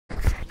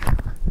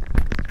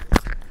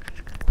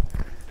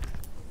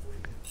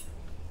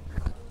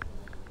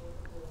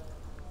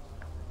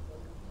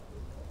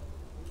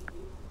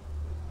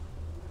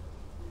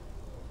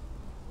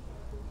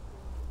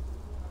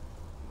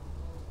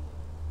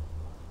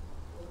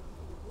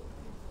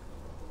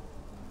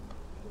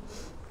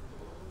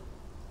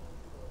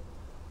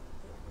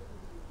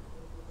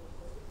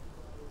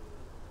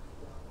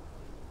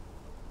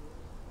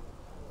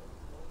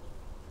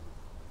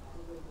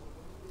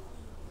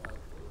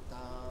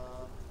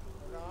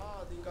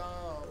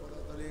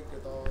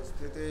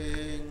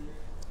स्थितिं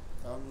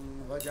तं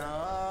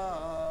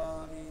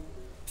भजामि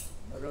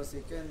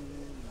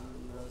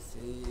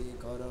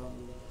रसिकेन्द्रशेखरं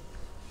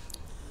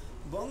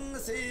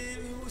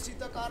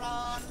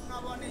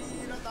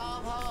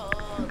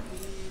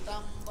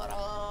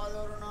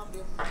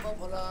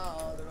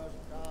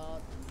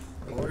वंशीभूषितकरान्नवनीरताभातीताम्बरादरुणबिम्बफलादृष्टात्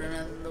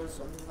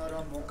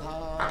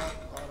पूर्णेन्दुसुन्दरमुखात्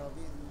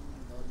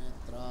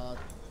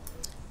अरविन्दनेत्रात्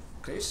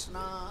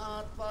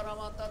कृष्णात्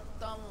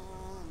परमतत्त्वं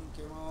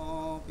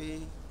किमपि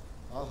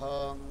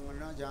अहं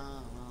न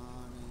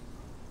जानामि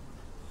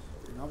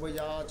न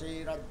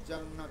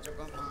भुजाचैरज्यं न च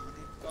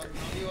गमादित्वं न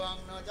दिवां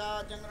न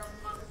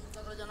जाचन्द्रमं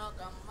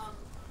सकलजनकं मम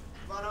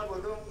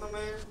वरवधूं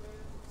मे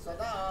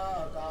सदा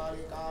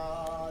काली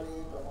काली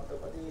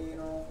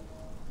प्रमथपतिनो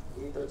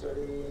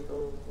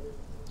गीतचरितो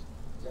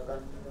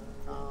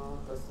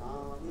जगन्नाथ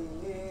स्वामी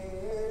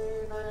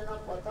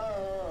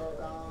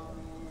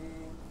नयनपथगामी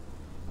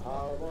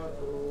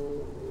भवतु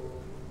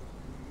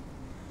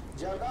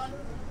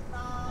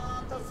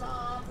जगन्नाथ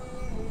स्वामी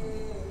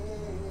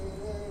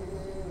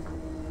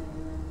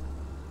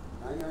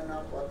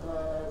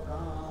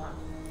नयनपथगामी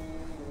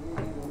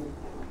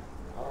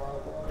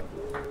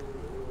भवतु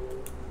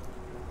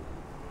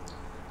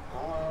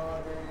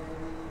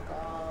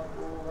हादेविका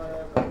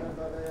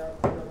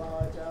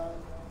भूवरकनकलयत्वाचा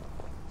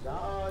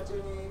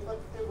याचिनी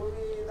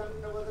पत्यभुवि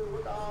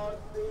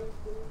दण्डवद्भुतार्ति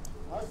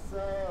हस्य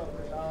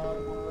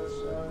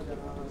प्रसादमस्य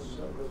जनस्य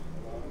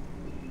कृत्वा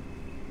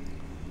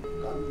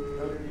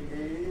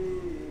गन्धर्वी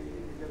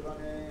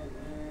जगने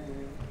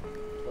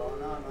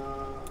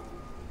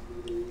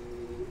गणनादि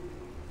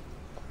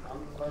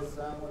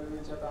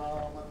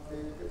अंकस्समुर्विचटामन्ते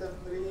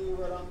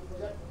कृतन्द्रीवरं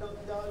जट्टं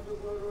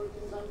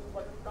जाजुगुरुति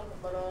सम्पट्टं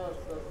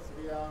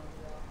परस्त्रिया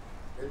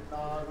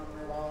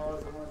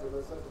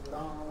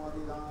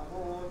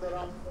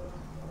वृन्दावननिवासमजुगसद्धामदिदामोदरं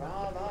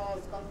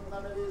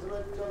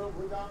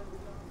राधास्कन्दनविसृज्जलभुजां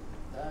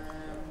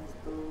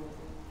स्तु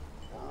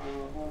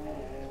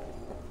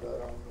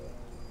दामोदरम्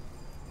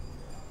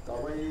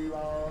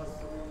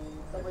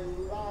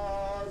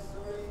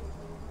तवैवास्मि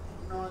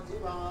न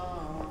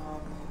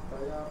जीवामि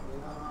त्वया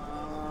विना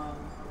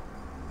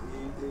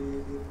गीते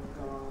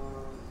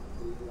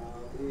विकान्ति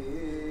राधे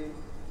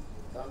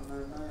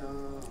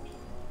तन्नयामि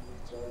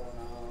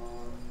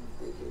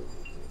चरणान्तिके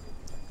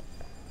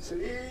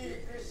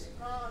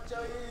श्रीकृष्ण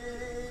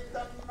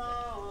चैतन्य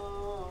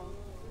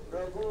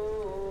प्रभु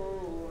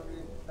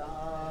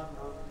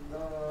नित्यानन्द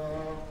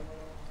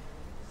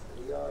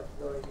श्री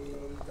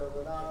अद्वैत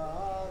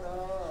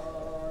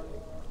गदाधर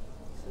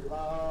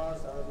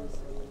श्रीवासादि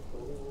श्री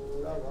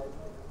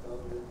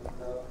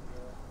गौरभक्तवृन्द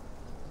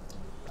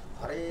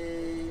हरे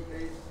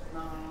Krishna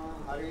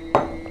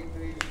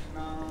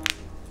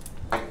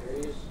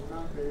Krishna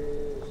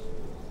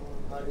Krishna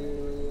Hare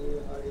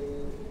Hare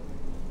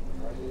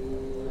Hare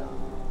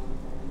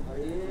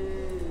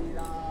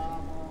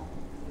Ram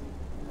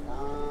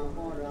Ram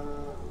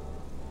Ram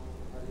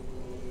Hare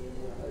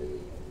Hare.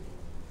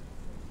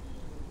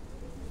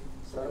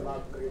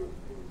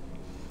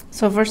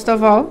 So first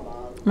of all,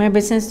 my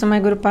obeisance to my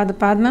Guru Pada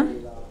Padma,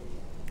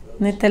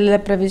 Nitya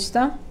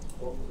Pravishta,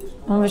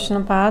 Om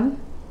Vishnu Pad,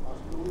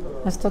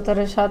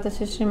 Astotara Shata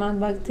Srimad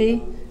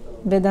Bhakti,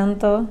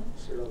 Vedanta,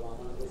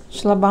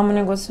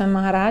 Shlabhamana Goswami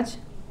Maharaj,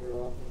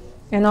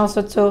 and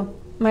also to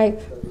my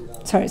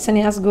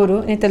Sannyas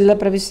Guru, Nitya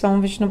Pravishta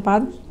Om Vishnu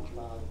Pad,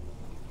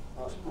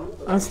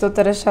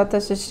 Astotara Shata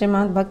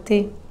Srimad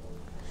Bhakti,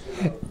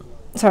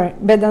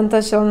 Vedanta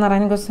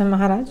Shalnarayana Goswami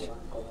Maharaj.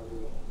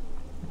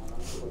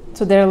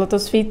 To their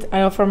lotus feet,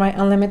 I offer my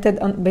unlimited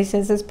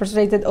obeisances,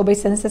 prostrated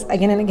obeisances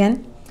again and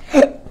again.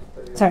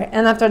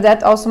 And after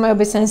that, also my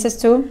obeisances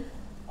to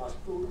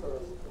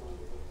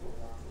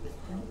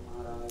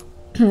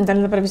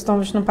Dalila Pravistam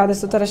Vishnu Pada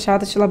Sutara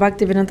Shata Shila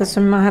Bhakti Vedanta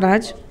Swami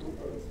Maharaj,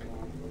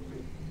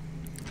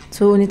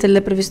 to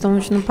Nitya Pravistam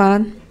Vishnu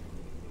Pada,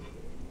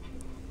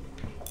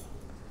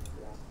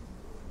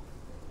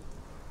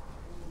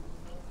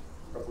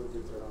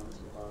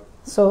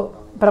 so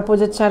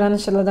Prapuja Charan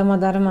Shila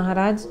Damodara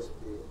Maharaj,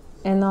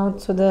 and now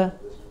to the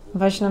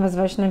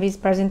Vaishnavis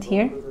present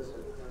here.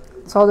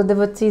 So all the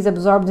devotees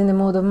absorbed in the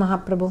mood of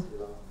Mahaprabhu.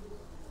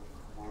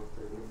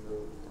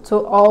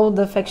 To all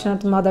the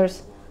affectionate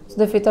mothers, to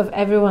the feet of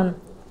everyone,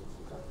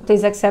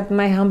 please accept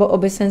my humble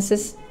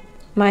obeisances,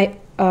 my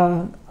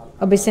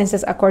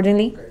obeisances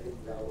accordingly.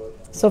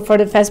 So for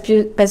the past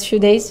few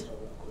days,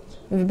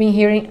 we've been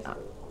hearing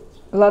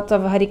a lot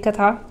of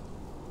Harikatha.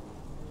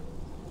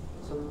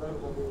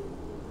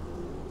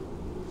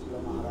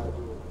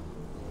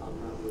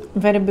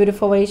 Very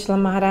beautiful way Srila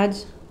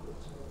Maharaj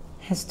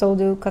has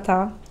told you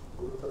Katha.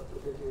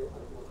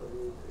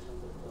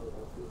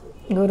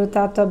 Guru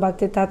Tata,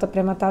 Bhakti Tata,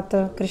 Prema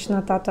Tata,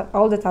 Krishna Tata,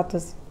 all the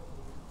Tatas.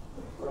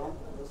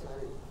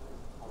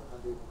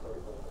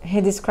 He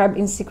described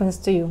in sequence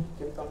to you.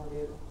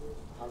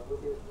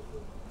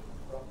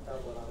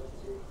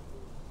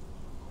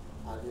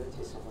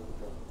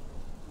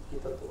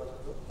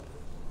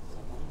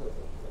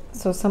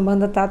 So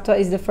Sambandha Tattva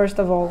is the first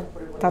of all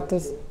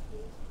tattvas.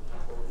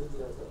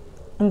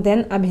 And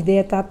then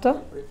Abhideya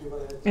Tattva.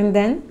 And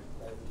then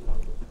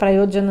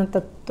prayojana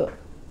tattva.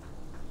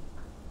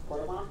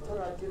 परमार्थ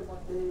राज्येर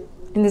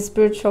मध्य In the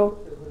spiritual,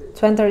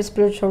 to enter a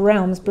spiritual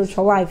realm,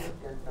 spiritual life,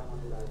 ज्ञानটা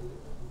আমাদের আগে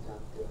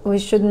জানতে হবে। we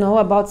should know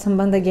about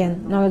sambandha again,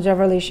 knowledge of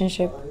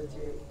relationship. বলা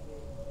হয়েছে,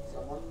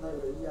 সম্বন্ধ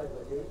লইয়া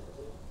গজে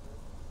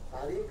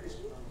তারে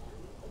কৃষ্ণ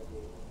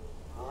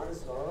আর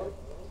সব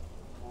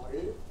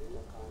মরে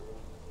কাল।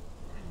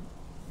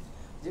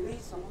 যিনি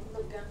সম্বন্ধ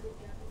জ্ঞান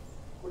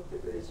করতে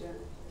পেরেছেন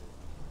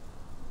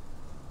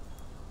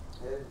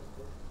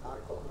আর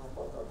কখনো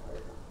পতন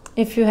হয় না।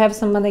 If you have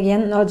sambandha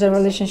again, knowledge of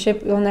relationship,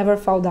 you'll never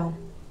fall down.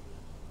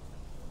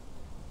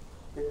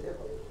 পেতে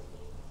হবে।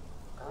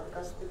 কার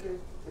কাছ থেকে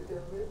পেতে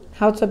হবে?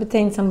 How to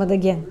obtain sambandha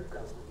again? গুরুর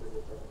কাছ থেকে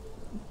পেতে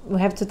হবে। We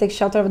have to take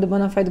shelter of the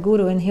bona fide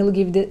guru, and he'll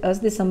give us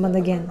the sambandha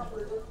again. যতক্ষণ না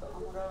পর্যন্ত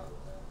আমরা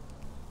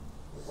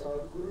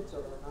সদ্গুরুর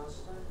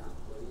চরণাশ্রয় না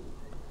করি,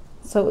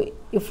 So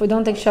if we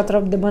don't take shelter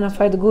of the bona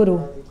fide guru,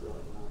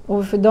 or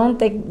if we don't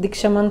take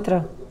Diksha mantra,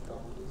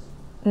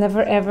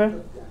 never ever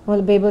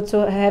will be able to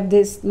have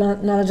this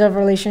knowledge of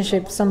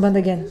relationship, sambandha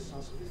again.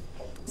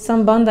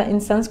 Sambandha in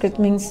Sanskrit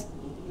means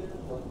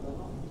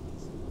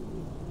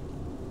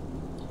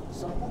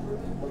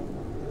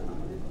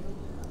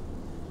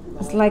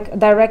it's like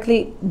directly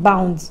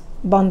bound,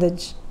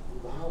 bondage.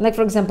 Like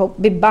for example,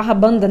 Bibaha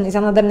Bandhan is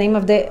another name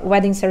of the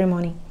wedding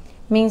ceremony.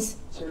 Means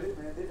ছেলে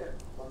মেয়েদের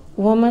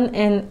woman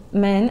and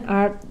man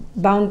are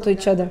bound to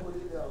each other.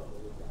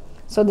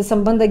 So the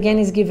sambandha again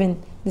is given,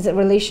 this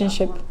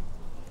relationship.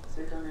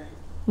 সেখানে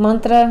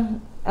Mantra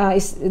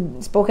is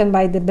spoken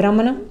by the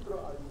Brahmana,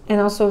 and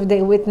also the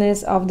witness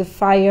of the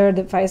fire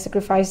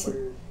sacrifice,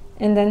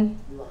 and then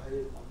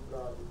বিবাহের মন্ত্র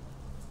আদি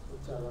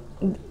উচ্চারণ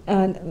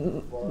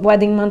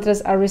wedding mantras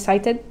are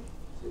recited,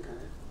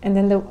 সেখানে and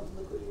then the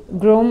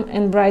groom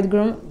and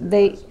bridegroom,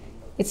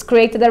 it's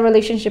created a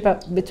relationship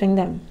between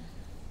them.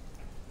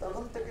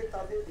 তখন থেকে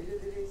তাদের ধীরে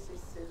ধীরে সেই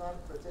সেবার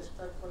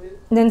প্রচেষ্টার ফলে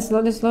Then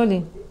slowly,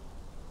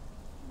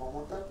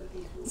 Mamata Preity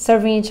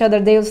serving each other,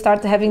 they will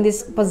start having this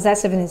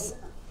possessiveness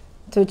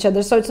to each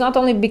other. So it's not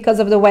only because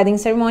of the wedding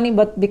ceremony,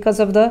 but because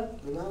of the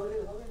বিবাহ হলে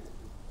হবে না।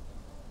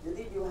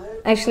 যদি বিবাহের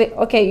actually,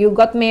 okay, you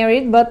got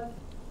married, but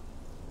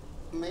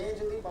মেয়ে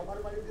যদি বাবার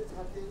বাড়িতে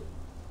থাকে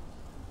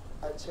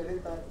আর ছেলে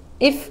তার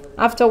if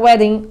after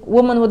wedding,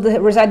 woman would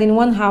reside in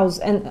one house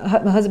and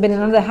husband in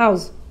another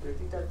house,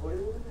 প্রীতিটা গড়ে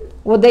উঠবে,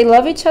 would they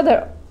love each other?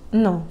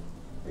 No,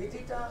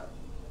 প্রীতিটা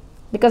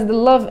because the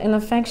love and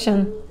affection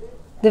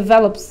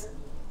develops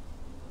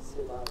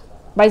সেবার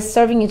দ্বারা by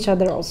serving each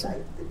other also.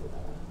 দায়িত্বের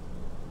দ্বারা।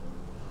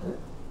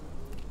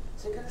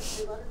 সেখানে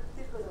সেবার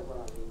বৃত্তির কথা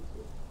বলা হয়েছে।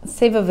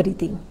 Seva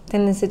vritti,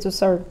 tendency to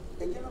serve.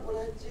 এই জন্য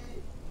বলা হচ্ছে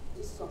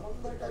এই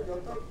সম্বন্ধটা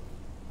যত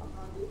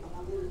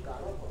আমাদের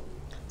গাঢ় হবে,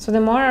 So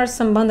the more our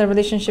sambandha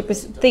relationship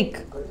is thick,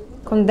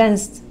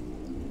 condensed,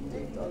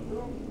 ঠিক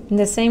তদ্রূপ in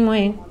the same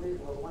way, আমাদের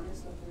ভগবানের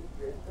সঙ্গে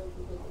প্রেমটা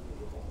দুটো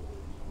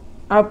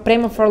হবে। our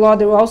prema for Lord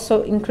will also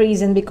increase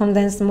and be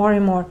condensed more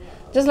and more.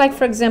 Just like,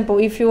 for example,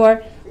 if you are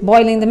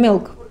boiling the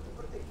milk,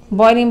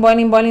 boiling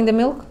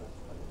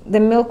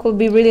the milk will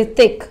be really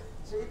thick.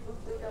 সেই দুধ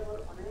থেকে আবার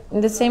অনেক In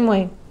the same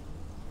way,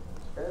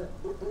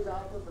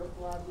 দুগ্ধজাত দ্রব্য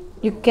আদি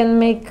you can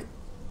make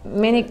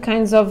many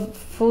kinds of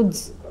foods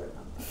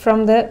from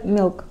the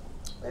milk.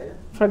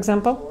 For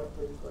example, সর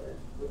তৈরি করেন,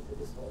 দুধ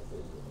থেকে সর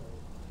তৈরি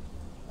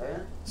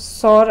করেন।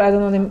 sor, I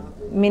don't know the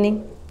meaning.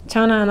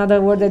 Chana, another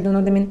word I don't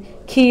know the meaning.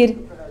 Kheer.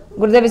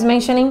 Gurudev is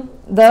mentioning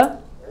the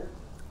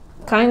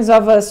kinds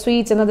of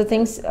sweets and other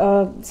things,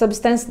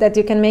 substance that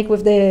you can make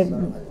with the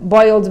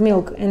boiled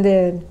milk. And the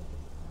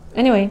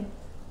anyway,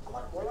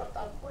 আমার বলার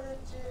তাৎপর্য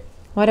হচ্ছে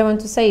what I want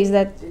to say is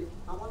that যে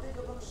আমাদের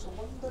যখন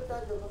সম্বন্ধটা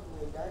যখন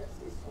হয়ে যায়,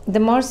 সেই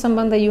the more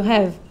sambandha you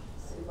have,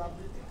 সেবা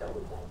বৃত্তিটাও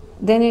যায়।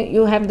 then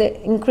you have the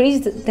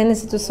increased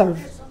tendency to serve.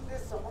 এর সঙ্গে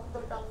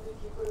সম্বন্ধটা আমাদের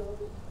কি করে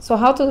হবে? So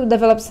how to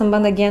develop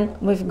sambandha again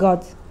with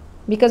God?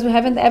 Because we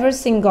haven't ever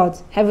seen God.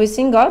 Have we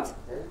seen God?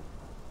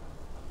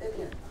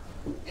 দেখেন,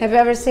 Have you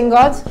ever seen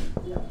God?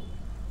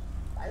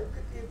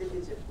 বায়ুকে কে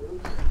দেখেছেন বলুন?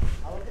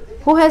 আমাকে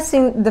দেখে Who has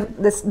seen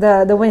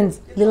the winds?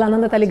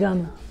 Lilananda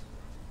Taligama.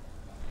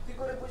 কি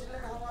করে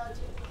বুঝলেন হাওয়া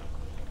আছে?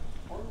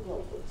 অনুভব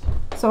করছে।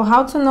 So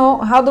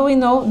how do we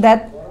know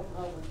that গরম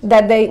হাওয়া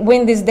that the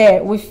wind is there?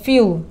 We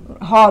feel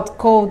hot,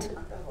 cold,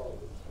 ঠান্ডা হাওয়া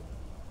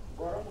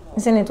গরম হাওয়া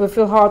isn't it? We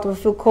feel hot, we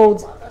feel cold.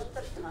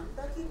 বাতাসটা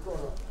ঠান্ডা কি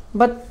গরম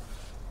But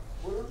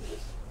বলুন তো?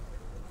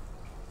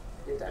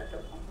 এটা একটা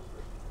ভালো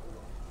প্রশ্ন।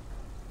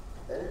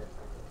 হ্যাঁ?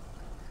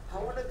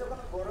 হাওয়াটা যখন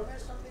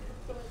গরমের সঙ্গে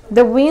যুক্ত হয়ে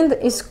the wind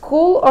is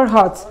cool or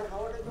hot? আর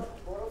হাওয়াটা যখন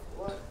বরফ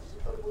বা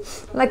শীতল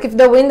বস্তু Like if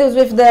the wind is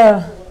with the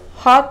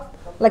hot,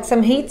 like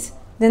some heat,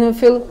 then we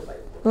feel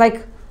like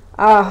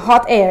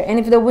hot air. And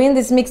if the wind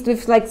is mixed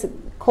with like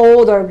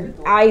cold or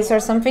ice or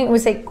something, we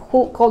say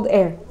cold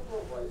air.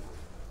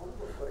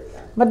 অনুভব করে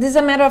যায়। But this is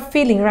a matter of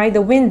feeling, right?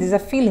 The wind is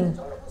a feeling.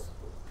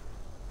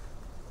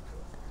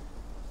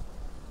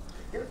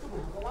 কিন্তু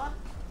ভগবান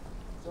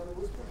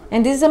জড়বস্তু নয়। And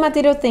these are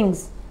material things.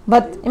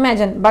 But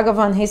imagine,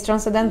 Bhagavan, he's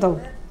transcendental.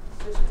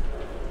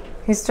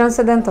 He's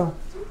transcendental.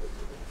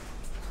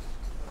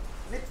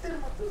 নিত্যের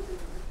মধ্যে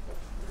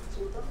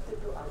চেতন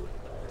থেকে আরো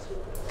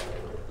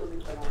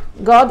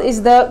God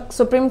is the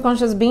supreme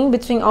conscious being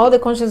between all the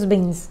conscious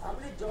beings.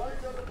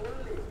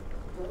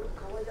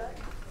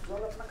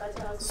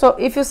 So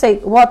if you say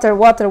water,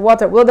 water,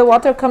 water, will the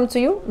water come to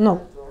you?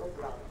 No.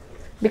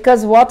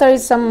 Because water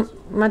is some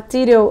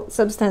material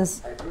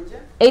substance.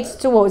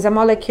 H2O is a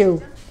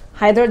molecule.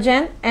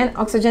 Hydrogen and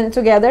oxygen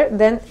together,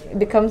 then it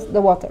becomes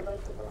the water.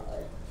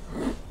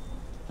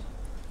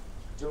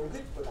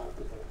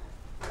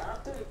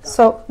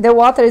 So the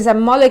water is a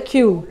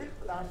molecule.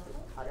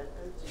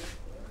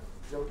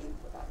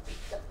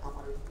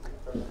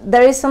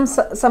 There is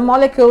some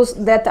molecules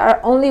that are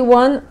only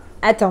one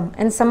atom,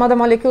 and some other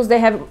molecules they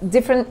have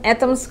different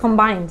atoms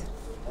combined.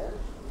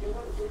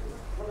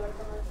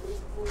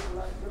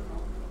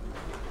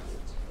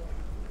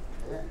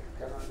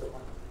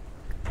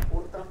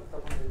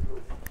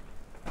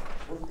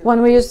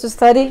 When we used to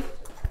study,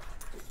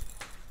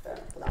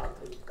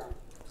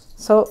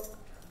 so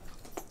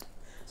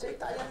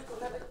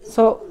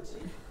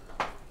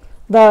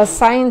the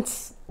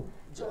science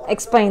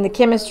explains, the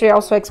chemistry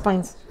also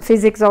explains,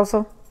 physics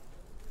also.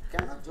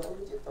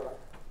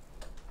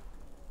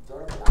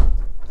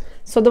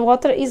 So the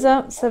water is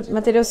a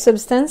material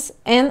substance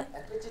and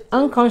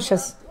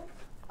unconscious.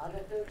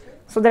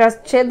 So there are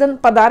Chetan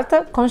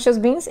Padartha, conscious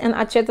beings, and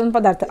Achetan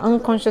Padartha,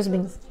 unconscious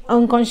beings,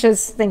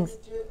 unconscious things.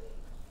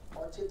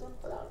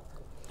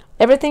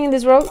 Everything in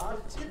this world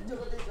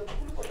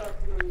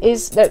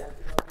is the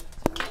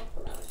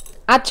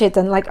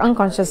Achetan, like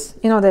unconscious,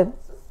 you know, the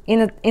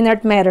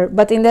inert matter.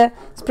 But in the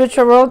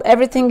spiritual world,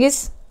 everything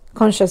is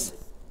conscious.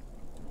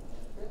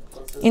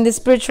 In the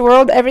spiritual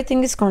world,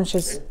 everything is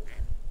conscious.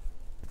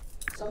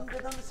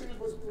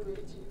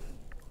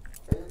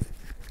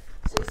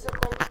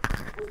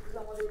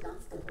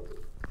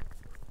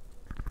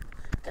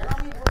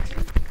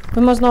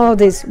 We must know all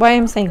this. Why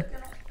I'm saying?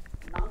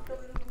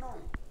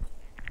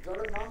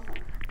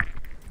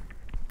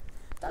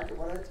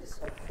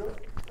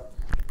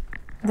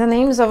 The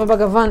names of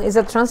Bhagavan is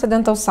a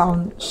transcendental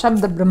sound,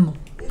 Shabda Brahma.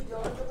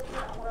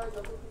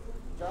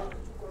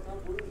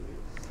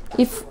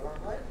 If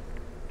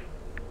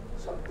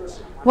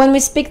when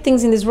we speak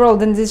things in this world,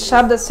 then this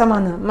Shabda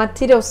Samana,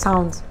 material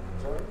sound.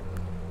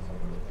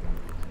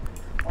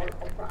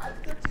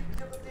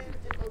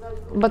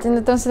 But in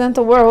the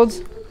transcendental world,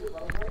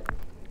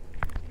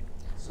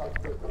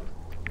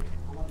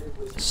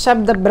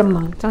 Shabda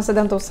Brahma,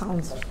 transcendental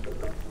sounds.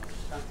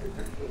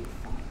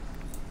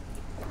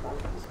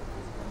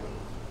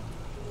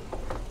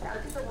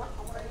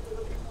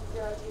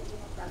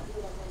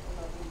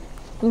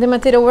 In the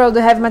material world,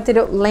 we have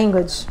material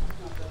language.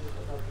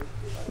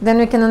 Then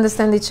we can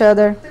understand each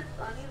other.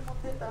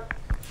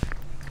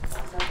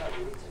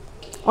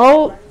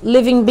 All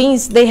living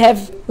beings, they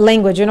have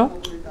language, you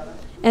know?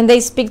 And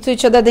they speak to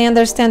each other, they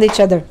understand each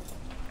other.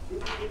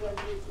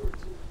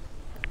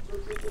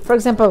 For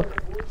example,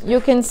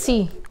 you can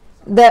see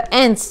the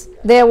ants,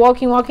 they are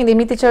walking, they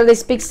meet each other, they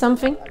speak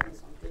something.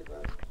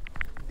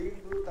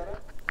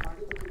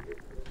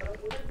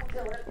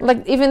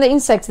 Like even the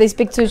insects, they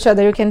speak to each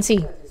other, you can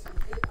see.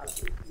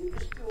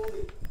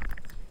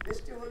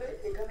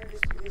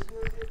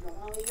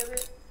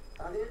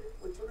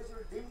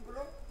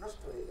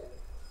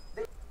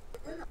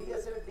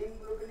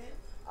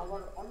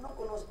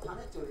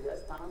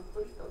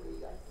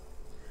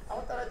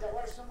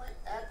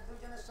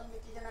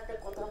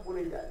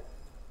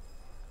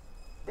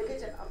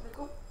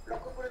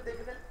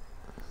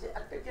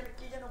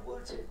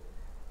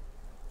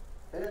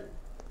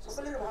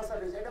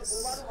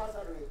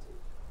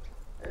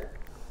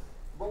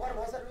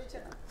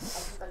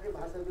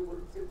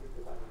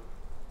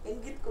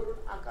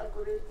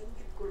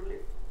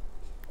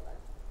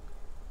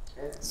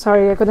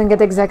 Sorry, I couldn't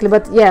get exactly,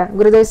 but yeah,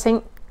 Gurudev is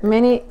saying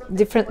many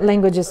different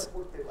languages.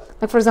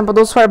 Like for example,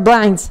 those who are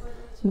blind,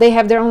 they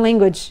have their own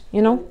language,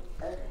 you know?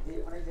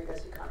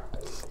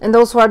 And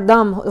those who are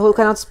dumb, who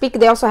cannot speak,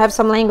 they also have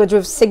some language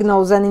with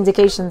signals and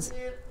indications.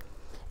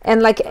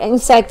 And like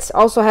insects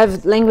also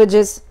have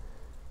languages,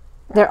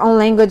 their own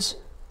language.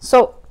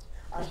 So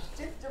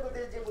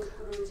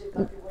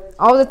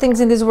all the things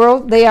in this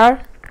world, they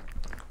are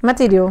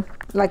material,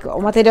 like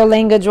material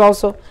language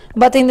also.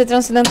 But in the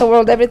transcendental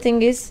world,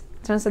 everything is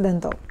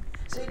transcendental.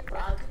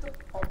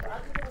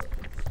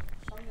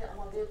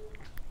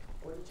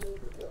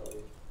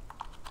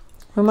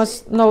 We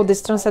must know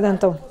this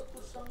transcendental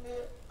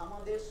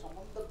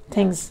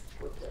things.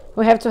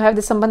 We have to have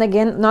the sambandha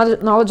again,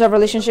 knowledge of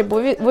relationship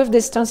with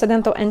these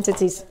transcendental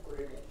entities.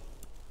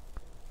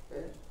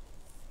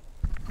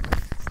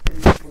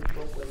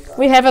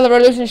 We have a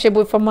relationship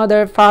with a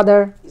mother,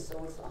 father,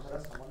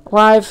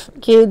 wife,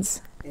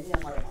 kids.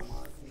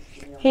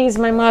 He is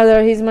my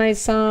mother, he's my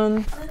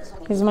son,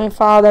 he's my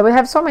father. We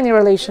have so many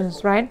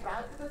relations, right?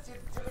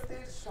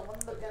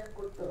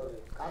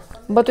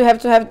 But we have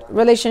to have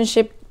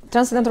relationship,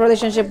 transcendental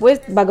relationship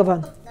with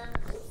Bhagavan.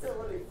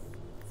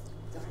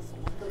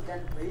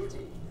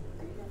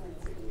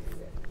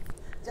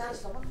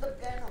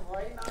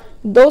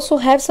 Those who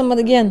have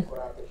somebody again,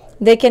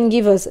 they can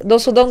give us.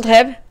 Those who don't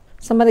have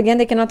somebody again,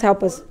 they cannot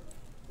help us.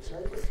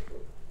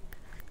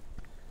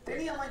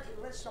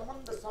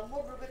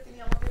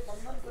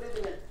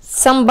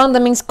 Sambandha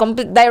means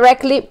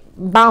directly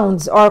bound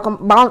or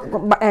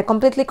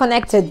completely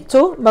connected to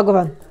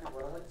Bhagavan. এখানে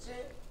বলা হচ্ছে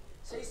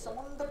সেই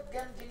সম্বন্ধ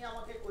জ্ঞান যিনি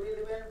আমাকে করিয়ে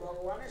দেবেন,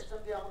 ভগবানের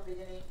সঙ্গে আমাকে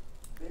যিনি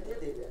বেঁধে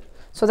দেবেন,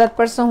 So that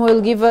person who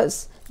will give us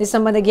this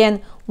sambandha again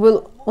will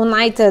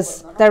unite us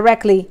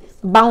directly,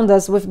 bound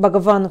us with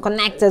Bhagavan,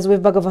 connect us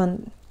with Bhagavan.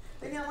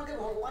 তিনি আমাকে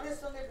ভগবানের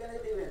সঙ্গে বেঁধে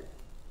দেবেন।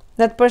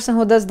 That person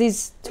who does this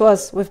to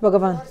us with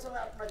Bhagavan. তার সঙ্গে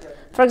আপনার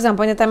জানেন For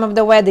example, in the time of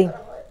the wedding,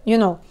 you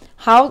know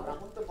how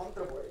ব্রাহ্মণ তো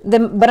মন্ত্র পড়ে, the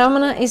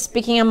Brahmana is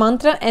speaking a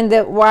mantra and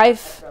the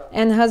wife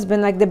and husband,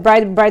 like the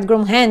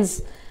bridegroom hands,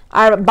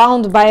 are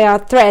bound by a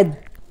thread,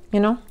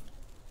 you know.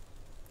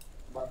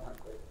 বন্ধন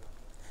করে দিল।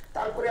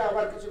 তারপরে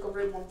আবার কিছুক্ষণ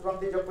পরে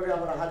মন্ত্রান্তি জপ করে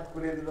আবার হাত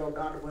খুলে দিল,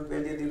 গাঁট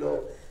বেঁধে দিল,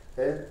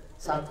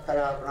 সাত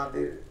খারা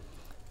আপনাদের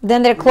Then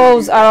their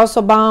clothes are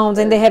also bound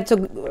and they have to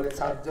বলে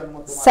 7 জন্ম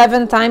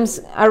 7 times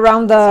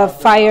around the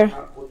fire.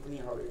 পত্নী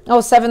হবে।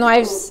 Oh, 7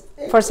 wives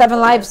for 7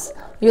 lives.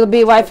 You'll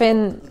be wife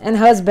and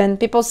husband.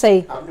 People say,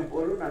 আপনি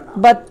বলুন না না,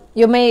 but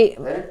you may,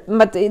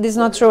 but it is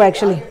not true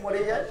actually. আগে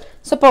মরে যায়,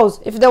 Suppose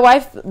if the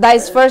wife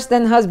dies first,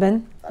 then husband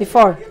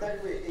before, কে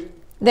থাকবে? এই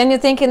then you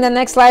think in the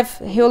next life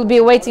he will be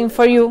waiting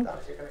for you তার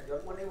সেখানে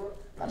জন্ম নেব,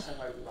 তার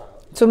সঙ্গে আর বিবাহ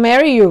হবে। to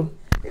marry you.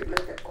 এগুলো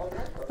একটা কথা।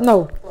 No,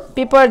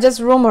 people are just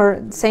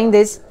saying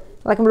this,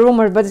 like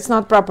rumor, but it's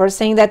not proper.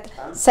 Saying that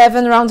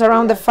 7 rounds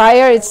around the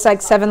fire, it's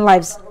like 7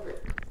 lives. হবে।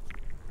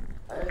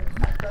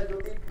 একটা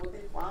যদি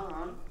প্রতি পান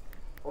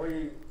ওই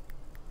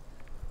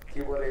কি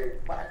বলে,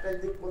 একটা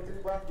যদি প্রতি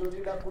পান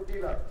জটিলা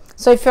কুটিলা,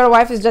 So if your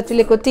wife is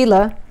Jatila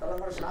Kotila, তাহলে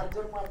আমার 7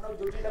 জন্ম আপনার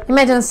জটিলা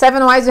imagine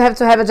 7 wives, you have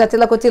to have a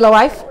Jatila Kotila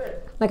wife,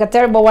 like a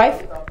terrible wife.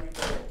 আপনি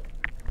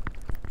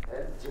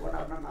জীবন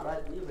আপনার নারাজ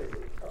নিয়ে হয়ে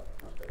যাবে, সব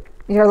নষ্ট হয়ে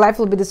যাবে। Your life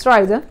will be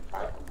destroyed. Huh?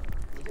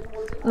 এই জন্য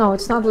বলছি, No,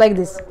 it's not like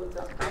this.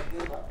 বলছেন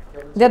ভাগ্যে বা-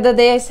 The other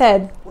day I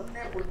said,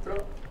 পুণ্যে পুত্র,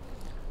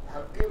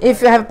 ভাগ্যে if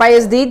you have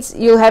pious deeds,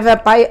 you'll have a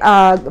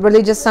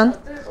religious son.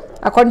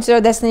 According to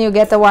your destiny, you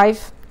get a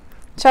wife.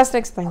 Shastra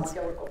explains. আমাকে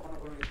আবার কখনো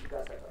কোনো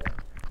জিজ্ঞাসা করে,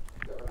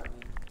 যখন আমি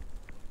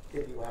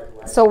এই বিবাহ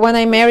So when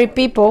I marry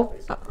people,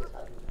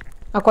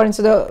 according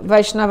to the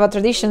Vaishnava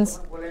traditions,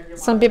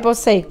 some people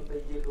say,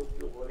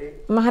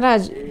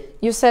 Maharaj,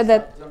 you said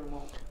that,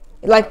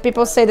 like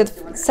people say that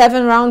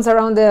 7 rounds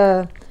around the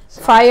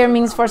fire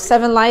means for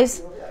 7 lives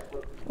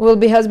will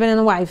be husband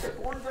and wife.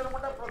 কোন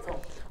জন্মটা প্রথম?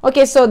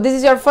 Okay, so this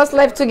is your first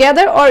life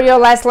together or your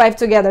last life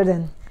together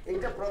then?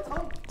 এইটা প্রথম,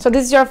 So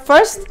this is your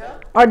first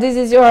or this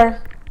is your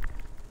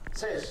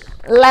শেষ।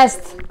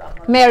 last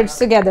marriage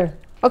together?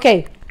 Okay,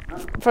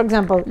 for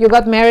example, you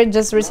got married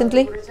just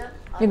recently.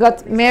 You got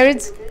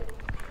married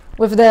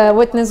with the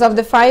witness of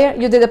the fire.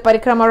 You did a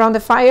parikrama around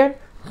the fire.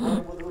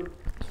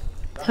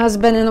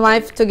 Husband and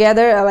wife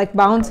together, like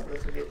bound.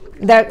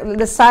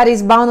 The sari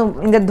is bound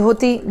in the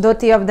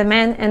dhoti of the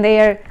man, and they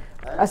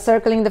are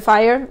circling the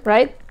fire,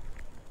 right?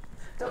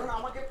 তখন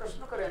আমাকে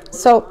প্রশ্ন করেন,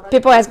 So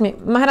people ask me,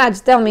 Maharaj,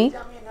 tell me. যে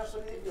আমি এনার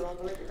সঙ্গে বিবাহ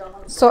করলে এটা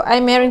আমার So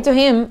I'm married to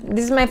him.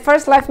 This is my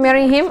first life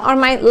marrying him, or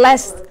my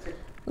last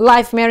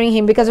life marrying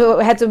him? Because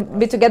we had to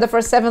be together for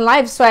 7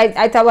 lives. So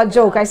I tell a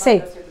joke. I say,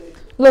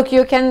 look,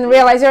 you can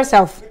realize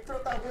yourself.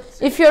 মিত্রতা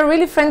হচ্ছে If you're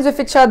really friends with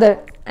each other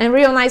and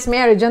real nice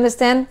marriage,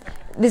 understand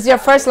this is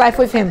your first life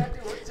with him.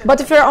 But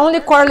if you're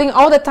only quarreling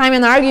all the time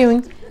and arguing,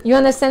 you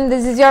understand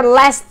this is your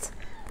last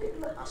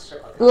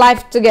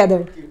life together.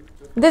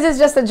 This is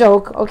just a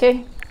joke, okay?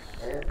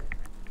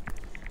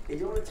 এই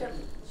যে বলছেন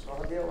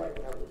সহদেব আর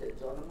কথা বলছে,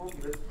 জন্ম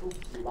মৃত্যু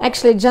বিবাহ,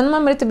 Actually, Janma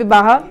Mritu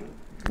Bibaha,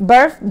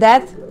 birth,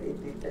 death,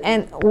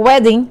 and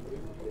wedding,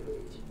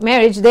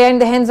 marriage, they are in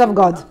the hands of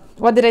God.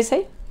 What did I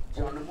say?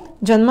 জন্ম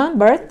Janma,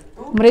 birth,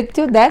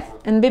 Mrityu, death,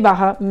 and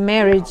Bibaha,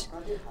 marriage.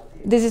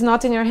 This is not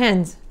in your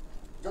hands.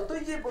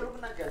 যতই যে বলুক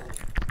না কেন,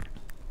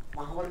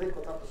 মহাভারতের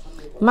কথা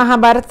প্রসঙ্গে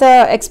Mahabharata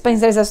explains,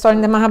 there is a story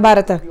in the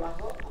Mahabharata. বিবাহ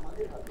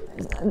আমাদের হাতে,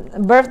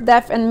 Birth,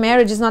 death, and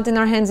marriage is not in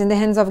our hands, in the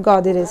hands of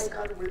God it is.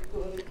 কার মৃত্যু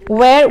হবে কি?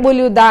 Where will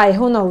you die?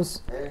 Who knows?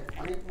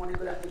 অনেক মনে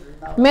করে আমি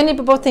Vrindavan, Many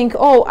people think,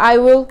 oh, I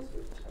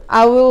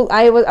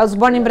was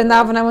born in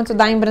Vrindavan, I want to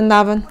die in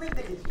Vrindavan. অনেক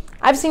দেখেছি।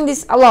 I've seen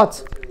this a lot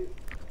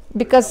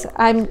because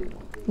I'm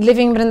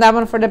living in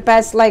Vrindavan for the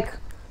past like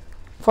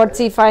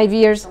 45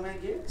 years. সময়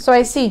গিয়ে So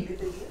I see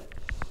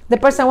the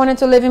person wanted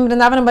to live in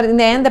Vrindavan, but in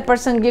the end the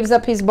person gives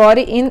up his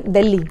body in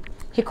Delhi.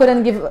 He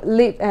couldn't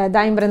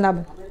die in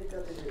Vrindavan.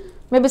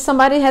 Maybe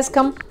somebody has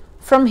come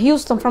from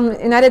Houston, from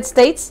United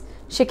States.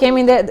 She came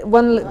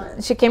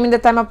in the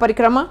time of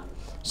parikrama.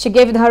 She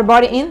gave her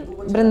body in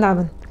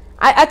Vrindavan.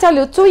 I tell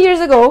you, 2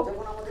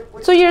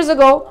 years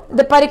ago,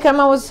 the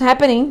parikrama was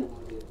happening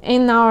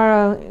in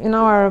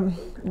our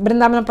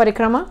Vrindavan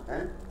parikrama.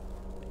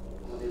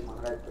 আমাদের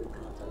মহারাজ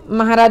পরীক্ষা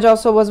Maharaj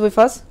also was with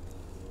us.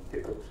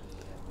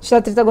 Srila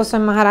Tirtha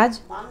Goswami Maharaj.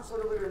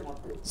 মানসরোবরের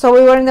মধ্যে So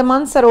we were in the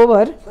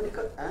Mansarovar.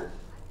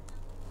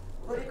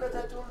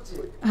 হরিকথা চলছে,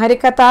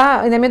 Harikatha,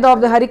 in the middle of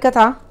the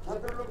Harikatha,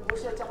 ভদ্রলোক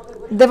বসে আছে আমাদের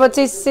Hari,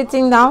 devotees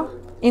sitting down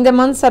in the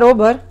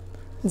Mansarovar.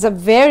 It's a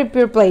very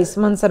pure place,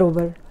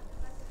 Mansarovar.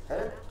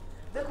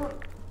 দেখুন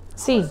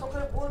See,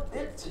 সকলে বোধ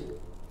দেখছি,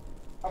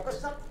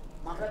 অকস্মাৎ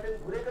মাথা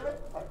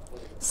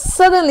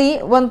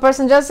Suddenly, one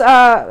person just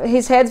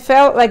his head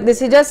fell like this.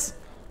 He just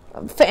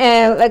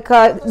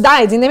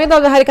died in the middle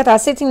of the Harikatha,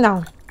 sitting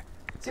down.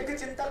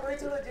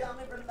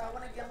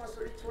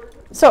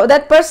 So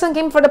that person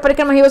came for the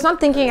parikrama. He was not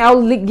thinking,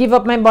 I'll give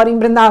up my body in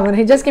Vrindavan.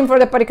 He just came for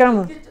the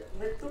parikrama.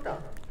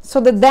 So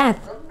the death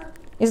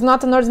is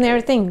not an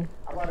ordinary thing.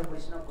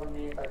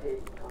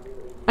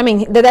 I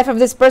mean, the death of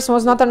this person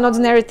was not an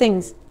ordinary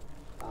thing.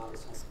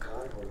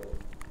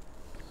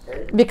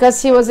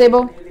 Because he was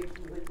able,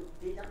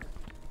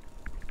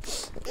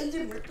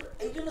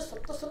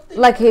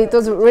 like it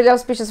was really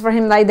auspicious for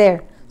him lie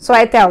there. So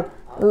I tell,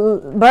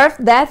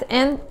 birth, death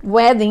and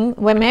wedding,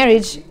 when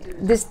marriage,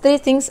 these three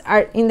things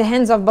are in the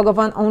hands of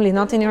Bhagavan only,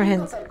 not in your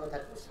hands.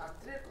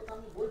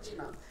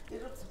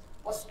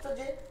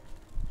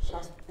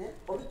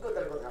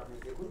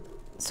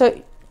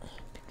 So,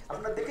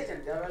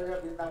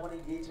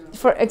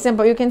 for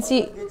example, you can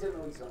see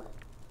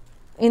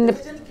in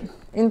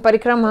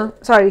parikrama,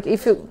 sorry,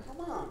 if you,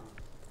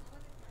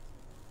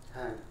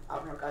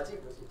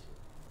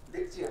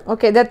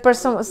 okay, that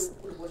person was,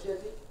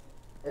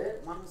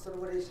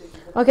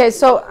 okay,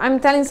 so I'm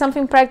telling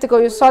something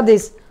practical. You saw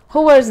this.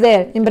 Who was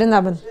there in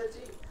Vrindavan?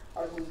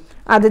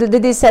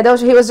 Didi said, oh,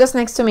 he was just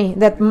next to me,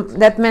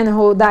 that man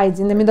who died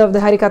in the middle of the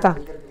Harikatha.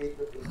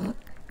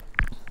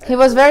 He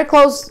was very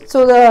close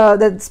to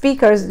the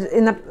speakers,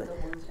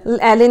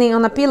 leaning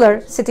on a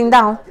pillar, sitting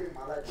down,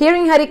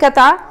 hearing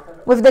Harikatha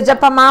with the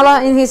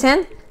Japamala in his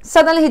hand.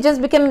 Suddenly he just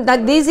became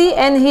that dizzy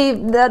and he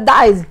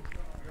died.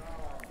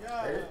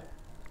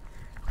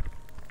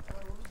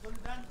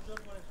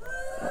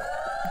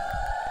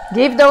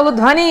 Give the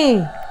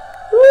Uludhani.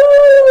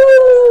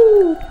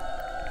 Woo!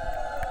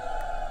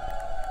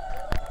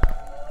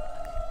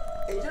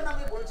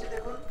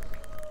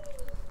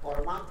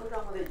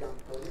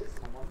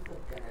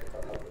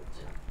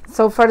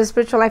 So for the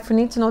spiritual life, we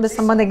need to know the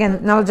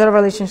sambandha-jnana, knowledge of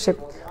relationship.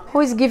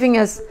 Who is giving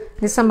us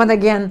the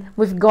sambandha-jnana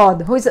with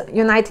God? Who is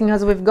uniting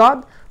us with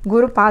God?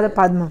 Guru Pada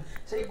Padma.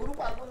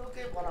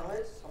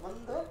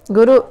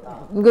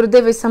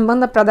 Gurudev is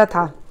sambandha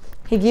pradatha.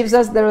 He gives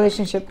us the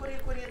relationship.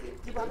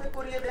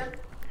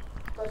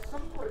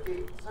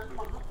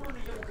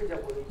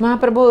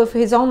 Mahaprabhu, with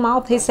his own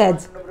mouth, he said,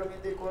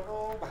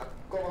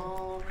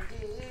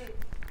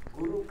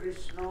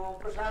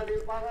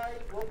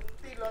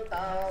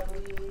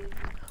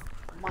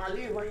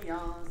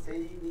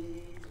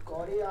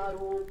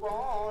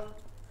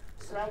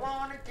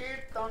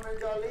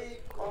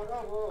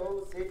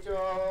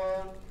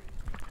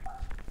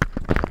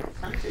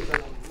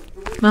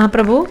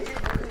 Mahaprabhu,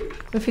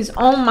 with his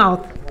own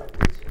mouth,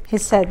 he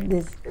said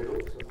this.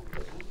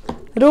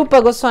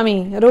 Rupa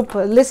Goswami, Rupa,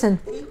 listen.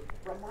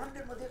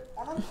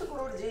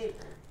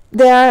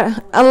 There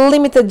are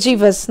unlimited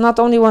jivas, not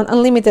only one,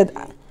 unlimited,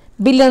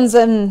 billions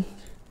and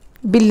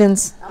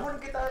billions,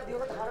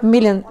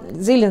 millions,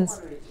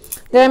 zillions.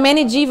 There are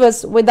many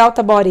jivas without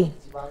a body.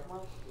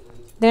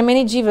 There are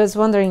many jivas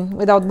wandering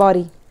without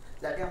body.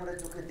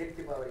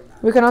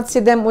 We cannot see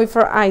them with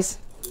our eyes.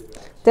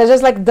 They're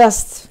just like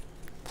dust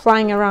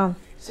flying around.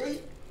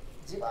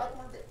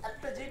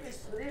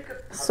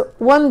 So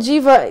one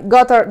jiva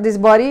got this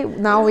body,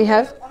 now we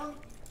have.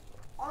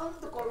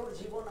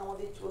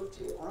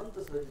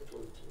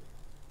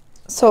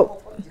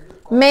 So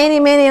many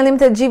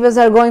unlimited jivas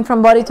are going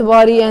from body to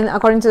body, and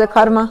according to the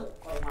karma,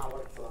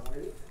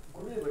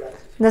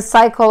 the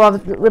cycle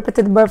of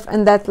repeated birth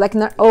and death, like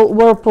an old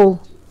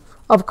whirlpool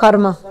of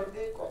karma.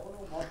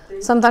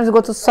 Sometimes we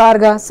go to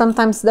Sarga,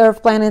 sometimes the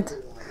earth planet,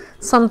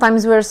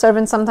 sometimes we are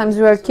servant, sometimes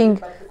we are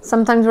king,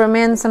 sometimes we are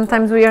men,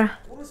 sometimes we are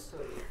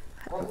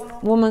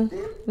woman,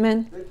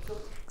 men,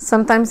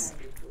 sometimes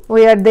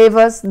we are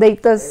devas,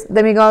 daitas,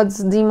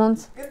 demigods,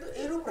 demons.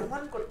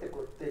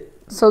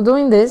 So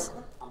doing this,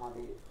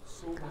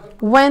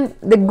 when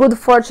the good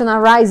fortune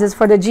arises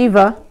for the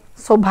jiva,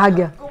 so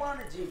bhagya,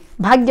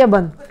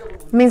 bhagyaban,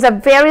 means a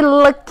very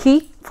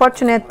lucky,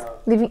 fortunate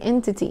living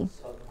entity,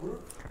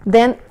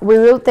 then we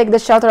will take the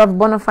shelter of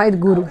bona fide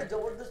guru.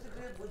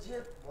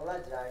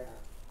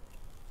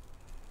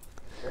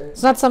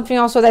 It's not something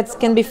also that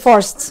can be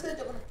forced.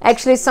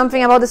 Actually, it's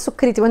something about the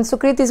Sukriti. When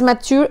Sukriti is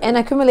mature and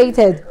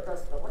accumulated,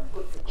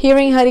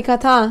 hearing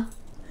Harikatha,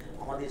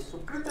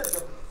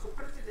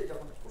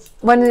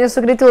 when your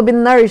Sukriti will be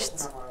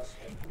nourished,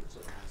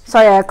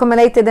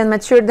 accumulated and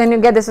matured, then you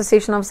get the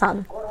association of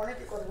sadhu.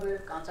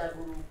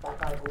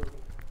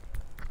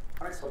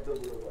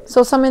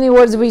 So many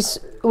words we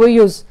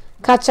use.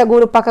 Kacha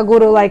guru, paka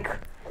guru, like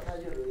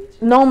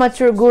no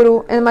mature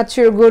guru and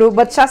mature guru.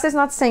 But Shastra is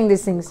not saying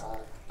these things.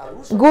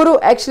 Guru,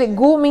 actually,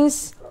 gu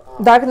means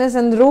darkness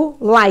and ru,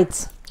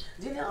 light.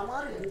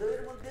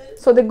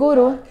 So the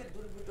guru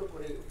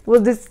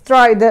will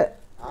destroy the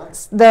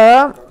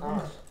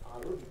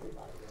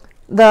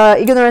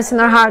ignorance in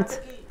our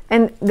heart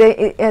and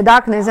the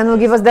darkness, and will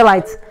give us the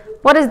light.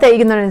 What is the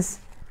ignorance?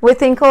 We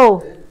think,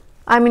 oh,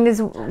 I'm in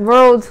this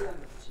world,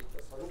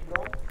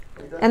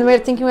 and we're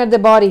thinking we're the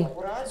body.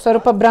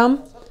 Swarupa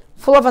Brahm,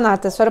 full of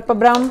anartha. Swarupa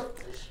Brahm,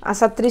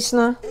 Asat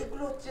Trishna.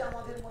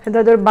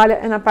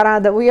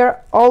 We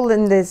are all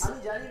in this.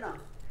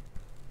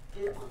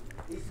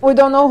 We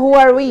don't know who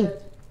are we.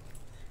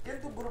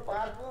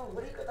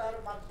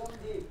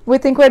 We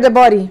think we're the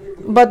body,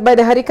 but by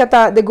the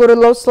Harikatha, the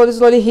Guru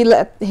slowly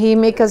he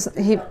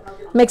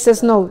makes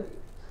us know.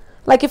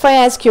 Like if I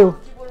ask you,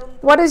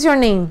 what is your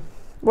name?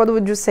 What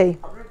would you say?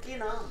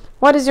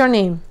 What is your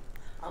name?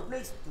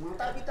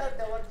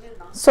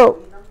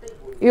 So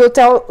you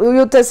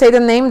say the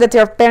name that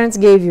your parents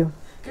gave you.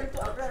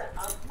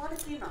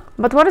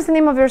 But what is the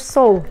name of your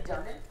soul?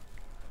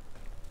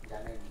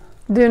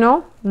 Do you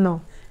know?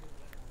 No.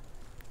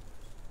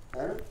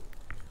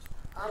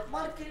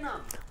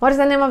 What is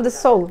the name of the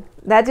soul?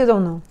 That you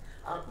don't know.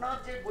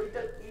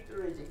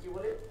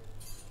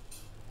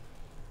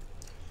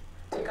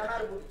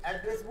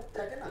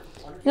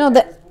 You know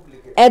the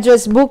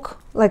address book,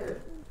 like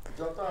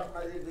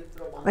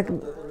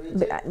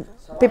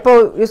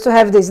people used to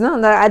have this, no?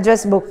 The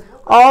address book,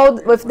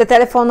 all with the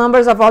telephone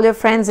numbers of all your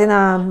friends in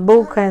a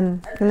book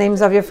and the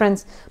names of your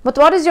friends. But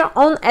what is your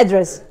own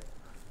address?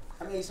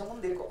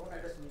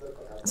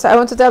 So I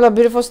want to tell a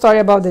beautiful story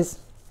about this.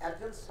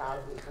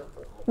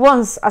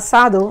 Once a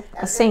sadhu,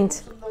 a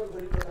saint,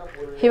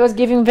 he was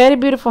giving very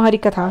beautiful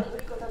Harikatha.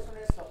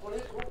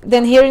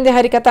 Then hearing the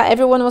Harikatha,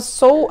 everyone was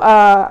so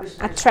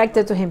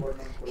attracted to him.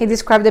 He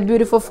described the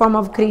beautiful form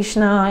of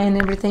Krishna and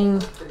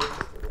everything.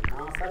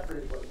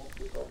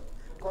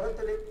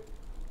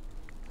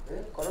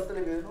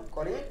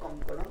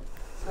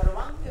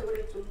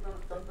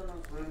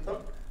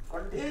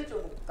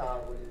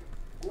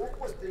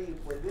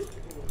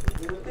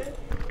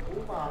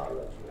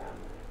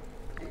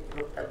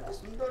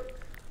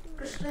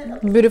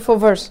 Beautiful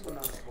verse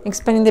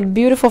explaining the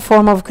beautiful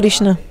form of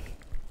Krishna.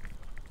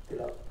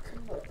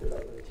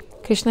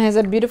 Krishna has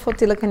a beautiful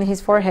tilak in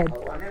his forehead.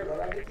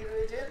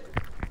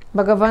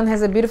 Bhagavan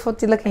has a beautiful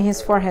tilak in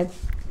his forehead.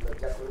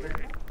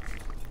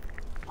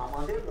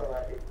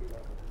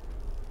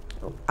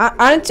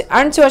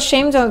 Aren't you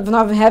ashamed of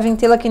not having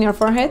tilak in your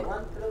forehead?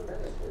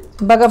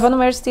 Bhagavan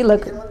wears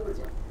tilak.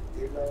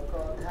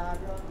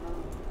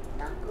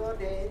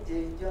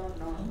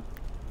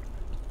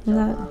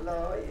 No.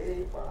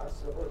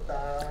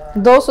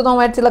 Those who don't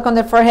wear tilak on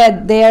their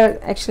forehead, they are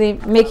actually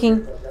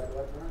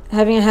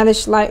having a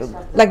hellish life,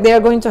 like they are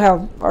going to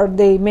hell, or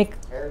they make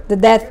the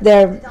death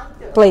their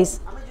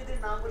place.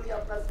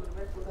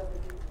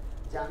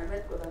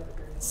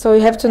 So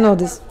you have to know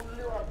this.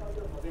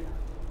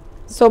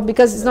 So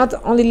because it's not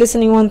only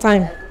listening one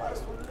time.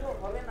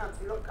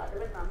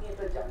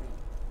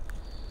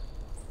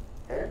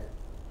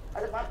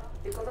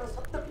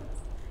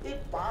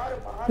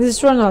 This is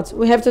true or not?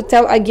 We have to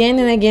tell again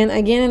and again,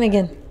 again and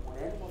again.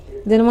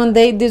 Then one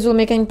day this will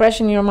make an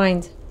impression in your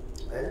mind.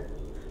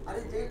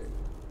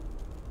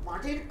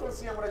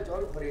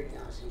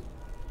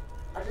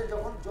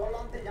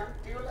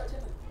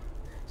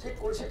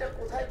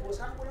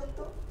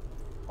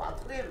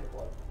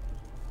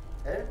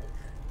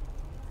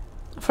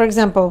 For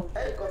example,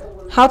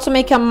 how to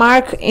make a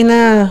mark in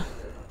a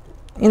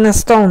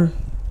stone.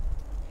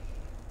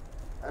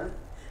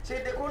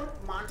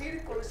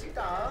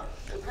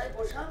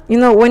 You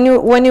know, when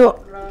you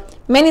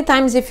many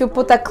times if you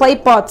put a clay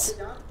pot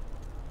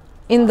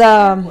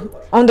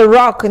on the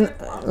rock,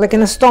 like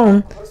in a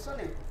stone,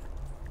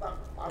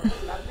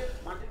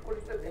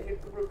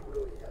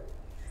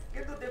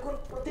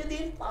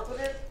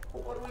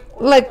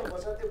 like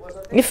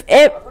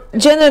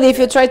generally if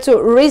you try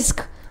to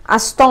risk a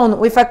stone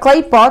with a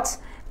clay pot,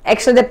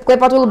 actually the clay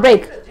pot will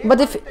break. But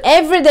if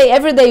every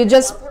day you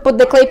just put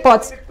the clay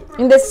pot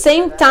in the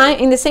same time,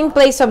 in the same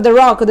place of the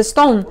rock or the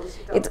stone,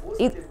 it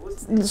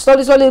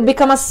slowly will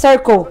become a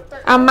circle,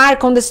 a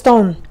mark on the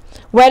stone,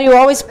 where you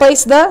always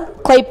place the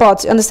clay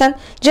pot. You understand?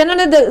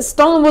 Generally the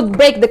stone would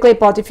break the clay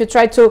pot if you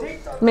try to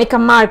make a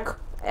mark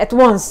at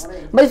once.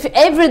 But if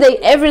every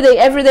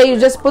day you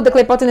just put the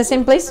clay pot in the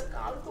same place,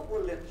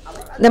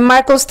 the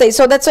mark will stay.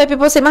 So that's why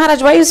people say,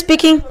 Maharaj, why are you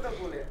speaking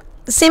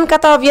same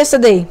kata of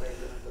yesterday?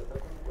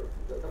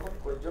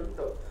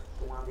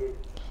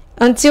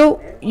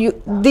 Until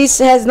this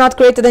has not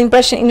created an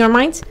impression in your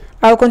mind,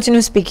 I will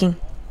continue speaking.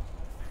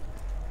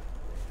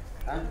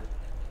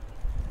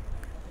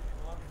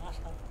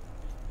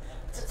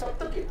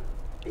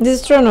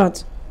 This is true or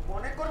not?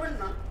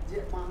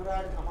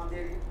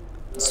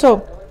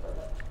 So,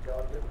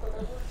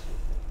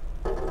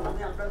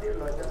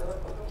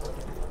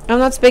 I'm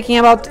not speaking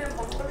about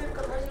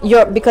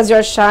because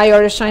you're shy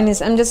or your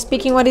shyness. I'm just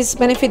speaking what is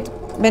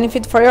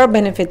benefit for your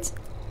benefit.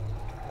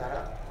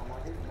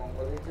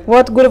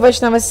 What Guru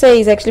Vaishnava say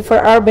is actually for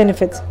our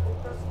benefit.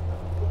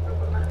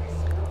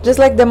 Just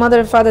like the mother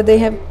and father, they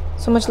have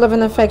so much love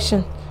and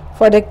affection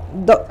for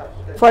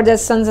their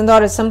sons and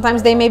daughters.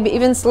 Sometimes they maybe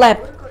even slap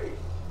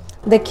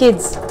the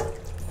kids.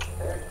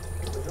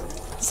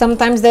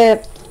 Sometimes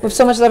with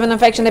so much love and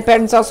affection, the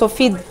parents also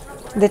feed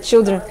the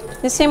children.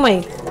 The same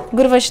way,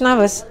 Guru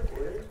Vaishnavas,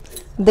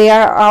 they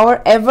are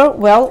our ever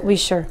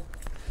well-wisher.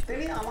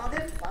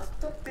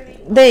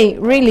 They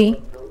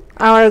really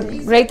are our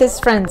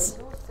greatest friends.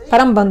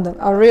 Parambandha,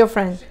 our real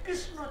friend.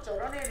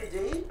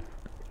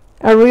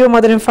 a real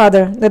mother and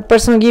father, that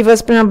person who gives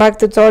us prema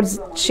bhakti towards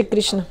Shri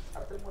Krishna.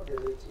 শাস্ত্রের মধ্যে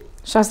রয়েছে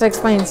Shastra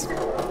explains.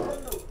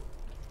 বন্ধু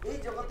এই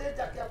জগতের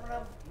যাকে আপনারা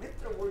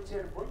মিত্র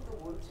বলছেন বন্ধু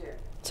বলছেন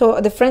So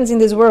the friends in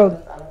this world,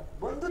 তারা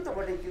বন্ধু তো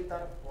বটে কিন্তু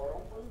তার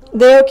পরম বন্ধু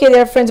they're okay,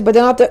 they're friends, but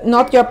they're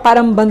not your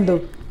param bandhu,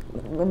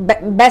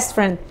 best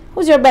friend.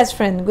 Who's your best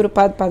friend? Guru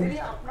Pad Padma. তিনি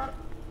আপনার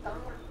তার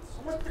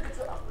সমস্ত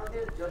কিছু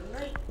আপনাদের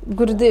জন্যই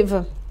Gurudeva.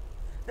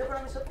 দেখুন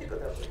আমি সত্যি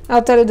কথা বলি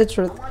I'll tell you the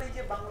truth. আমার এই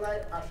যে বাংলায়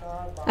আসা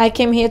I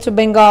came here to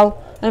Bengal.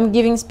 I'm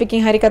speaking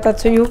Harikatha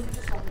to you.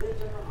 সঙ্গের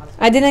জন্য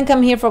আসা I didn't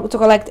come here to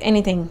collect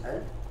anything.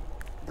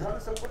 ধন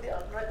সম্পত্তি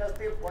আপনার কাছ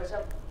থেকে পয়সা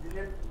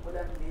দিলেন বলে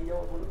আমি নিয়ে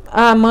যাবো বলুন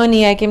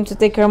Money, I came to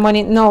take your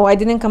money. No, I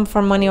didn't come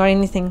for money or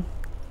anything.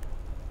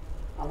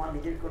 আমার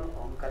নিজের কোনো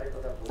অহংকারের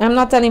কথা বলি I'm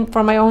not telling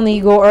for my own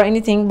ego or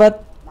anything, but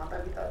মাতা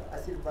পিতার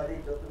আশীর্বাদে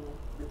যত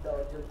বিদ্যা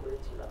অর্জন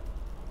করেছিলাম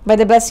by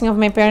the blessing of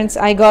my parents,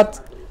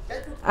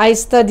 I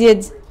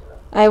studied,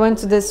 I went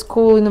to the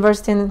school,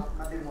 university, and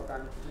আপনাদের মতো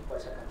আমি কিছু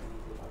পয়সা কাটিয়ে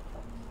নিতে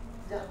পারতাম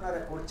যে আপনারা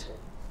করছেন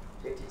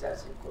সেই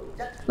টিচারশিপ করুন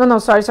no,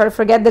 sorry,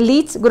 forget the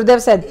leads. Gurudev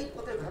said, এই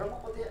পথে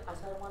ধর্মপথে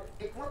আসার আমার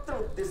একমাত্র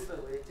উদ্দেশ্য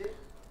হয়েছে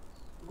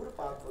গুরু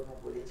পাদ পদ্ম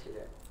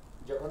বলেছিলেন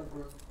যখন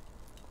গুরু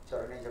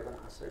চরণে যখন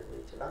আশ্রয়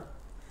হয়েছিলাম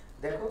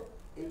দেখো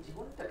এই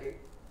জীবনটাকে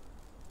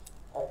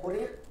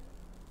অপরের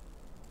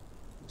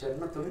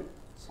জন্য তুমি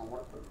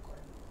সমর্পণ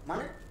করো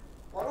মানে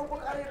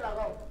পরোপকারে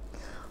লাগাও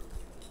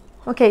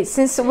okay,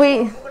 since we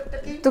উপকারটা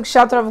কি took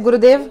shelter of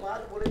Gurudev,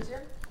 পাদ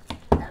বলেছেন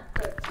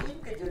একটা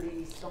জীবকে যদি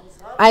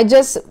সংসার I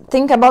just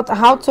think about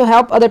how to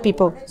help other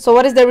people. So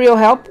what is the real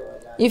help?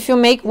 If you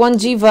make one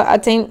jiva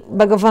attain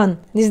Bhagavan,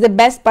 this is the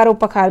best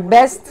parupakar,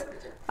 best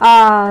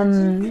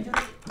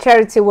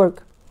charity work.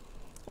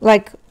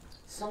 Like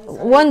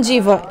one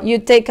jiva, you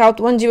take out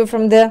one jiva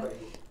from the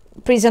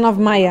prison of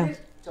Maya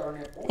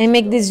and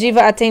make this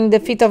jiva attain the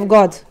feet of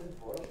God.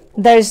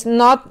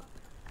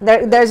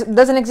 There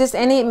doesn't exist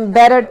any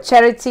better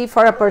charity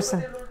for a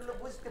person.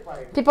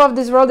 People of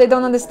this world, they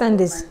don't understand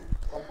this.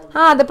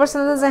 The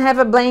person doesn't have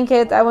a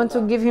blanket, I want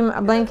to give him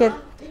a blanket.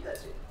 ঠিক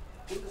আছে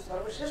কিন্তু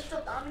সর্বশ্রেষ্ঠ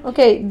দান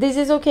Okay, this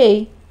is okay,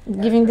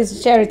 giving these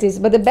charities,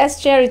 but the best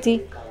charity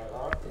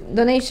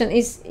donation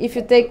is if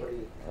you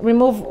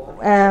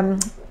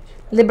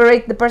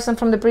liberate the person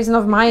from the prison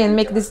of Maya and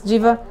make this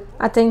jiva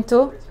attain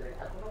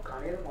এখনো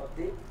কানের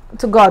মধ্যে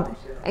to God.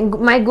 And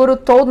my guru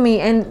told me,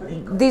 and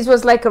this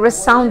was like a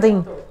resounding,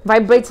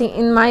 vibrating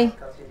in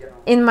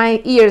my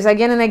ears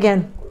again and again.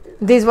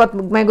 This is what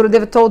my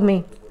Gurudeva told me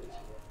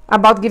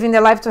about giving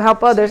their life to help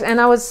others, and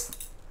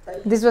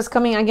this was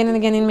coming again and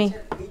again in me.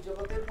 এই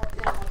জগতের মধ্যে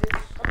আমাদের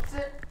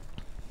সবচেয়ে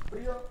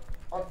প্রিয়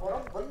আর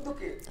পরম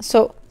বন্ধুকে So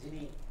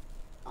যিনি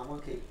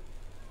আমাকে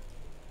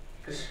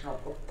কৃষ্ণ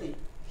ভক্তি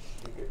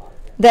দিতে পারবেন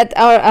that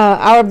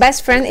our best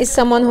friend is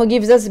someone who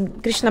gives us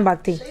Krishna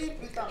Bhakti. সেই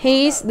পিতা He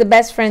is the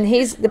best friend. He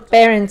is the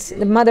parents,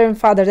 the mother and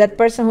father, that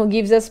person who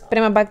gives us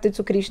Prema Bhakti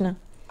to Krishna,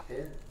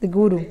 the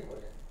Guru.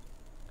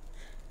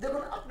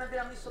 দেখুন আপনাদের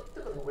আমি সত্য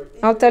কথা বলি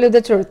I'll tell you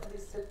the truth.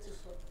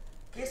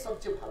 কে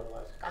সবচেয়ে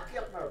ভালোবাসে কাকে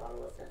আপনারা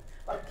ভালোবাসেন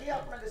আর কে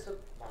আপনাকে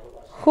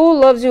ভালোবাসে Who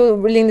loves you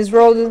really in this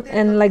world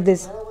and like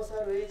this? ভালোবাসা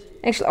রয়েছে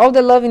Actually, all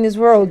the love in this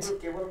world,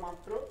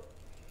 কেবলমাত্র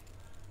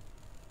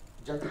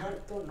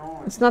যথার্থ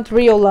নয় it's not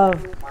real love.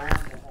 মায়া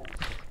মোহ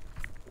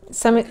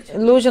Some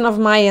illusion of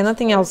Maya,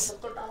 nothing else.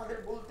 সত্যটা আমাদের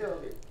বলতে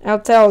হবে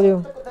I'll tell you.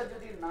 সত্য কথা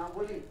যদি না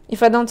বলি If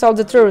I don't tell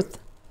the truth,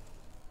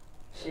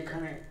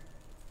 সেখানে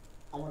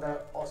আমরা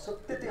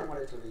অসত্যতে আমরা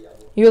চলে যাব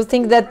you'll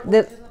think that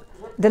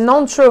the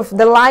known truth,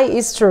 the lie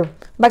is true.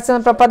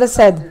 Bhaktivinoda Prabhupada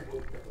said,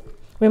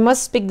 we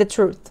must speak the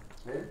truth.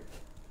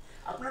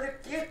 আপনাদের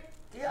কে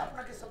কে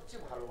আপনাকে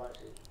সবচেয়ে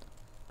ভালোবাসে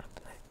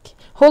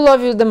Who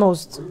loves you the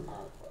most?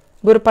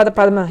 Guru Pada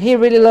Padma. He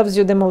really loves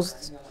you the most.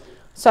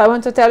 So I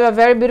want to tell you a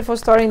very beautiful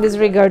story in this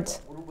regard.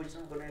 গুরু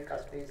বৈষ্ণবগণের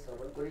কাছ থেকে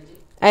শ্রবণ করেছি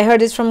I heard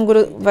this from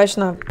Guru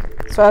Vaishnav.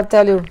 So I'll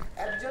tell you.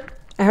 একজন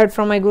I heard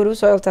from my guru,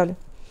 so I'll tell you.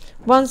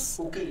 Once,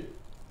 উকিল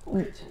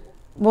উকিল ছিল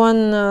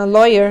one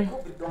lawyer,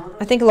 খুব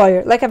বিদ্বান I think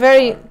lawyer,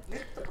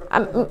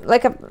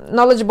 like a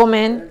knowledgeable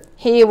man.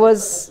 He was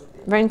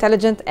very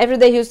intelligent. Every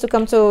day he used to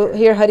come to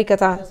hear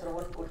Harikatha.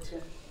 শ্রবণ করছেন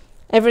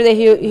Every day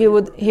he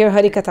would hear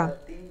Harikatha.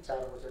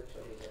 3-4 বছর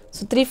চলে গেল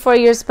So 3-4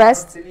 years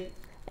passed, তিনি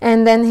and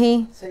then he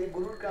সেই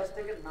গুরুর কাছ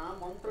থেকে না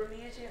মন্ত্র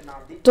নিয়েছে না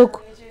দীক্ষা Took-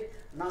 নিয়েছে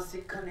না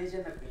শিক্ষা নিয়েছে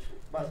না কিছু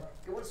বাস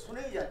কেবল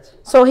শুনেই যাচ্ছে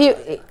so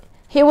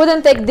he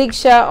wouldn't take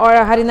Diksha or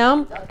Harinam,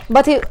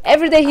 but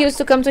every day he used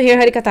to come to hear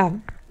Harikatha,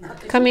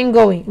 coming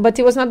going, but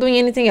he was not doing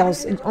anything else,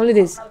 only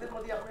this. আপনাদের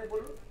মধ্যে আপনি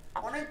বলুন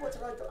অনেক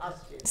বছর হয়তো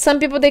আসছে Some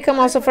people, they come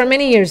also for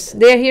many years.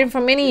 They are here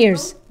for many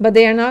years, but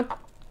they are not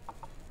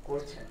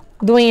করছেন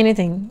doing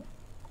anything.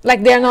 Like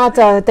they are not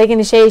taking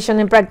initiation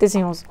and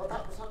practicing also. কথা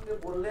প্রসঙ্গে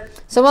বললেন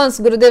So once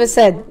Gurudeva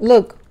said,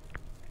 look,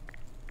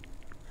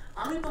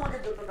 আমি তোমাকে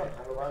যতটা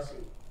ভালোবাসি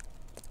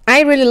I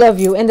really love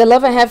you, and the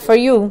love I have for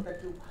you, তা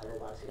কেউ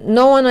ভালোবাসে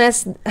no one else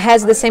has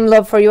the same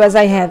love for you as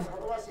I have.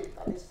 ভালোবাসে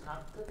তাদের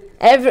স্বার্থ থেকে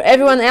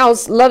Everyone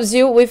else loves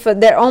you with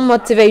their own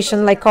motivation,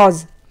 like cause.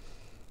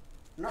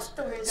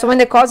 So when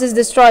the cause is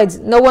destroyed,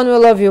 no one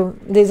will love you.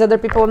 These other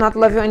people will not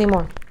love you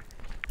anymore.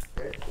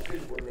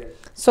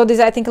 So this,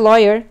 I think,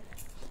 lawyer,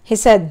 he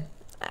said,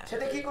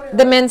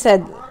 the man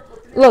said,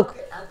 look,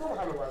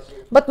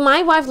 but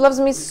my wife loves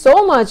me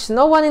so much.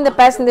 No one in the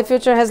past and the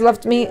future has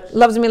loves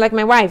me like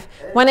my wife.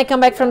 When I come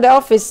back from the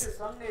office,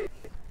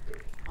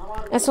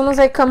 as soon as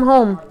I come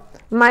home,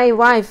 my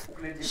wife,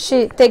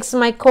 she takes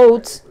my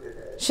coat,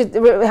 she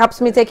helps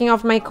me taking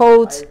off my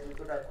coat,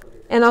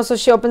 and also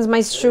she opens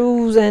my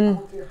shoes, and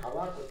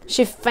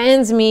she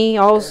fans me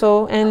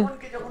also, and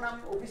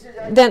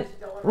then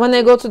when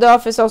I go to the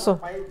office also,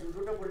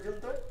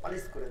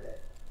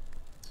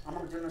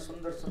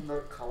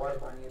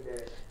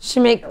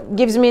 she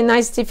gives me a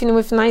nice tiffin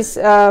with nice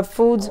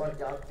food.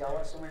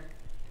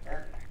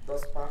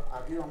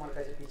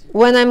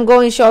 When I'm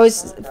going, she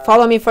always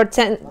follow me for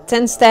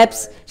 10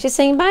 steps. She's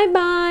saying bye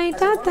bye,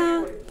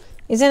 tata,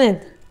 isn't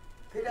it?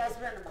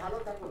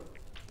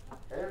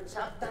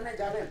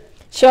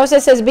 She also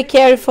says be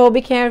careful,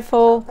 be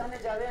careful,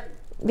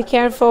 be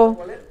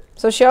careful.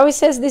 So she always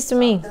says this to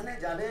me.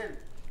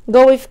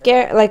 Go with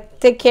care, like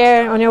take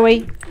care on your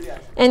way,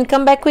 and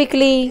come back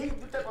quickly.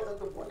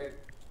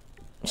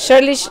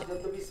 Surely,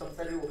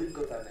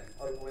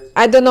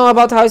 I don't know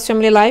about how his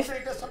family life,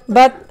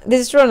 but this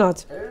is true or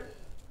not.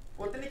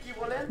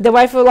 The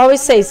wife will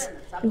always say,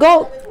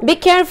 go, be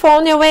careful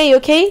on your way,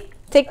 okay?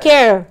 Take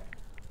care.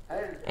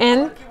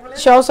 And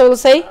she also will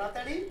say,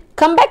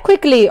 come back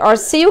quickly, or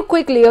see you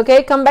quickly,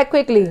 okay? Come back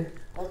quickly.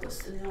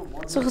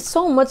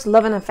 So much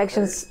love and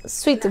affection,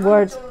 sweet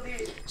words.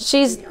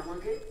 She's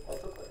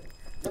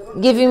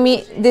giving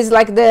me this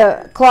like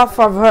the cloth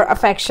of her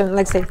affection,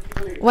 let's say.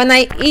 When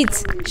I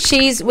eat,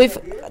 she's with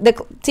the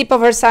tip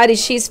of her sari,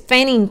 she's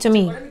fanning to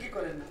me.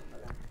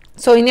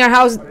 So in your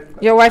house,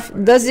 your wife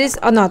does this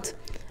or not?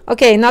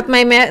 Okay, not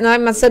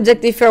my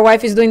subject if your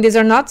wife is doing this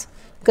or not,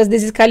 because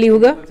this is Kali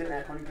Yuga.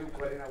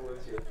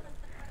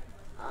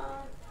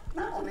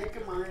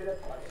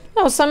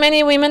 No, so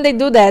many women, they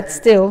do that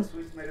still.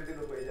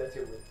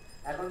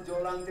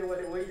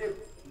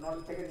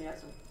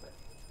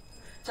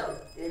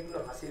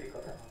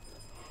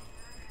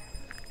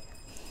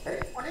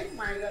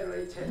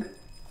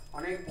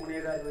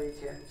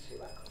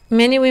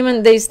 Many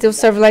women, they still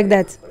serve like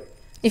that.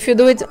 If you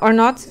do it or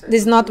not,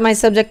 this is not my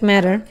subject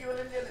matter.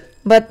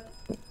 But,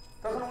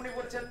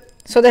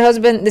 so the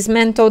husband, this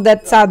man told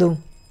that sadhu,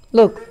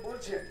 look,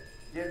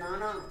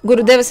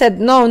 Gurudeva said,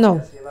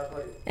 no.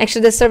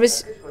 Actually, the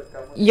service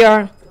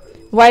your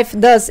wife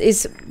does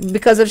is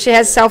because of she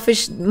has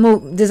selfish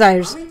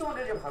desires.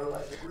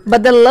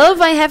 But the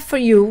love I have for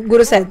you,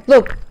 Guru said,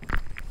 look,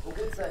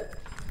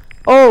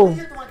 oh,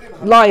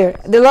 lawyer,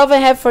 the love I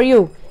have for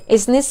you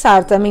is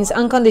nisartha, means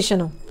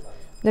unconditional.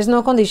 There's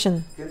no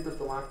condition.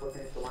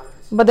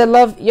 But the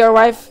love your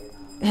wife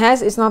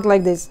has is not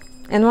like this.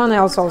 And one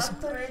else also.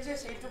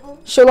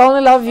 She'll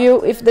only love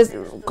you if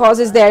the cause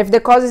is there. If the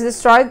cause is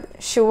destroyed,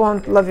 she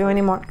won't love you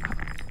anymore.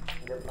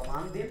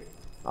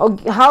 Oh,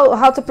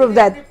 how to prove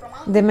that?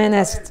 The man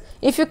asked.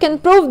 If you can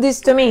prove this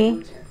to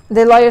me,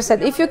 the lawyer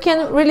said, if you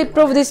can really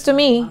prove this to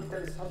me,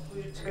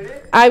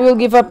 I will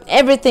give up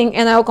everything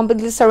and I will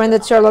completely surrender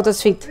to your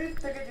lotus feet.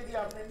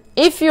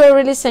 If you are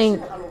really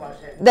saying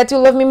that you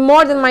love me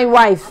more than my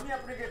wife,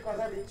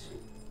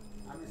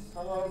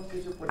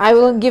 I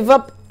will give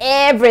up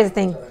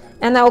everything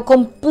and I will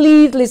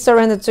completely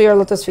surrender to your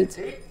lotus feet.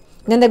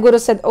 Then the Guru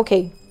said,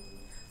 okay.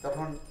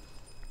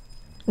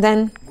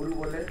 Then,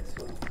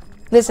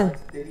 listen.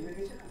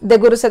 The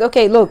Guru said,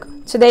 okay, look,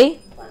 today,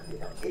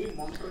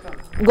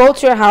 go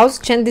to your house,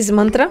 chant this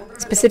mantra,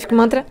 specific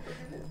mantra.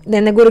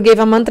 Then the Guru gave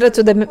a mantra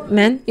to the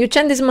man. You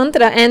chant this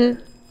mantra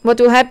and what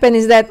will happen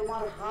is that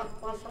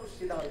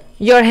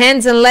your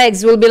hands and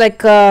legs will be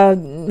like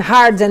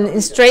hard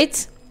and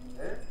straight.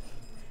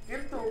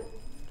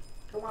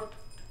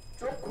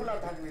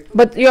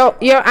 But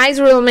your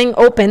eyes will remain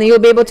open. You'll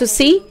be able to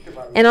see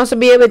and also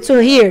be able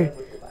to hear.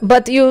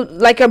 But your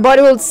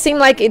body will seem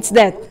like it's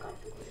dead.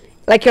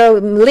 Like your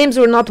limbs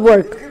will not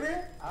work.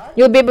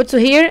 You'll be able to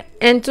hear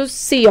and to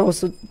see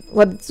also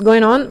what's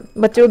going on,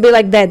 but you'll be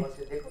like dead.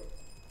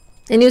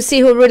 And you see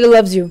who really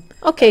loves you.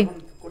 Okay.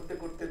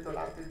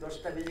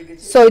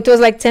 So it was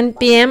like 10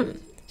 p.m.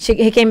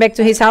 He came back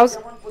to his house.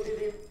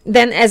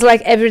 Then, as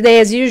like every day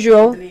as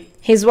usual,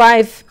 his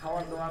wife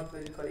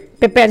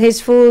prepared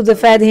his food,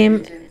 fed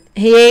him,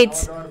 he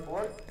ate,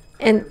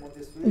 and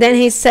then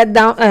he sat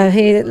down,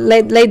 he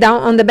lay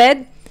down on the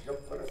bed,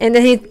 and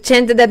then he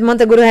chanted that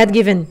mantra Guru had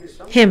given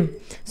him.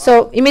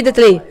 So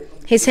immediately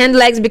his hand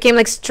legs became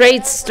like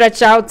straight,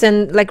 stretched out,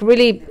 and like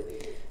really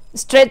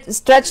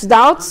stretched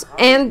out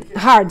and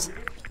hard.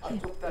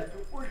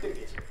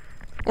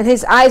 And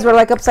his eyes were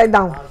like upside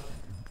down.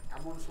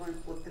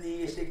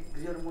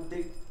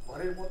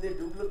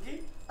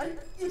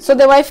 So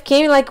the wife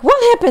came like,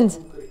 what happened?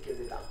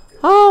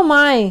 Oh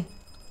my!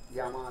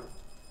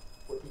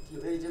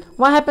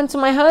 What happened to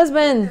my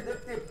husband?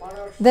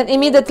 Then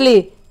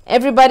immediately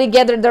everybody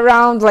gathered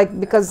around, like,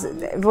 because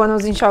everyone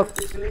was in shock.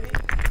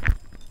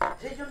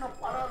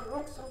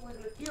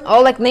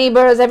 all like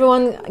neighbors,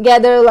 everyone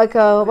gathered like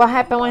what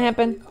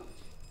happened.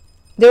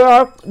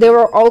 They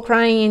were all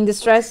crying in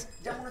distress.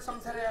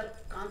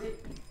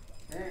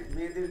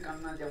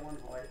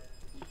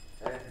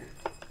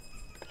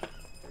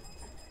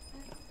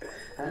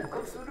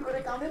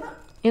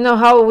 You know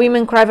how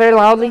women cry very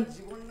loudly?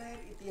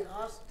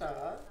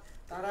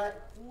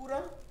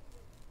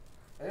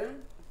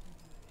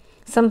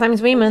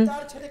 Sometimes women,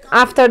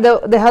 after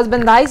the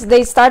husband dies,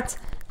 they start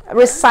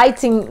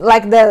reciting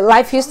like the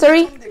life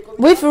history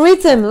with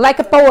rhythm, like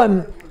a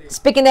poem,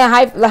 speaking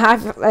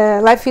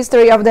the life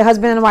history of the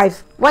husband and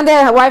wife. When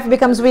the wife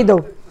becomes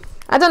widow,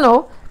 I don't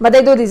know, but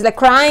they do this, like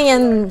crying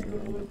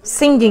and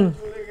singing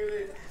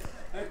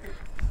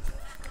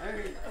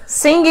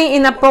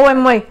in a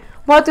poem way.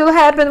 What will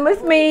happen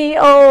with me?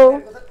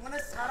 Oh,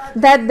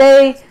 that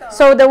day.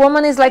 So the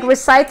woman is like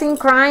reciting,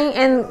 crying,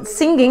 and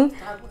singing,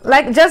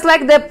 like just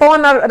like the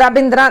poem of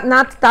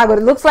Rabindranath Tagore.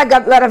 It looks like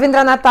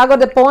Rabindranath Tagore.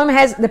 The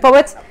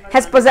poet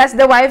has possessed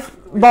the wife's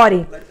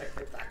body.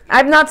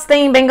 I'm not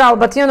staying in Bengal,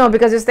 but you know,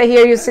 because you stay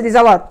here, you see this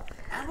a lot.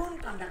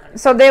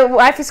 So the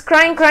wife is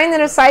crying, and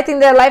reciting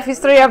the life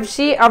history of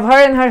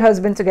her and her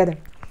husband together,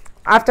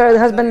 after the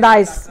husband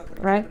dies,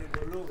 right?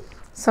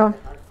 So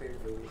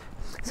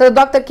the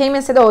doctor came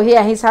and said, "Oh,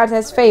 yeah, his heart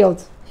has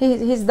failed.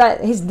 He's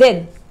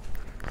dead."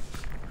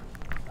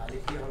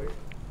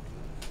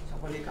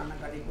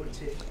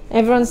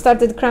 Everyone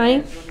started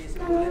crying.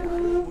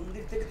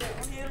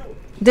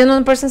 Then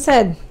one person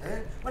said,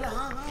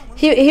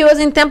 he was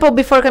in temple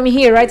before coming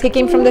here, right? He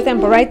came from the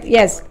temple, right?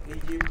 Yes.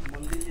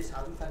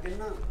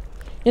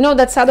 You know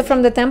that sadhu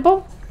from the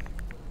temple?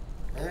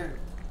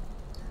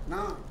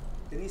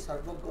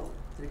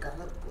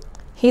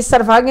 He's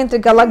Sarvagya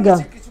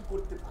Trikalagya.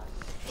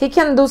 He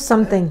can do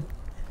something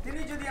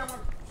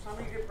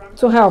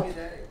to help.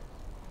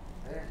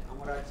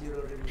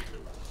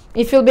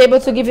 If you'll be able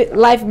to give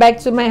life back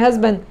to my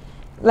husband,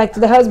 like to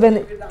the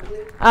husband,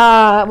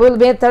 we'll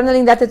be eternally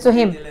indebted to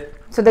him.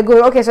 So the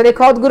Guru, okay, so they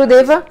called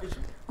Gurudeva.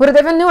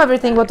 Gurudeva knew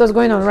everything what was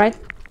going on, right?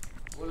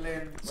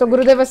 So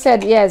Gurudeva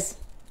said, yes,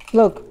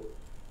 look,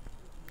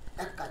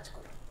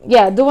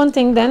 yeah, do one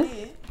thing then.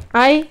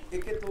 I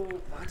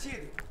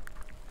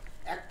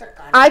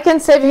can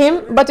save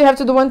him, but you have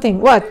to do one thing.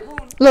 What?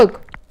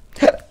 Look.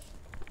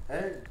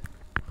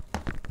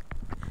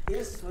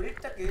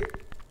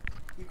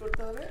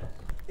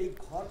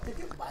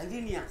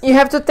 You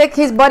have to take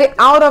his body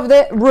out of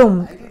the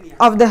room,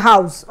 of the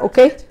house,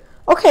 okay?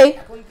 Okay.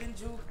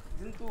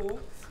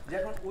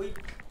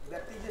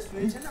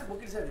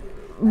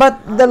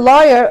 But the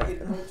lawyer,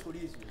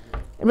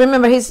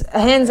 remember, his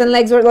hands and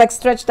legs were like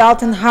stretched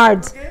out and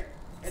hard.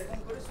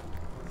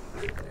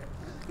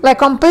 Like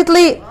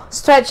completely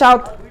stretched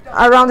out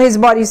around his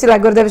body. You see,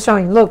 like Gurudev is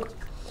showing. Look.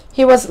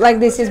 He was like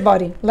this, his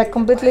body. Like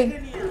completely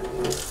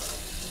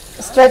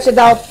stretched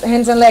out,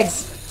 hands and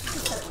legs.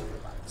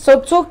 So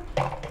to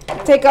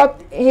take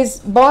out his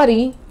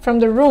body from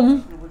the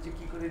room,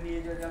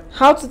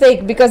 how to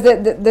take? Because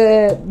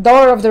the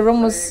door of the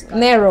room was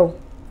narrow.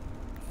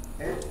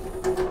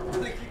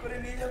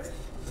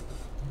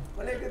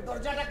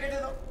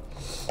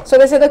 So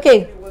they said,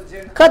 okay,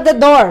 cut the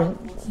door.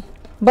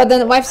 But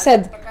the wife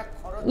said,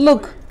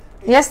 look,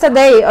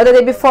 yesterday or the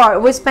day before,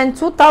 we spent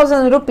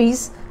 2,000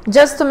 rupees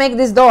just to make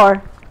this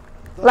door,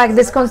 like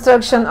this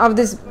construction of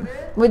this.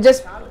 We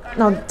just,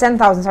 no,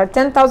 10,000, sorry,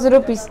 10,000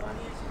 rupees.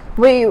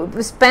 We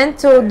spent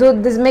to do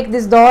this, make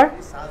this door.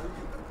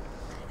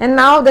 And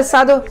now the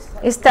sadhu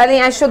is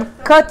telling I should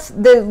cut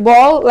the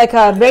wall, like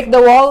break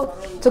the wall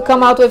to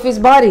come out with his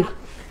body.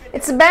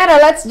 It's better,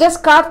 let's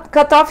just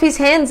cut off his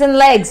hands and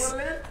legs.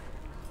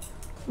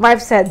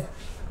 Wife said,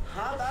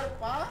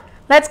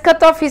 let's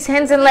cut off his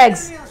hands and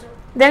legs.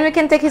 Then we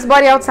can take his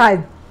body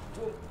outside.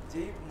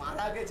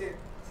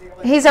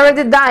 He's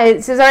already died.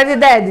 He's already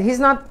dead. He's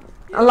not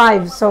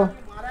alive. So,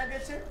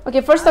 okay,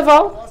 first of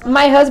all,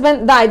 my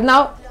husband died.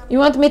 Now, you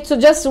want me to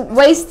just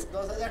waste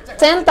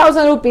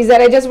 10,000 rupees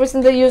that I just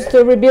recently used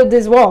to rebuild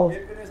this wall?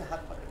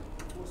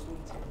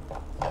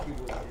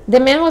 The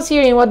man was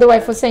hearing what the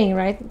wife was saying,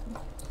 right?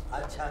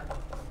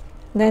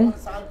 Then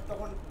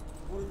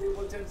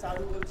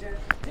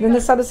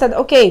the sadhu said,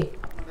 okay,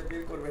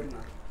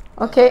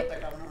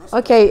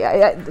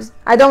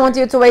 I don't want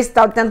you to waste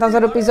out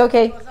 10,000 rupees,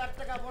 okay.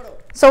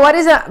 So what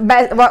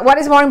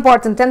is more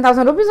important,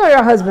 10,000 rupees or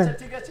your husband?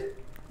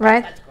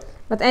 Right?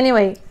 But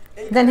anyway,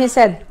 then he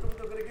said,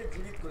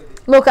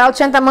 look, I'll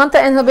chant a mantra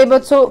and he'll be able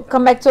to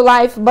come back to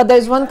life, but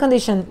there's one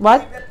condition.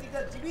 What?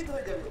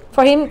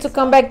 For him to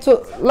come back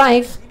to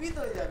life,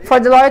 for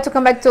the lawyer to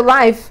come back to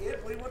life,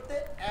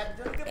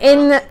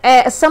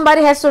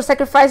 somebody has to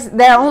sacrifice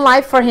their own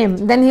life for him.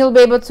 Then he'll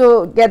be able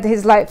to get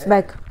his life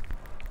back.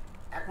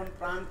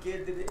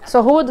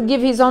 So who would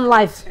give his own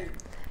life?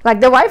 Like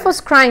the wife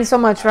was crying so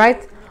much,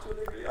 right?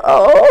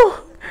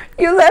 Oh,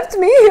 you left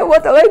me.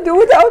 What will I do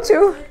without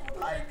you?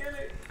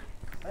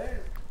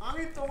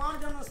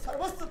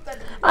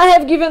 I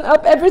have given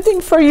up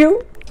everything for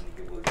you.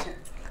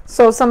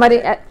 So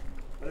somebody,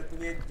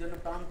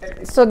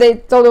 so they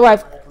told the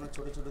wife,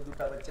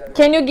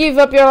 can you give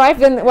up your life?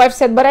 Then the wife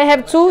said, but I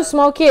have 2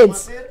 small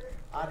kids.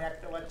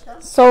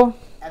 So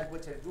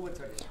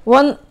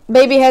one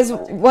baby has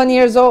 1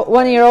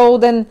 year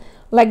old, and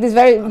like this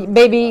very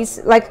babies,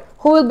 like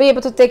who will be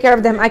able to take care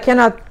of them? I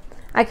cannot,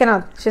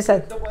 she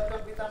said.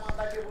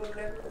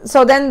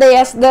 So then they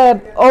asked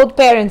the old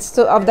parents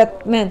of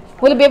that man,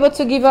 will you be able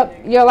to give up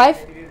your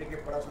life?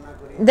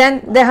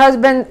 Then the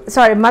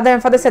mother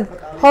and father said,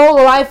 whole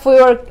life we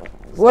were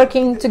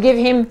working to give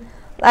him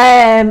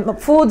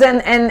food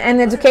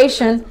and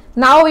education.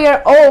 Now we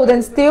are old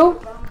and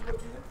still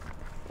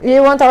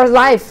you want our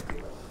life.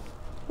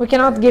 We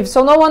cannot give.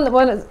 So no one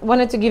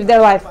wanted to give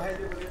their life.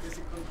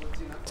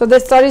 So the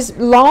story is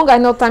long. I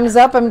know time is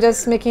up. I'm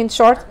just making it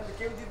short.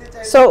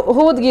 So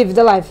who would give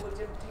the life?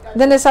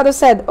 Then the sadhu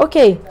said,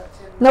 okay,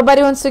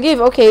 nobody wants to give.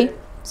 Okay,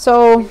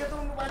 so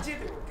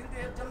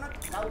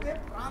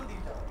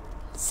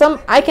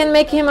I can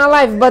make him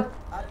alive, but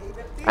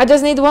I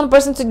just need one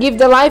person to give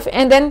the life,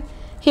 and then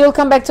he will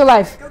come back to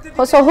life.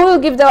 So who will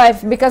give the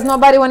life? Because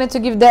nobody wanted to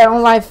give their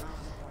own life.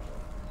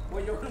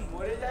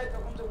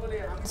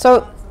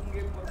 So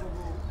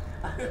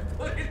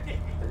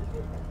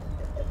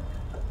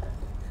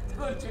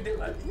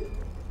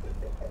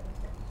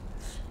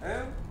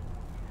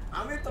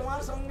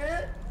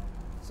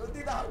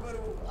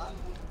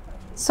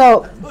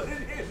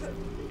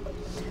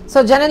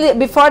So generally,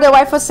 before the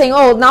wife was saying,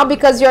 oh, now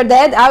because you're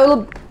dead, I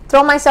will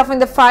throw myself in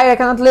the fire. I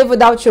cannot live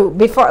without you.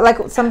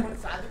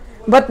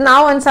 But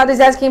now when Sadhu is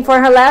asking for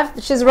her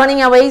life, she's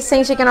running away,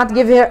 saying she cannot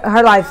give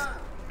her life.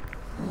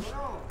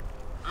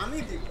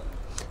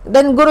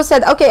 Then Guru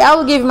said, okay, I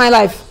will give my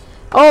life.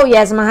 Oh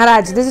yes,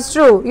 Maharaj, this is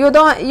true. You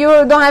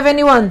don't have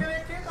anyone.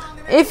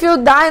 If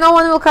you die, no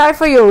one will cry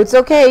for you. It's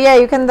okay. Yeah,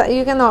 you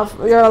can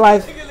offer your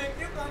life.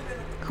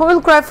 Who will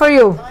cry for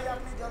you?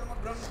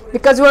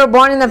 Because you were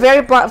born in a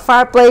very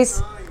far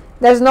place.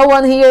 There's no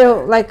one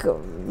here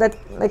that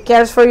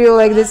cares for you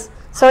like this.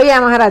 So yeah,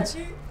 Maharaj,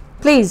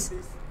 please,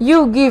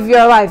 you give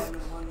your life.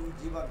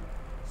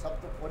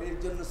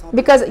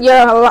 Because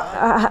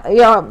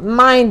your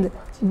mind,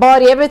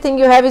 body, everything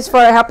you have is for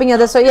helping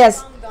others. So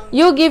yes,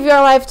 you give your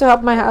life to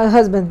help my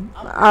husband.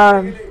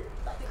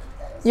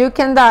 You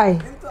can die.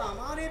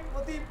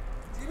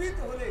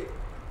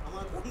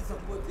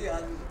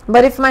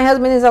 But if my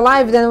husband is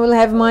alive, then we'll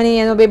have money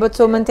and we'll be able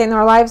to maintain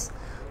our lives.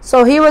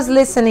 So he was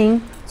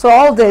listening to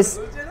all this.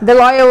 The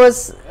lawyer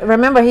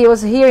remember, he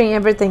was hearing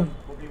everything.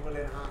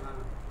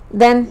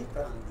 Then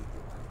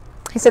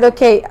he said,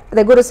 okay,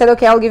 the Guru said,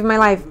 okay, I'll give my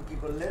life.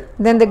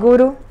 Then the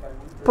Guru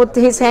put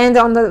his hand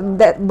on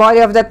the body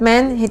of that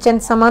man. He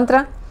chanted some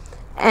mantra,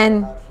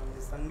 and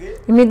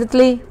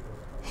immediately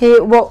he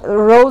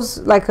rose,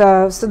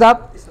 stood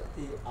up.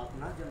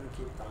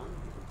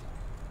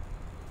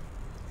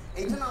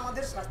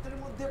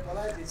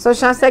 So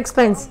Shastra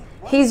explains,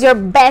 he's your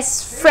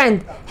best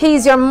friend. He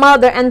is your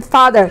mother and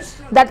father.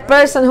 That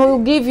person who will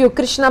give you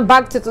Krishna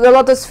Bhakti to the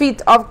lotus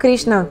feet of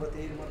Krishna,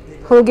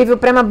 who will give you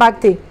Prema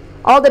Bhakti.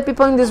 All the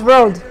people in this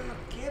world.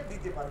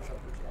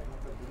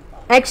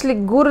 Actually,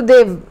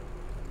 Gurudev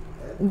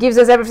gives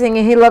us everything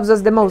and he loves us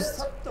the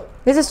most.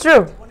 This is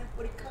true.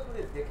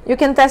 You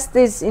can test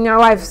this in your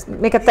life.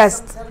 Make a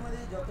test.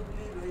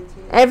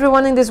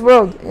 Everyone in this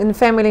world, in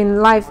family,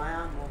 in life,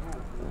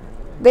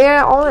 they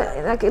are all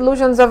like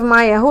illusions of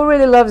Maya. Who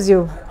really loves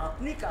you?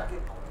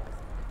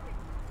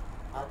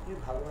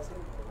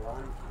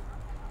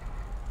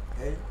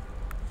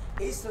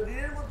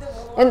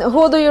 And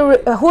who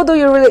do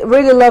you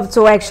really love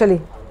to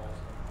actually?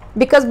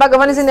 Because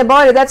Bhagavan is in the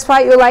body, that's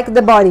why you like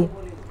the body.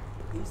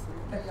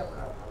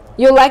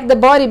 You like the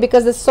body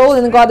because the soul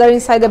and God are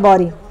inside the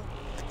body.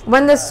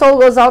 When the soul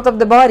goes out of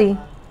the body,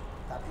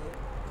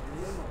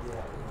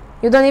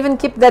 you don't even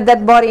keep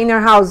that body in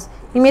your house.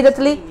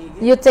 Immediately,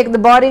 you take the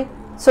body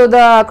to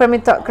the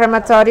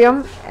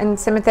crematorium and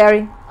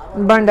cemetery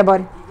and burn the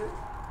body.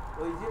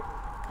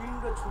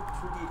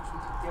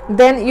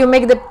 Then you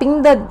make the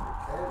pinda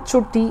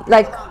chuti,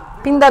 like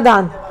pinda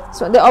dan,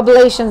 so the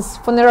oblations,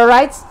 funeral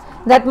rites.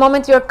 That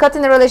moment you are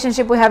cutting the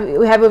relationship we have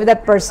with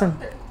that person.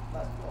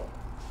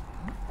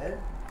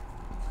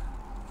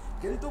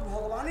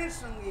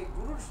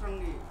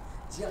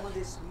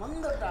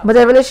 But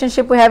the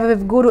relationship we have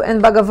with Guru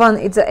and Bhagavan,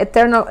 it's an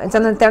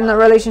eternal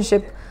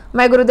relationship.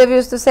 My Gurudev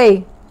used to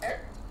say,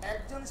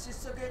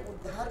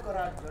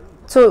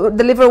 to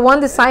deliver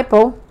one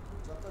disciple,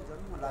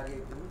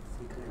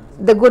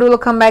 the Guru will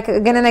come back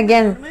again and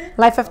again,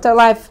 life after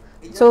life,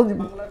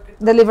 to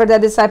deliver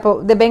that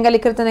disciple. The Bengali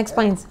Kirtan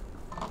explains.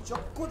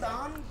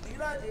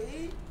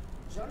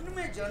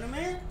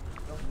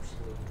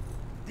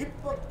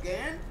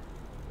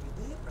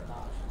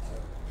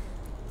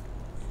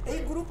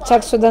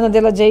 Chakshudana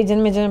Dela Jai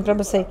Janme Janme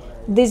Prabhu say,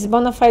 this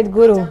bona fide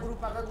Guru,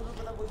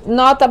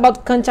 not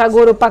about Kancha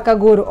Guru, Paka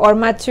Guru, or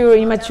mature,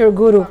 immature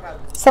Guru.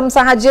 Some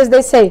Sahajis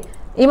they say,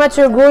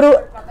 immature Guru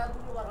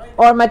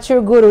or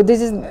mature Guru,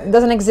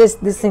 doesn't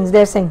exist, these things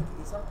they're saying.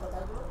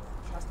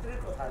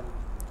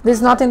 This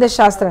is not in the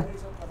Shastra.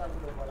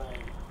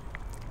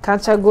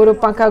 Kancha Guru,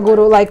 Paka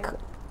Guru, like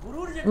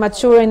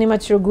mature and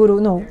immature guru.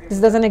 No, this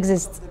doesn't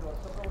exist.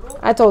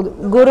 I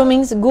told guru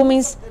means gu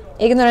means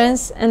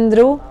ignorance and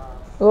dru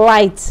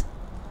light.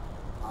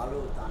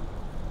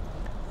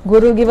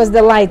 Guru give us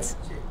the light.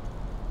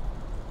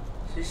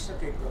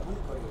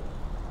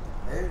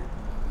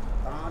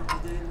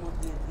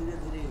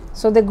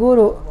 So the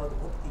guru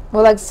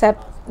will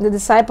accept the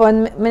disciple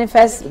and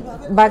manifest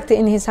bhakti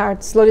in his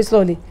heart slowly,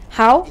 slowly.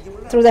 How?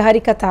 Through the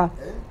Harikatha.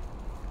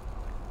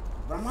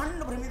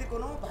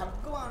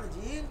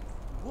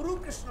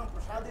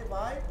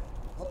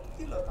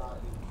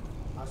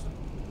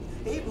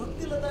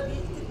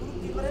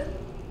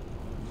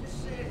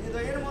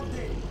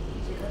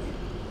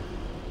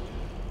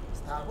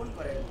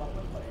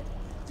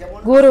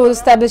 Guru will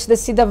establish the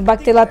seed of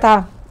Bhakti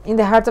Lata in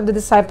the heart of the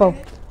disciple,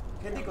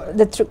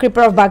 the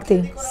creeper of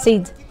Bhakti,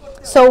 seed.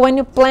 So when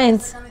you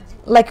plant,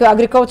 like your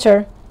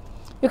agriculture,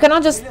 you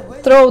cannot just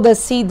throw the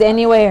seed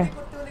anywhere.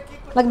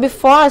 Like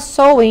before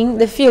sowing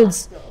the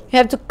fields, you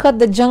have to cut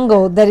the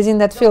jungle that is in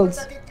that field.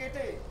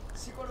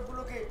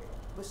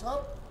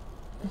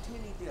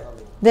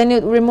 Then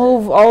you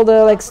remove all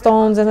the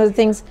stones and other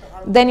things.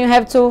 Then you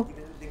have to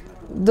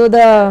do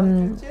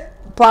the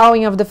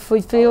plowing of the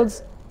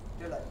fields.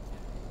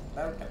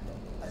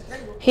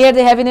 Here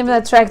they haven't even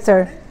a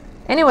tractor.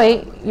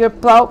 Anyway, you're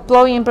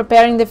plowing and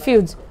preparing the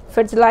fields,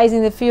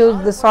 fertilizing the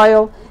field, the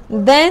soil.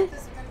 Then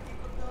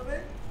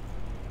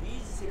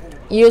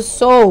you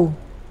sow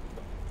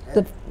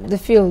the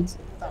fields.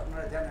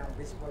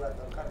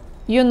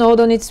 You know,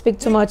 don't need to speak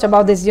too much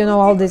about this. You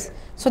know all this.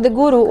 So the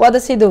guru, what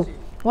does he do?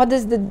 What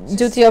is the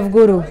duty of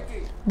guru?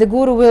 The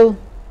guru will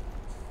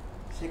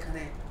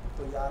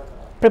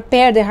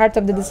prepare the heart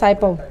of the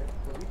disciple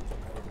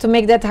to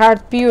make that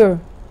heart pure.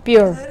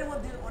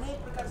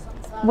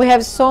 We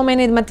have so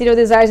many material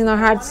desires in our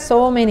hearts,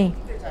 so many.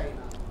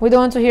 We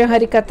don't want to hear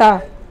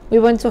Harikatha. We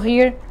want to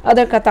hear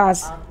other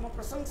kathas.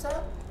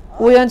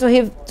 We want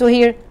to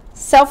hear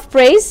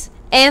self-praise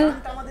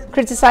and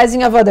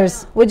criticizing of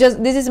others.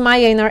 This is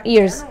Maya in our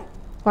ears.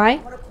 Why?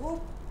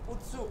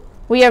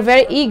 We are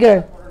very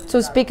eager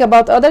to speak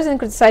about others and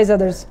criticize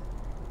others.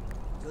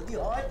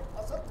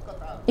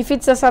 If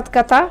it's a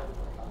Satkatha,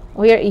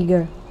 we are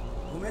eager.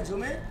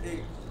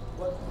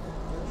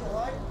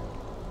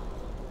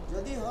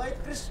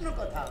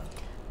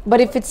 But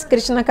if it's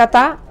Krishna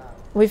Katha,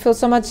 we feel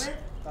so much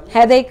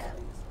headache.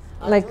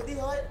 Like,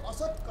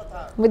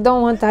 we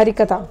don't want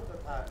Harikatha,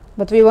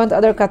 but we want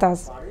other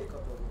kathas.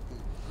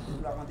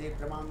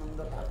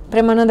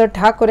 Premananda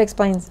Thakur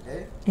explains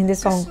in this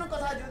song.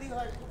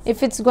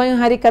 If it's going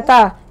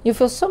Harikatha, you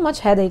feel so much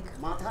headache.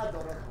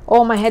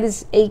 Oh, my head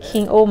is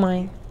aching. Oh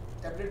my.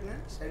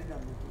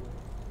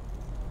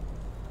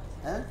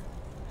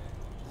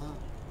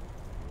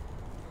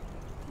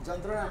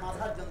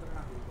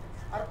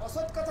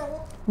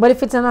 But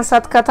if it's an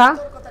Asat Katha,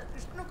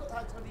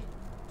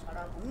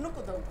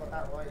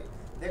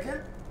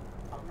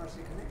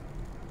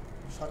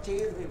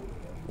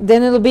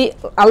 then it will be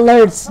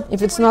alert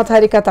if it's not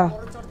Harikatha.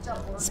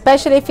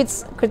 Especially if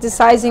it's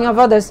criticizing of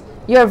others.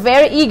 You are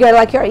very eager,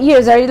 like your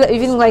ears are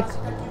even like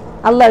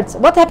alert.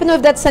 What happened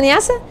with that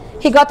sannyasa?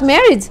 He got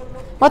married.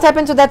 What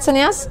happened to that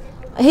sannyas?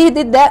 He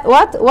did that.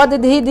 What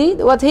did he did?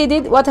 What he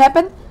did? What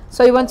happened?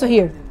 So you want to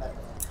hear.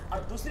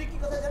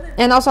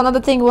 And also another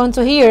thing we want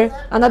to hear,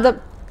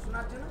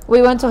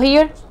 we want to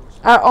hear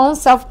our own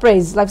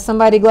self-praise, like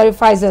somebody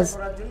glorifies us.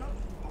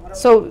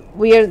 So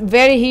we are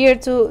very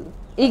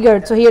eager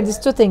to hear these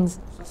two things.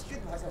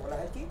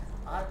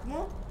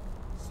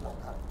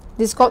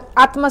 This is called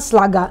Atma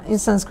Slaga in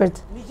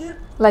Sanskrit,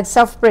 like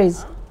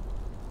self-praise,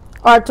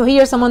 or to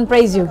hear someone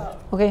praise you.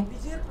 Okay,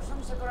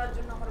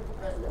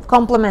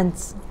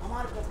 compliments.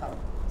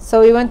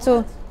 So we want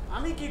to.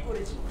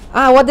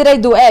 What did I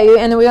do?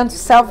 And we want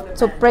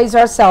to praise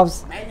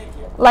ourselves.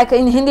 Like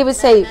in Hindi we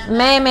say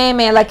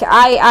me, like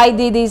I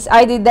did this,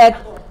 I did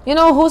that. You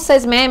know who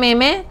says me?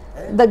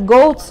 The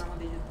goats.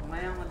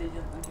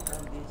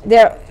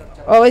 They're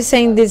always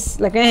saying this,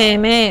 like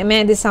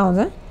me, this sound.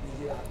 Huh?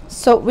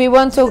 So we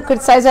want to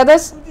criticize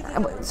others.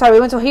 We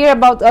want to hear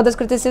about others'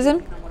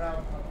 criticism.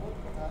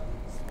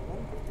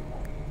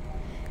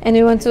 And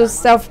we want to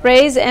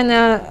self-praise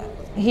and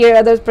hear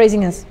others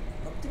praising us.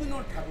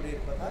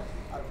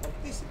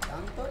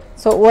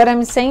 So what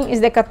I'm saying is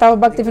the Katha of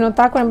Bhaktivinoda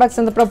Thakur and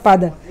Bhaktisiddhanta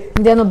Prabhupada.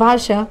 In the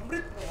Anubhasha,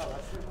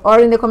 or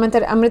in the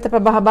commentary Amrita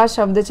Prabha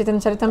Bhasha of the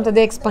Chaitanya Charitamrita,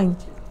 they explain.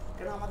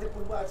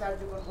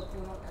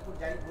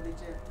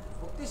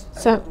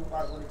 So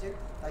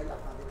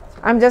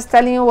I'm just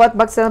telling you what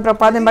Bhaktisiddhanta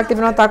Prabhupada and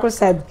Bhaktivinoda Thakur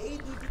said.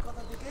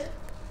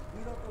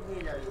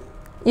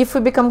 If we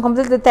become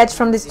completely detached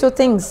from these two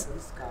things,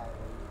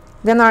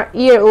 then our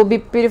ear will be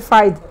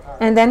purified,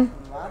 and then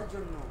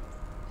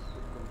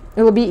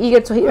we will be eager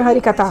to hear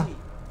Harikatha.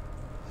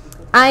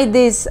 I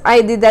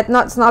did that,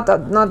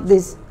 not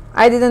this.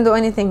 I didn't do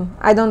anything.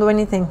 I don't do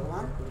anything.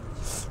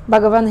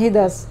 Bhagavan, he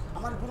does.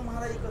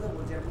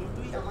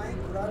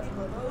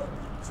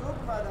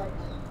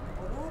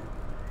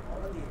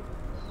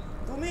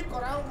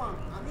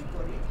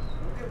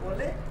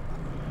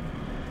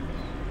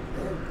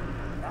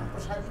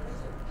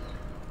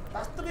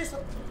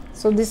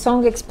 So this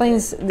song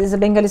explains, this is a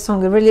Bengali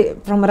song, really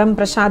from Ram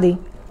Prasadi,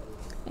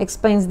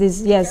 explains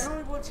this, yes.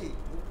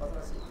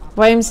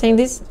 Why am I saying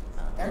this?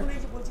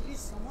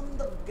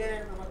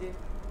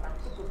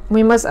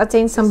 We must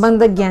attain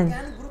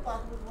sambandha-jnana.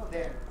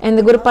 And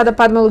the Guru Pada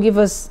Padma will give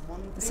us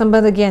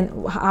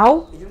sambandha-jnana.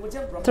 How?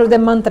 Through the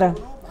mantra.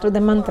 Through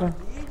the mantra.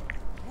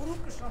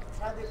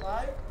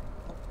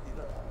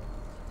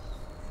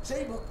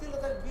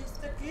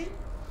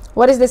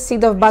 What is the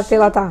seed of Bhakti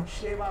Lata?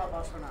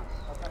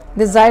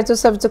 Desire to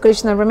serve to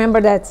Krishna.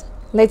 Remember that.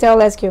 Later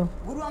I'll ask you.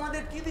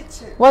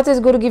 What is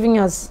Guru giving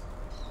us?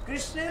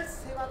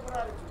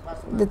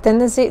 The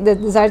tendency, the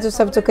desire to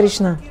serve to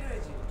Krishna.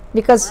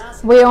 Because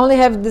we only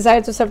have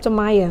desire to serve to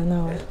Maya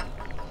now.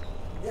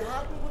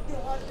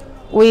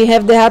 We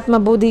have the Atma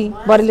Buddhi,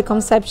 bodily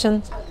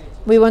conception.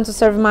 We want to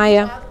serve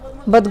Maya.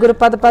 But Guru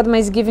Pada Padma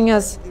is giving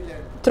us,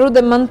 through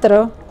the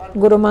mantra,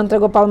 Guru mantra,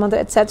 Gopal mantra,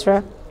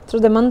 etc.,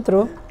 through the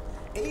mantra,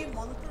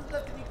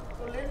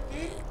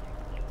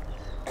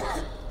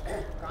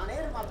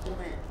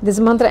 this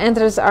mantra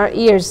enters our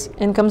ears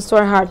and comes to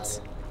our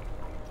hearts.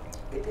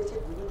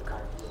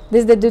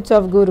 This is the duty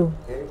of Guru.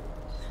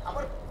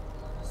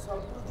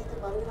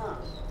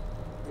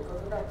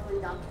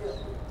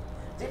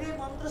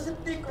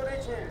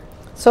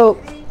 So,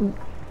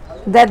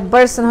 that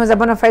person who is a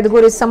bona fide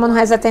Guru is someone who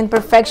has attained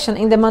perfection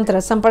in the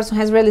mantra. Some person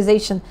has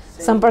realization.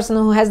 Some person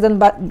who has done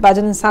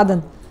bhajan and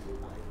sadhan.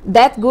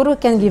 That Guru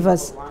can give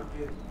us.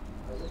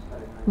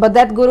 But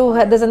that Guru who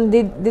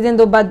didn't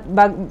do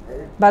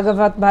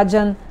Bhagavat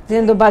bhajan,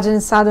 didn't do bhajan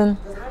and sadhan,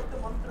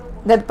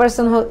 that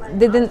person who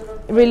didn't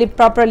really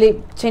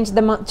properly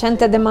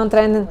chanted the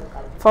mantra and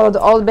followed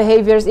all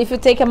behaviors. If you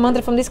take a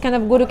mantra from this kind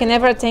of Guru, you can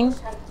never attain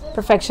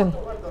perfection.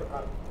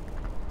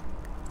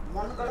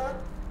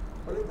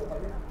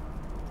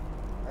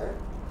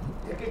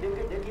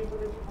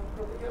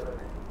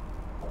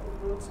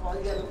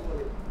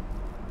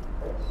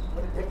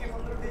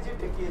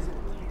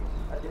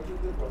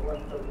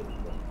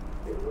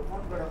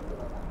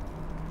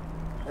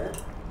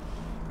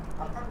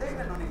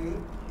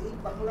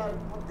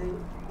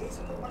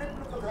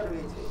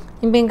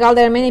 In Bengal,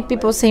 there are many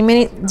people saying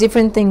many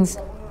different things.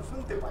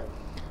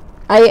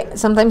 I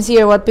sometimes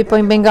hear what people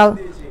in Bengal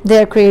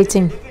they are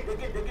creating.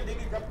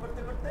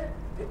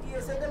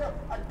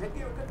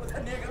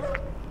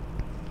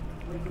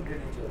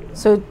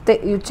 So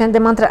you chant the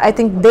mantra, I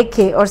think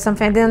Deke or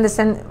something. I didn't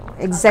understand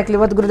exactly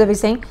what Gurudev is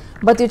saying,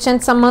 but you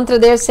chant some mantra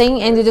they are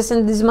saying, and you just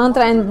chant this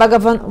mantra, and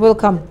Bhagavan will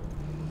come.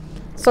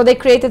 So they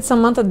created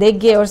some mantra,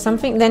 Deke or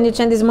something. Then you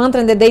chant this mantra,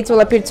 and the date will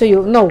appear to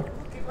you. No.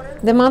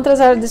 The mantras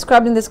are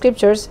described in the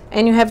scriptures,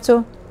 and you have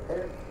to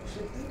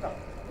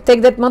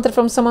take that mantra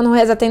from someone who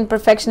has attained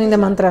perfection in the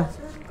mantra.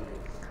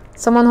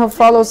 Someone who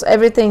follows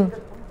everything.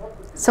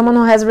 Someone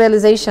who has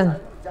realization.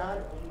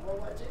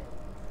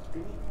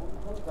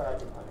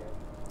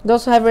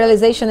 Those who have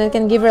realization and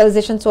can give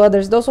realization to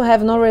others. Those who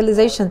have no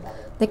realization,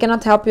 they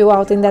cannot help you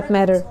out in that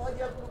matter.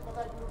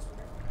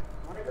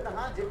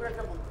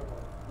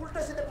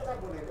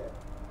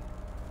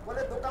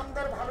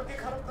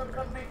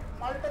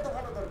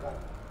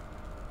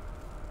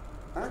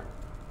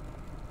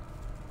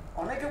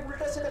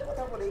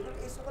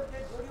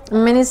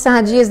 Many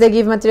Sahajis, they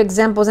give material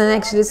examples and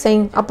actually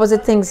saying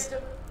opposite things.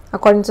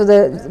 According to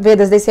the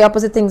Vedas, they say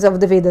opposite things of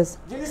the Vedas.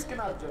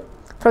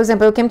 For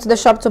example, you came to the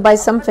shop to buy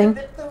something.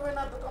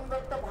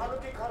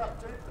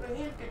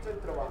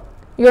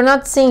 You're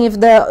not seeing if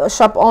the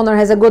shop owner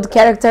has a good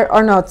character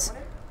or not.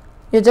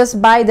 You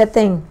just buy the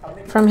thing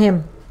from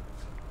him.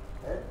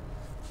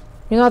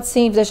 You're not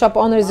seeing if the shop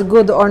owner is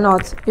good or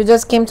not. You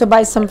just came to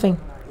buy something.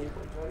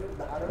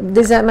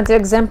 This is a material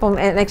example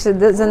and actually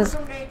doesn't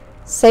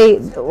say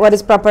what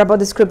is proper about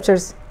the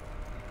scriptures.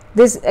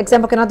 This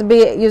example cannot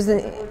be used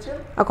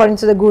according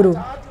to the Guru.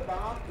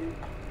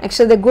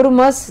 Actually, the Guru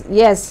must,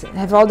 yes,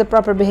 have all the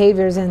proper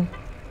behaviors and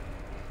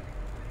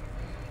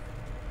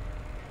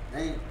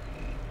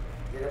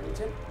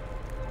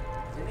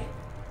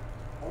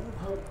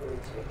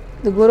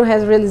the Guru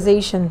has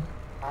realization.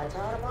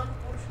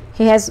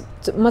 He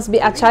must be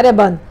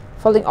Acharyaban,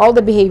 following all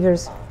the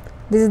behaviors.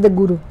 This is the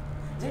Guru.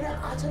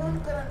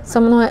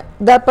 Someone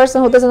that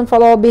person who doesn't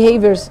follow all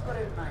behaviors,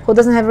 who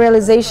doesn't have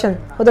realization,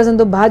 who doesn't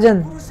do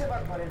bhajan,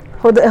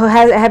 who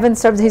haven't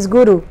served his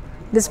Guru,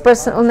 this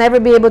person will never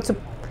be able to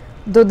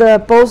do the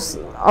pose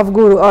of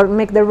Guru or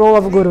make the role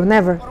of Guru,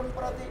 never.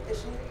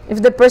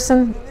 If the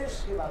person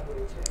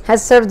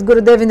has served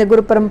Gurudev in the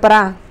Guru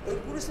Parampara,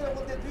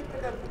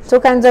 two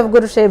kinds of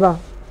Guru Seva.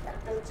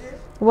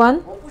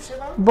 One,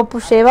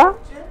 Bapu Seva,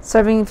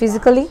 serving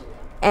physically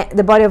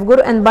the body of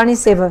Guru, and Bani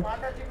Seva.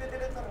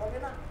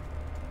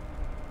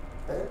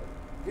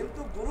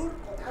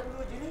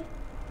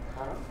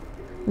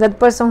 That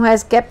person who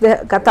has kept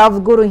the Katha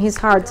of Guru in his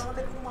heart.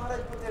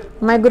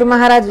 My Guru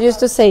Maharaj used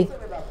to say,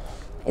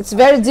 it's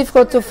very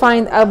difficult to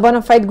find a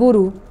bona fide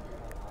Guru,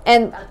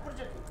 and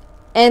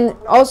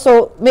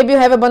also maybe you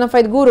have a bona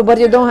fide Guru but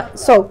you don't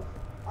so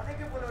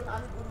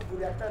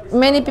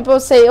Many people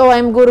say, oh,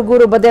 I'm guru,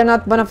 guru, but they're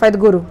not bona fide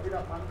guru.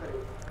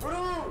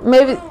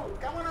 Maybe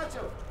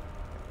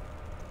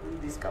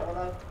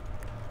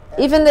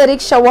even the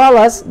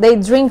rickshawalas, they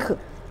drink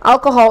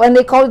alcohol and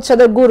they call each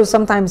other guru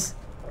sometimes.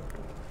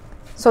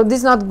 So this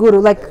is not guru.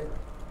 Like,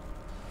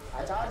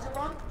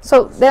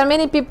 so there are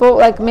many people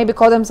like maybe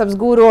call themselves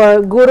guru,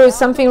 or guru is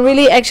something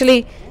really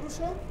actually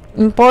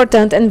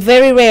important and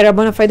very rare. A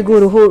bona fide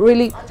guru who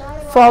really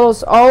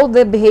follows all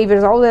the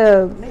behaviors, all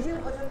the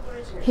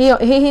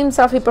he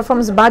himself, he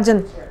performs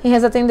bhajan, he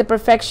has attained the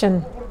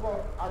perfection,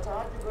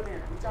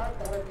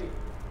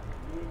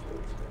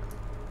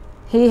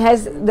 he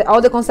has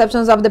all the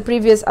conceptions of the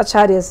previous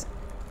acharyas.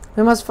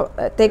 We must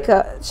take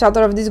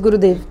shelter of this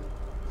Gurudev.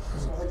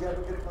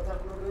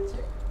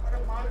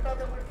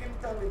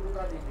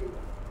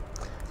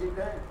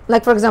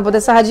 Like for example, the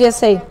Sahajiyas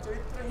say,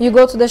 you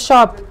go to the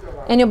shop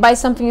and you buy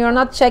something, you're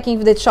not checking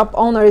if the shop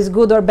owner is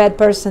good or bad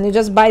person, you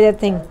just buy that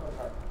thing.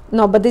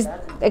 No, but this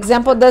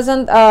example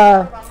doesn't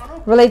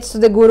relate to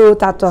the Guru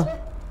Tattva.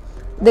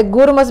 The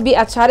Guru must be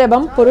Acharya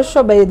Bam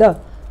Purusho Veda.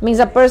 Means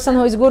a person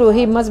who is Guru,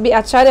 he must be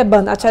Acharya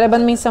Ban. Acharya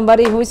Ban means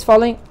somebody who is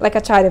following like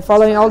Acharya,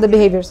 following all the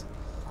behaviors.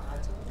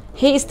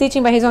 He is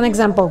teaching by his own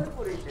example.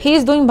 He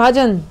is doing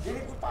bhajan.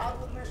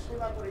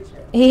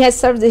 He has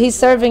served, he's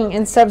serving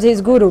and serves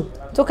his Guru.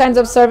 Two kinds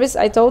of service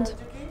I told.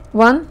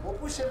 One,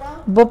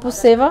 Bopu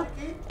Seva,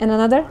 and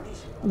another,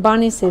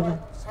 Bani Seva.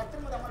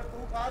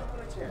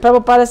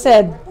 Prabhupada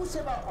said,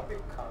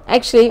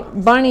 actually,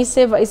 Bani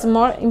Seva is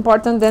more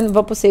important than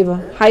Vapu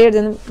Seva, higher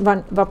than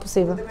Vapu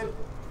Seva.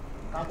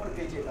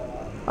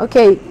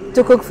 Okay,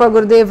 to cook for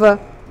Gurudeva,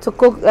 to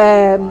cook,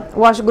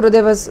 wash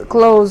Gurudeva's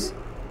clothes,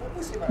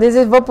 this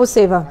is Vapu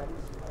Seva.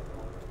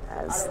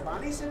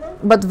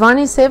 But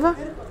Vani Seva,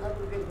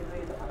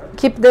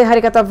 keep the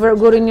Harikatha of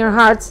Guru in your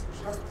hearts,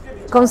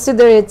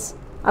 consider it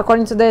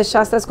according to the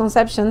Shastra's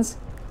conceptions,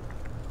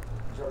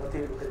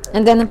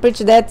 and then preach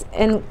that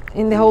in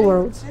the whole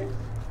world.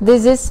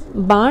 This is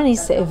Bani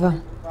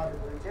Seva.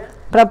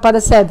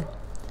 Prabhupada said,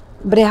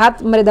 Brihat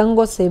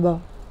Mridango Seva.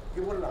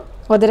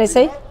 What did I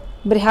say?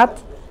 Brihat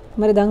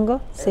Mridango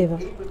Seva.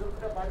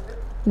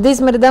 This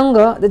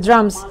Mridango, the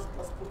drums,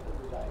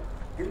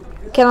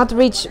 cannot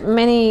reach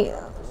many,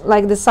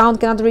 like the sound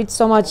cannot reach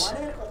so much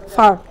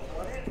far.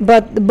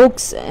 But the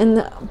books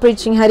and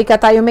preaching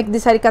Harikatha, you make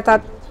this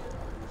Harikatha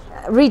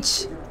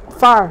reach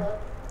far.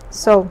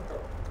 So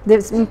the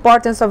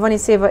importance of Vani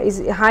Seva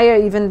is higher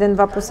even than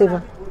Vapu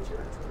Seva.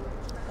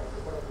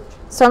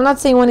 So I'm not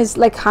saying one is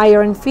like higher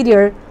or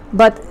inferior,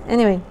 but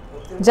anyway,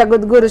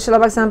 Jagat Guru Srila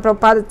Bhaktivinoda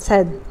Prabhupada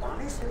said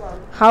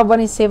how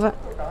Vani Seva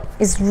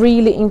is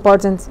really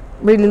important,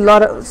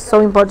 really so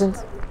important.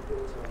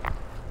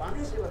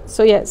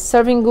 So yeah,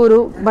 serving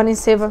Guru, Vani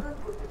Seva,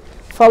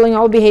 following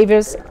all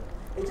behaviors,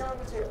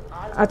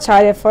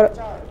 Acharya. For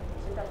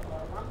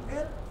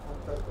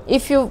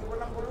if you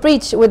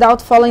preach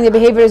without following the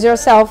behaviors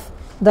yourself,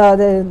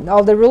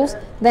 all the rules,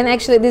 then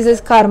actually this is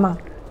karma.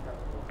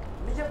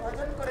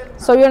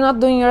 So you're not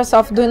doing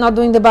yourself, not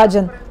doing the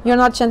bhajan, you're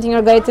not chanting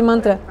your Gayatri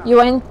mantra,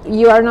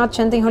 you are not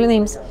chanting holy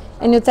names,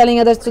 and you're telling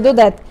others to do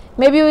that.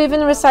 Maybe you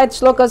even recite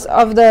shlokas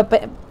of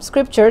the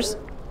scriptures,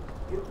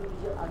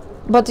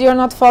 but you're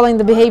not following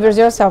the behaviors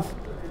yourself.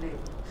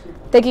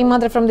 Taking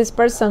mantra from this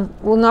person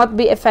will not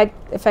be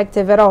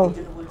effective at all.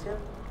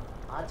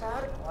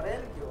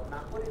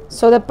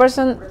 So the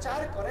person,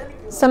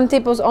 some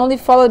people only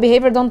follow the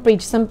behavior, don't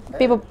preach. Some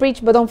people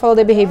preach but don't follow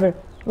the behavior.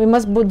 We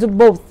must do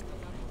both.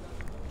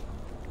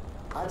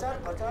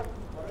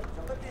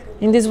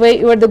 In this way,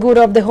 you are the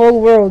Guru of the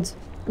whole world.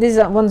 This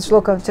is one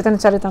shloka, Chaitanya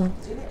Charitam.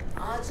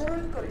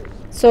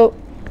 So,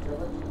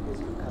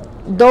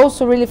 those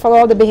who really follow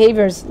all the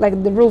behaviors,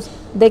 like the rules,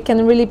 they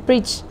can really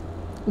preach.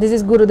 This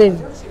is Gurudev.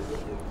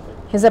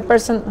 He's a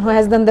person who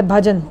has done the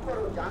bhajan.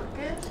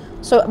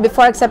 So,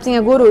 before accepting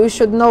a Guru, you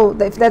should know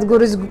that if that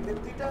Guru is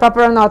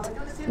proper or not.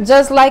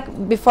 Just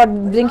like before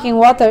drinking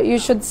water, you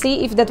should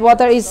see if that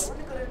water is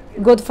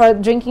good for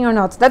drinking or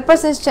not. That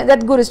person,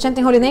 that Guru is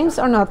chanting holy names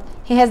or not.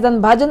 He has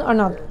done bhajan or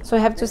not. So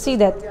you have to see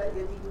that.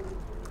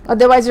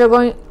 Otherwise you're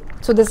going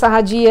to the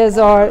Sahajiyas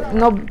or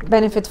no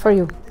benefit for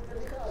you.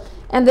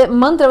 And the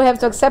mantra we have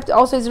to accept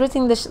also is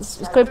written in the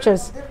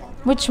scriptures.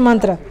 Which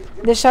mantra?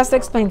 The Shastra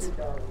explains.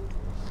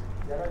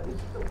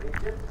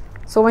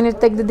 So when you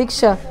take the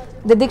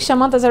Diksha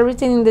mantras are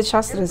written in the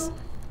Shastras.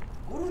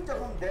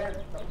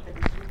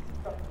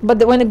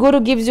 But when the Guru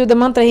gives you the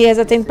mantra, he has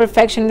attained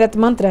perfection in that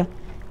mantra.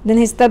 Then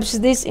he establishes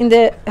this in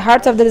the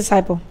heart of the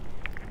disciple.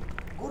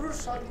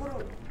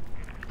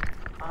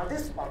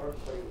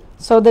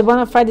 So the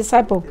bona fide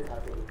disciple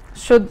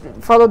should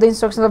follow the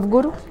instructions of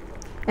Guru,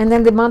 and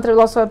then the mantra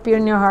will also appear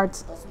in your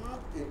heart.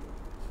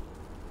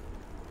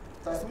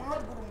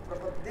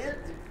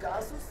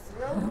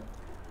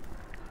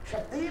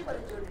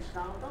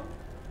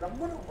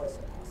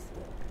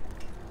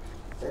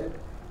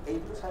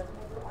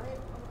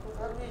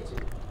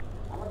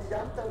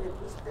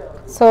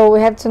 So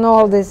we have to know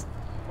all this.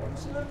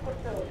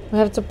 We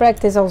have to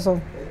practice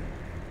also.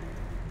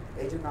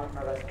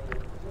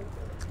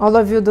 All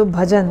of you do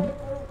bhajan.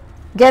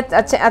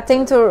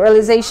 attain to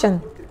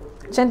realization.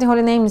 Chanting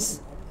holy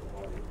names,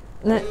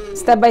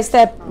 step by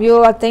step, you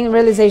will attain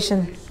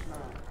realization.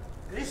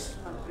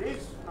 Krishna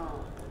Krishna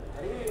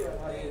Hare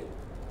Hare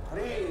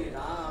Hare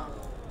Ram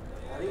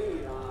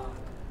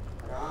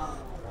Ram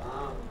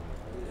Ram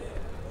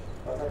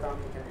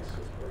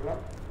Hare.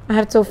 I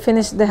have to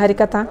finish the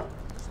Harikatha.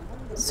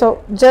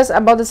 So just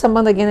about the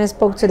sambandha-jnana I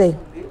spoke today.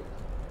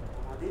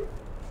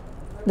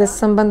 The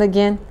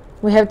sambandha-jnana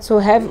we have to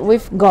have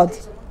with God.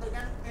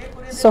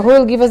 So who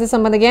will give us the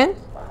sambandha-jnana?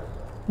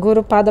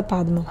 Guru Pada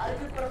Padma.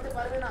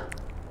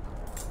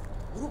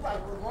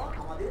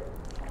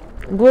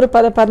 Guru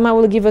Pada Padma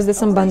will give us the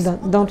sambandha,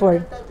 don't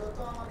worry.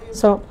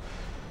 So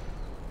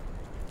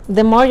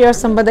the more your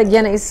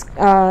sambandha-jnana is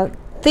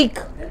thick,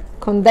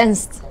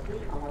 condensed,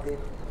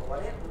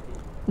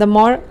 the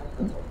more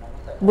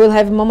we'll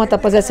have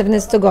mamata,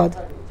 possessiveness to God.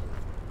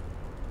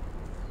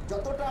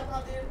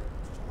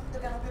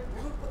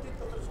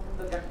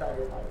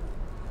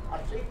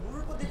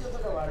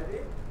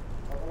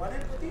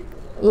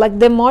 Like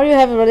the more you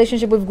have a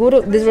relationship with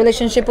Guru, this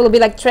relationship will be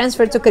like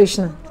transferred to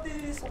Krishna.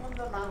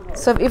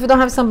 So if you don't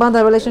have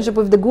sambandha relationship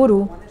with the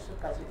Guru,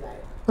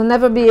 you'll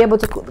never be able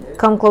to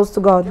come close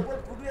to God.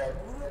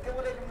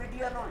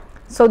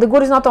 So the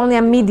Guru is not only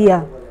a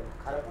media.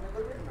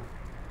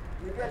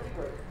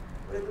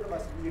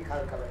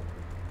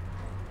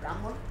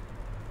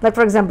 Like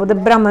for example, the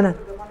Brahmana.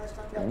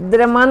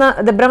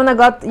 The Brahmana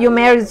got you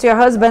married to your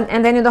husband,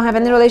 and then you don't have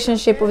any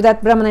relationship with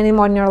that Brahmana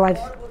anymore in your life.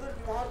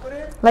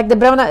 Like the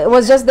Brahmana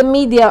was just the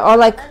media, or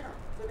like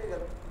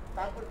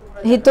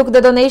he took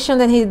the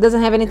donation and he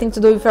doesn't have anything to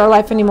do with your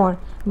life anymore.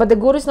 But the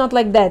Guru is not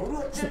like that.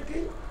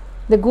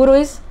 The Guru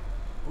is,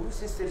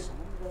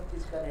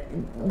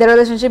 the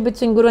relationship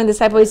between Guru and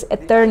disciple is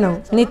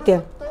eternal,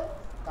 Nitya.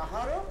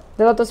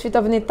 The lotus feet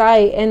of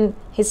Nitai and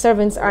his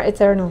servants are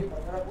eternal.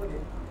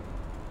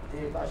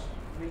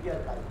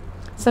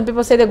 Some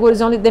people say the Guru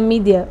is only the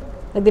media,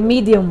 like the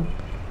medium,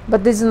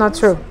 but this is not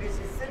true.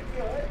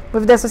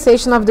 With the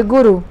association of the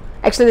Guru,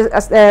 actually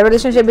the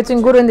relationship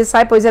between Guru and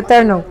disciple is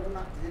eternal.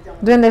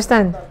 Do you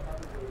understand?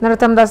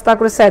 Narottam Das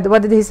Thakur said,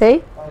 what did he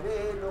say?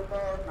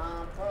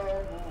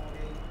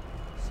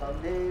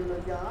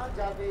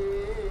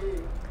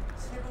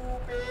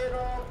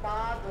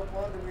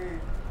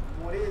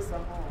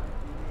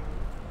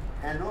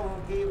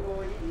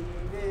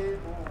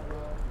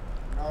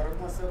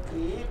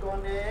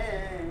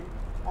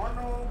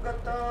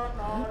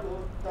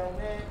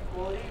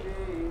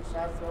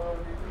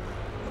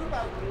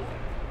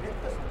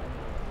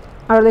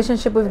 Our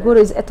relationship with Guru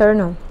is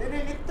eternal.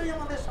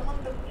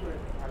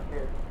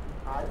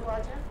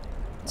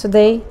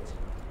 Today,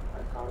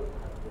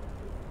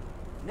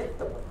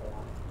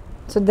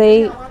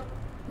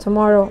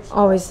 tomorrow,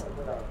 always.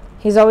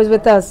 He's always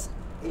with us.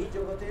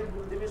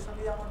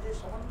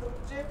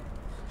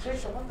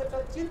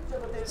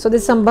 So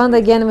this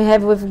sambandha-jnana we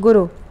have with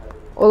Guru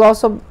will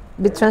also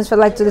be transferred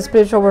like to the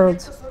spiritual world.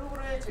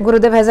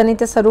 Gurudev has a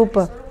Nitya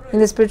Sarupa in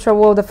the spiritual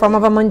world, the form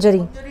of a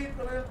manjari.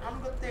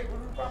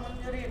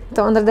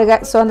 So under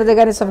the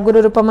guidance of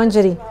Guru Rupa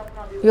Manjari,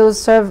 you will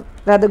serve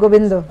Radha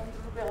Govinda.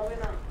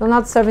 You will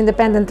not serve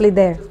independently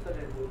there.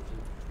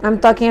 I'm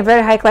talking a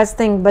very high class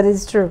thing, but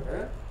it's true.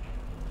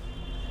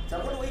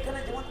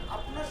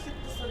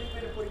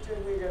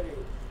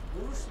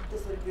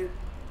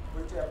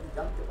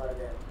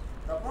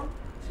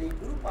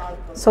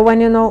 So when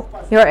you know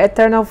your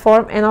eternal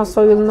form, and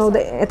also you'll know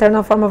the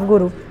eternal form of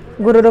Guru,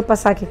 Guru Rupa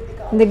Sakhi.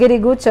 In the Giti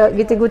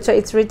Gucha,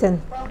 it's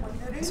written,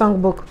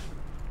 songbook.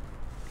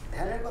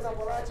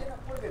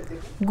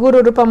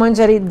 Guru Rupa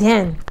Manjari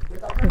Dhyan.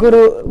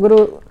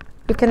 Guru,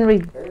 you can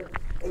read.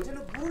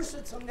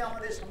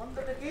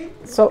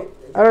 So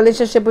our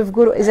relationship with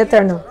Guru is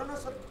eternal.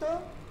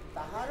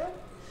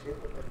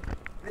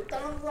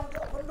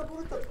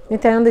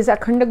 Nityananda is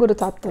Akhanda Guru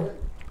Tattva.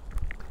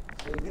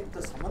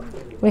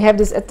 We have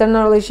this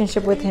eternal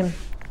relationship with him.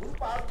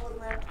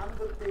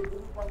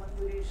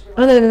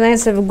 Under the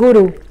guidance of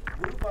Guru,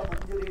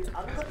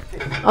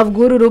 of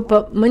Guru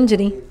Rupa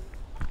Manjari,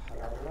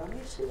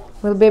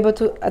 we'll be able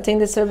to attain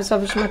the service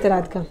of Srimati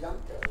Radhika.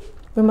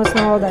 We must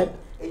know all that.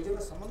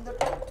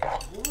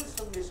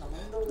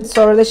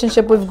 So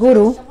relationship with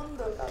Guru,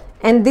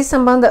 and this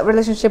sambandha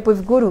relationship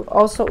with Guru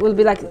also will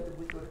be like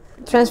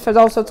transferred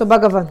also to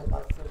Bhagavan.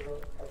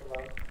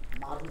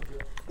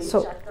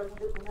 So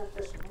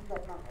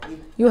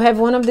you have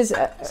one of these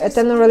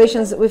eternal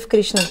relations with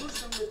Krishna.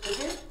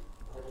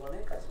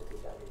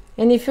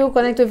 And if you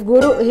connect with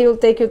Guru, he will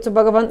take you to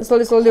Bhagavan.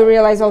 Slowly you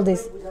realize all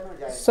this.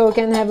 So you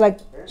can have like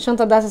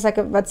Shantadasa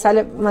Sakya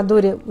Vatsalya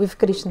Madhurya with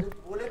Krishna.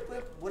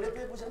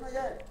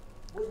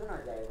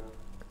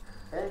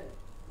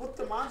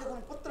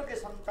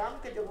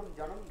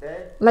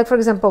 Like for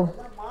example,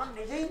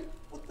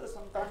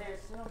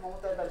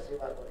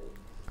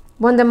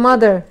 when the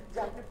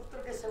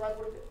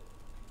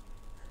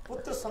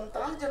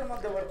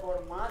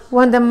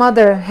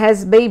mother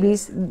has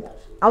babies,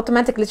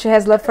 automatically she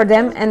has love for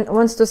them and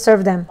wants to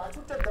serve them.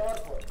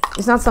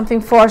 It's not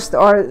something forced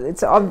or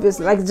it's obvious.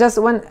 Like just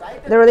when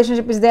the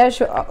relationship is there,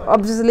 she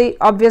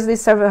obviously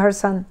serve her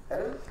son.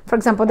 For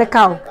example, the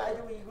cow.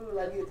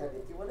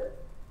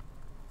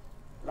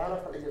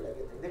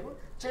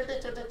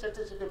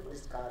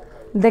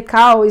 The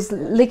cow is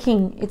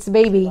licking its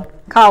baby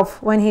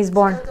calf when he's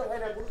born.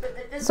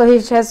 So he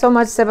has so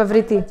much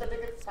sevavriti.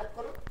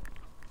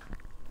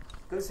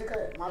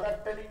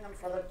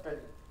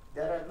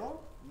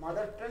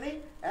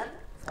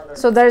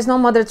 So there is no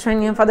mother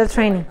training and father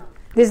training.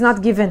 This is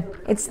not given.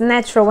 It's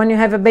natural when you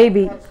have a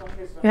baby.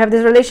 You have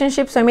this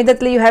relationship, so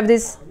immediately you have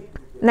this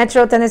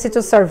natural tendency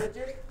to serve.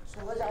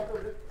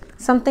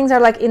 Some things are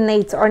like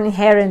innate or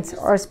inherent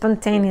or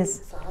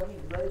spontaneous.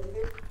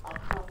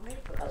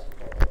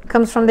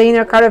 Comes from the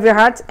inner core of your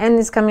heart and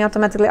is coming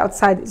automatically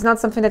outside. It's not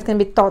something that can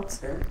be taught.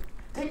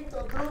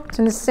 So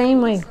in the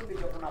same way,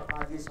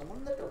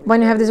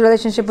 when you have this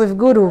relationship with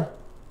Guru,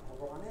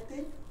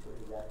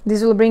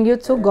 this will bring you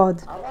to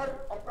God.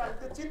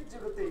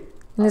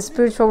 In the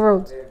spiritual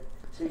world,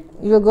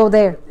 you will go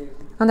there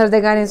under the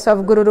guidance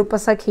of Guru Rupa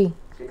Sakhi.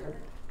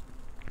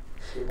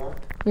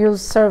 You will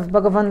serve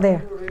Bhagavan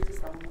there.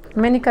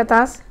 Many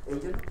kathas.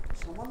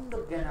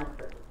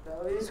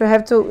 So you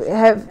have to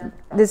have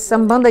this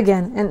sambandha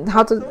again. And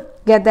how to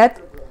get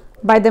that?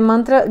 By the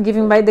mantra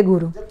given by the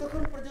Guru.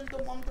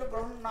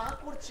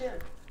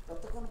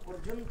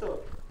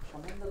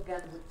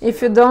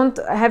 If you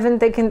haven't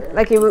taken,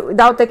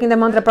 without taking the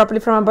mantra properly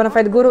from a bona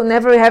fide Guru,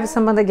 never have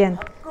sambandha again.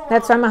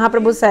 That's why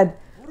Mahaprabhu said,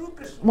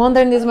 wander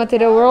in this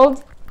material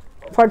world,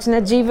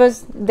 fortunate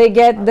jivas, they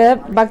get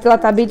the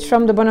Bhaktilata beach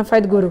from the bona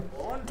fide Guru.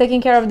 Taking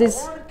care of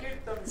this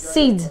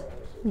seed,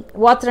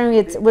 watering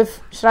it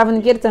with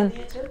Shravan Kirtan.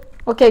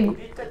 Okay,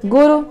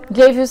 Guru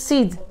gave you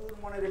seed.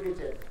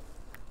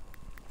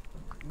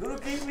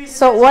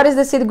 So what is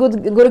the seed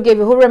Guru gave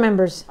you? Who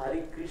remembers?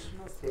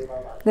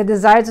 The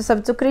desire to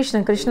serve to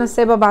Krishna, Krishna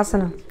Seva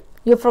Vasana.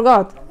 You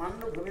forgot.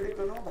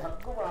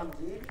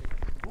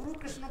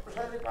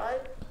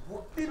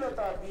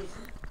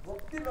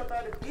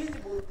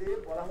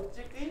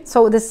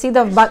 So the seed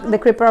of the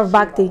creeper of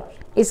Bhakti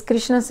is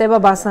Krishna Seva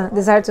Vasana,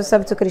 desire to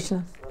serve to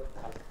Krishna.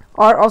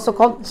 Or also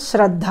called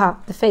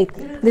Shraddha, the faith.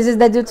 This is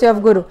the duty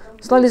of Guru.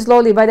 Slowly,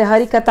 slowly, by the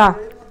Hari Katha,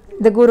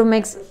 the Guru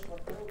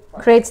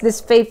creates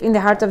this faith in the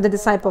heart of the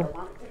disciple.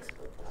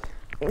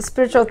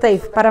 Spiritual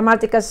faith,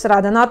 Paramartika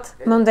Shraddha, not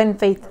mundane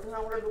faith.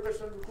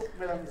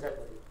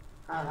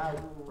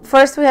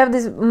 First we have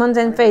this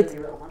mundane faith.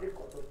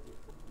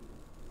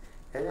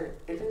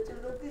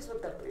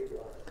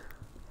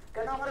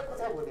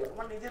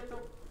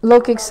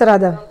 Lokik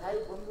Shraddha.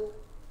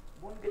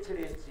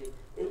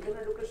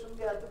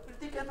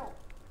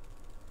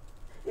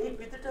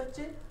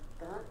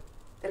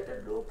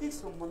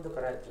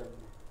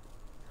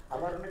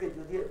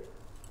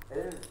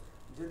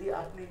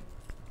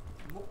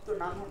 মুক্ত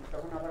না হন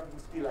তখন আবার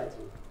মুশকিল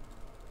আছে।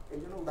 এই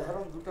জন্য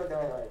উদাহরণ দুটো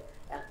দেওয়া হয়,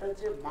 একটা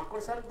হচ্ছে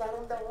মাকড়সার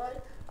উদাহরণ দেওয়া হয়,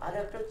 আর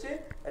একটা হচ্ছে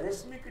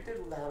রেশমি কীটের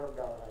উদাহরণ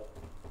দেওয়া হয়।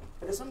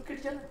 রেশম কীট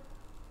জানেন,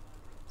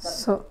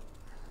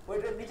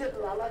 ওইটা নিজের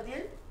লালা দিয়ে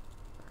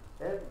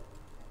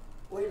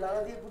ওই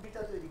লালা দিয়ে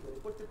গুটিটা তৈরি করে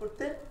করতে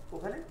করতে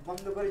ওখানে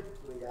বন্ধ করে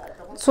হয়ে যায়।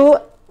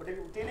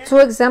 Two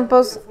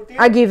examples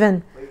are given: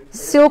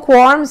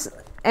 silkworms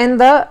and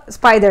the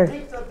spider.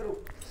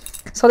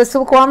 So the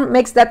silkworm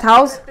makes that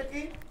house.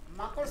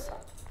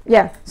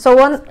 Yeah, so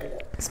one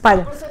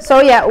spider. So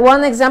yeah,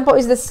 one example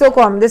is the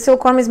silkworm. The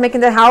silkworm is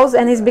making the house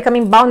and he's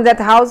becoming bound in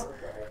that house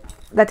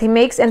that he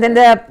makes, and then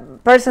the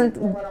person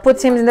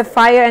puts him in the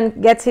fire and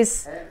gets his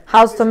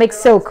house to make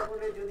silk.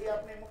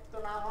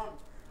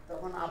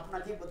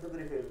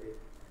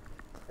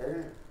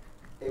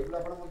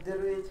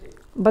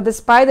 But the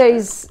spider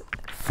is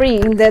free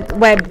in that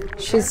web.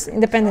 She's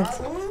independent.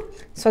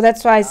 So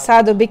that's why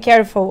sadhu, be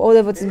careful. All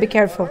devotees, be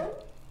careful.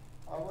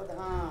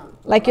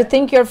 Like you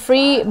think you're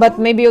free, but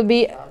maybe you'll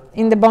be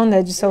in the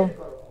bondage. So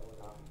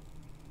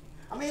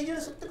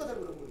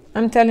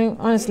I'm telling you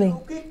honestly.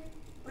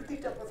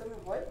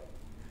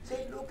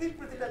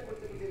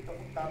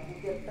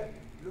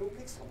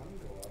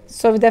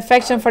 So with the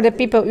affection for the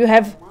people, you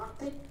have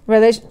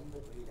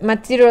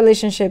material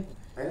relationship.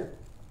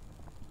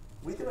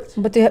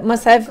 But you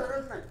must have...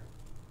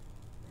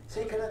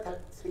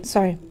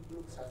 Sorry.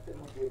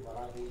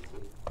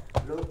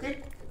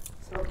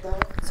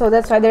 So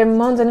that's why there are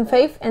mundane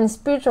faith and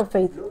spiritual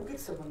faith.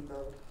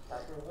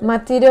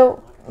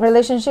 Material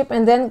relationship,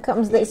 and then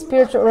comes the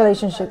spiritual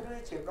relationship.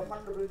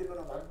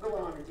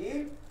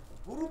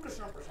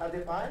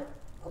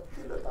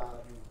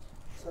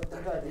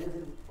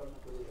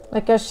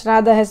 Like your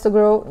Shraddha has to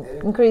grow,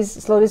 increase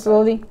slowly,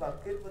 slowly.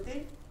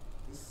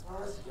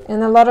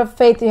 And a lot of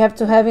faith you have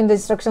to have in the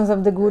instructions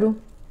of the Guru.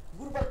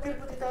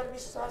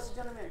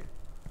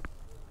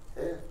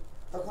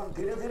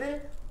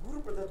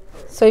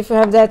 So if you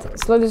have that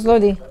slowly,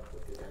 slowly,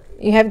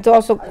 you have to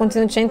also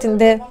continue chanting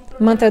the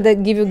mantra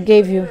that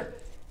gave you.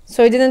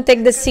 So you didn't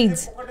take the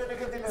seeds.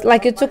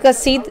 Like you took a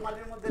seed,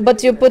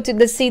 but you put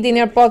the seed in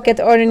your pocket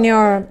or in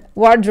your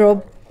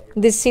wardrobe.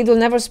 This seed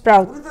will never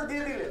sprout.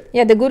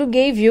 Yeah, the Guru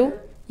gave you,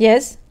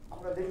 yes,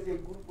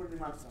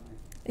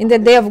 in the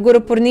day of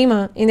Guru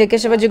Purnima, in the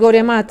Keshavaji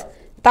Gauriya Math,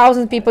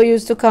 1,000 people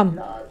used to come.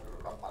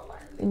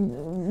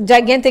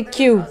 Gigantic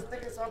queue.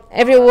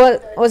 Everyone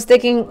was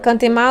taking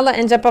Kantimala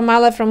and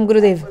Japamala from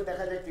Gurudev.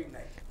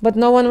 But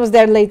no one was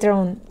there later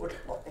on.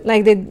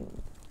 Like they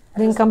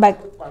didn't come back.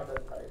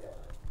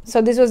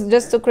 So this was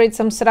just to create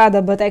some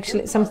sraddha, but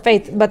actually some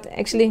faith. But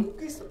actually,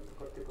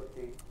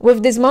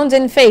 with this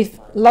mountain faith,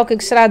 Laukik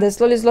Shraddha,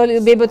 slowly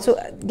you'll be able to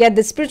get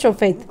the spiritual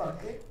faith.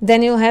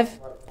 Then you'll have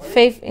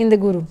faith in the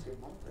Guru.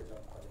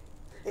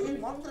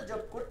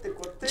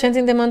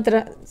 Chanting the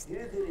mantra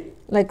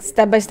like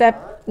step by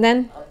step,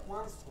 then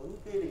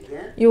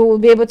you will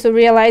be able to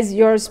realize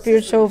your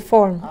spiritual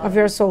form of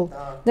your soul.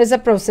 There's a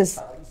process.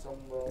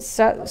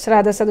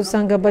 Shraddha,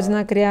 Sadhusanga,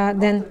 Bhajana Kriya,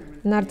 then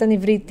Narta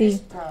Nivriti,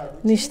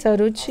 Nishtha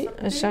Ruchi,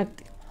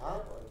 Ashakti.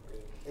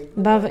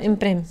 Bhava and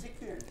Prem.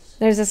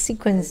 There's a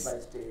sequence.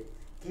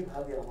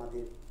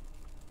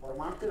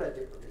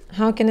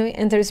 How can we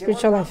enter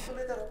spiritual life?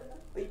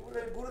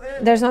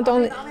 It's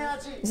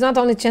not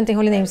only chanting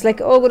holy names.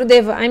 Like, oh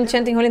Gurudeva, I'm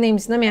chanting holy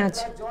names, Namyach.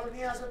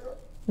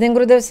 Then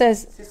Gurudev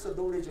says,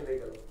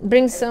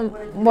 bring some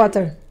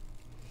water.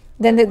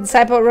 Then the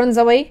disciple runs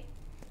away.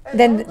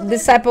 Then the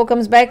disciple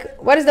comes back.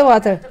 What is the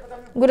water?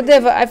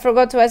 Gurudeva, I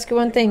forgot to ask you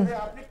one thing.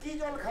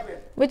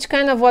 Which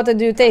kind of water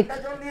do you take?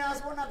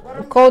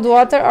 Cold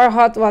water or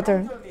hot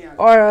water?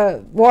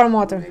 Or warm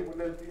water?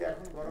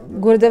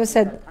 Gurudev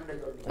said,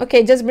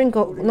 okay, just bring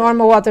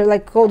normal water,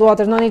 like cold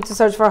water. No need to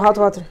search for hot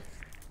water.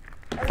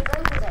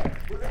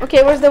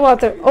 Okay, where's the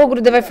water? Oh,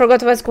 Gurudev, I forgot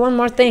to ask one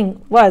more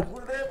thing. What?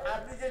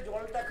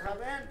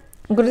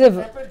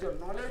 Gurudev,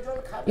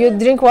 you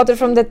drink water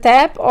from the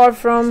tap or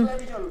from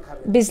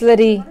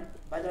Bisleri?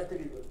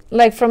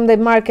 Like from the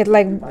market,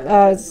 like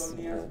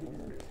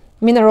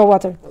mineral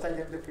water,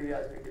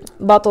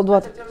 bottled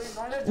water.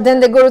 Then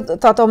the Guru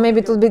thought, oh, maybe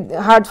it will be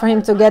hard for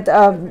him to get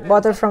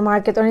water from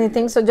market or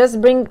anything, so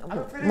just bring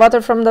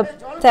water from the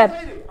tap.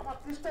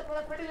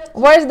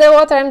 Where's the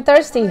water? I'm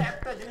thirsty.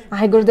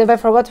 Hi Gurudev, I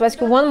forgot to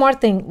ask you one more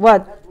thing.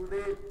 What?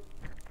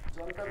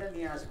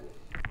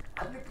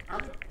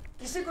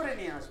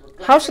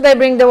 How should I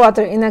bring the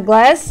water? In a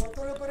glass?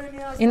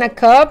 In a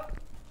cup?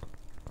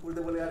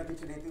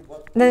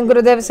 Then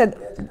Gurudev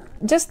said,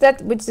 just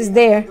that which is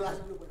there.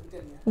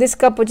 This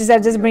cup which is there,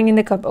 just bring in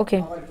the cup.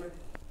 Okay.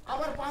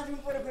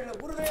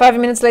 5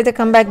 minutes later,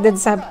 come back the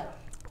disciple.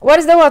 What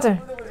is the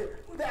water?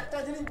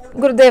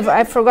 Gurudev,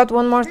 I forgot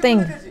one more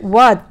thing.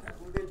 What?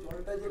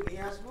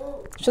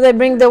 Should I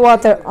bring the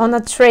water on a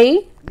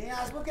tray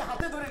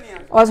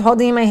or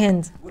holding in my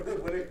hand?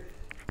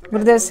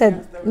 Gurudev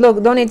said,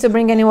 look, don't need to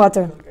bring any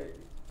water.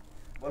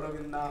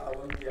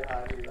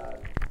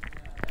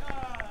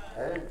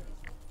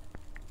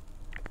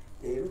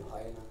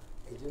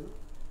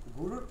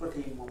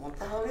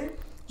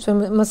 So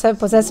we must have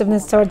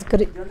possessiveness toward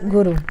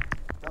Guru.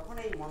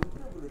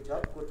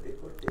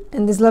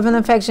 And this love and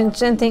affection,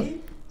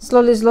 chanting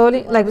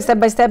slowly, like step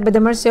by step, by the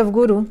mercy of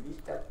Guru,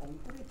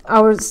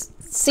 our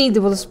seed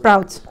will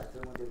sprout.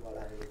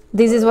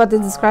 This is what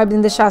is described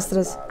in the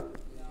Shastras.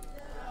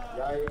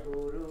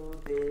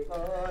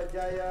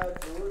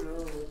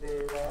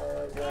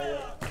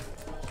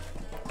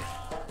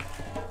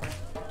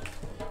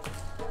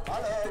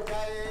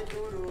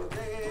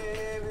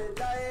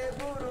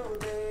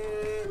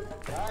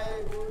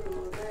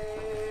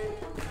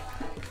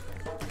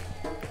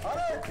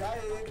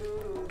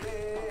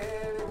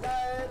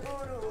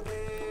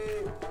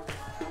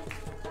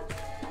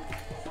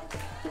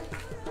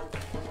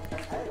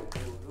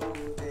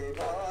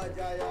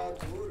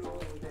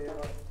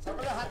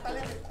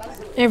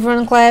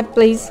 Everyone clap,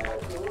 please.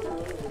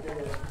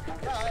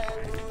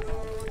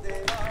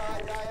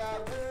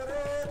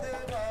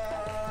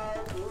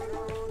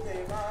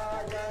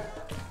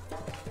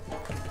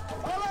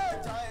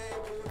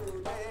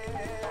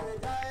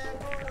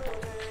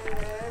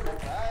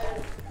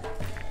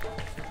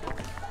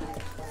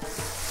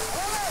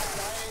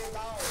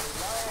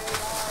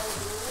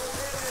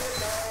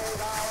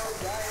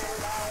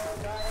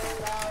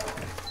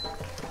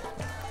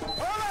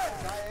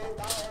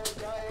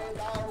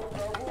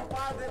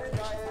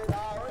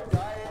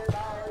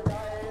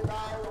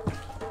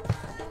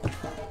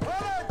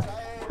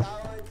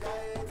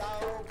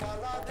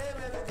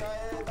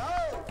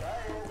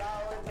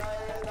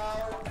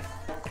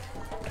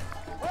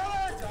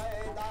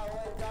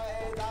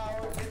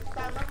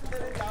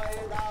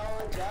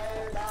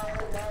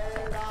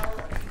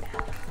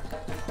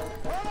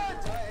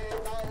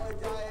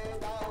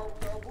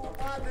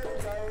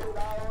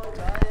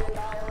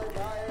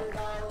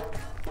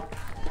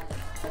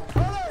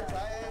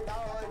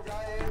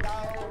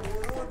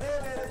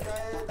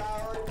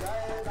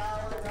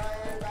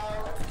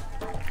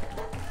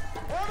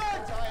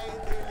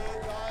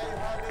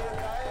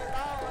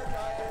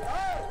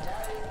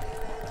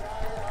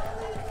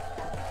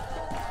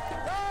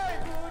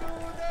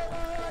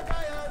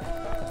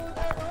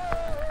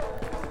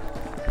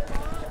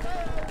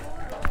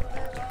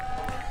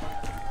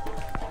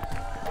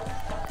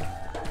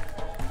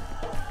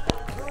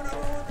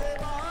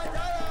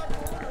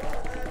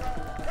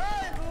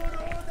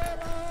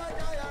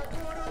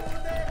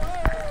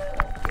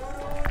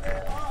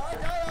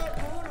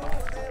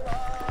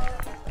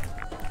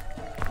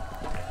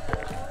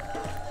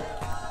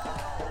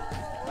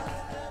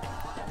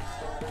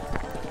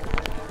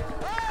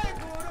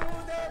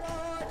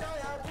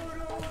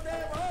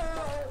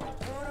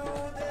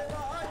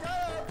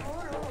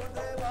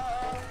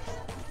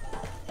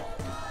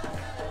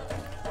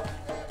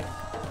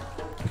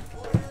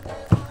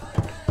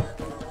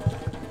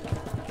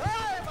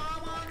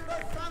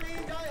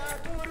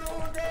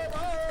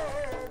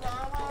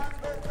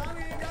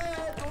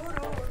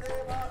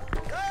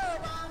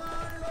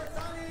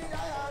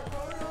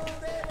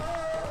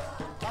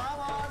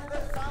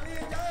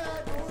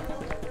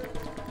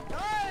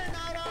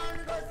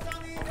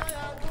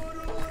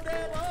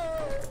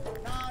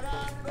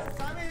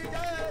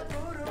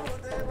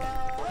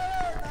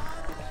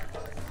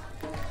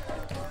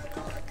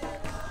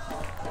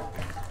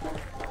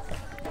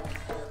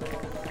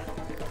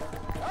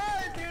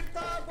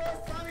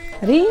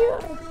 Hari.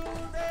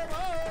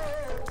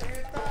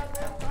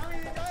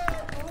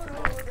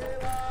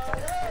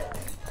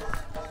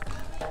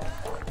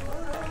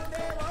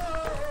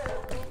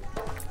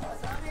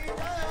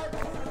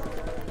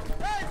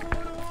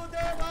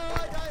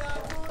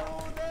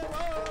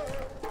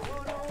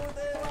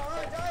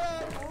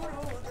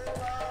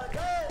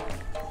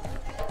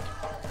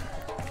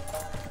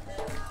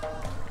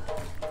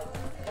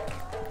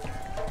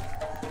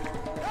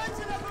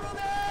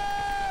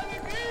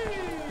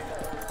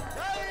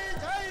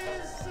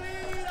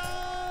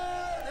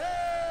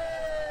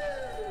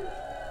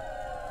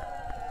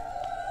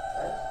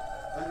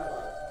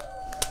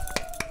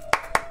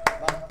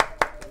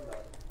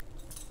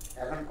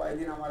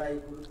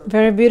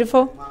 Very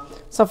beautiful.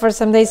 So for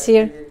some days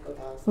here,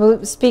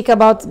 we'll speak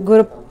about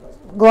Guru,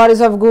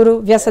 glories of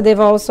Guru, Vyasadeva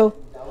also.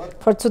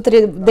 For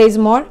 2-3 days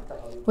more,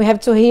 we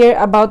have to hear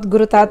about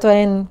Guru Tattva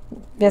and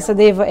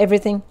Vyasadeva,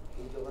 everything.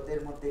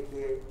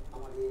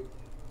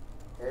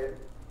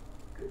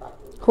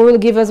 Who will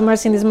give us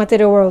mercy in this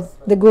material world?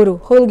 The Guru.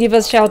 Who will give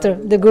us shelter?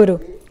 The Guru.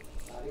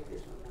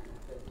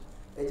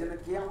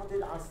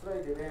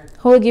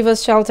 Who will give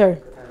us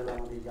shelter?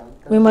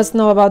 We must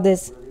know about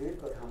this.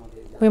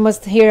 We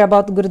must hear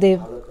about Gurudev.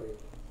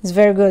 It's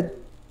very good.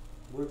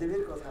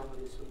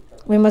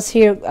 We must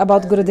hear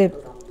about Gurudev.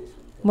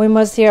 We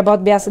must hear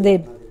about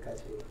Vyasadeva.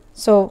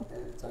 So,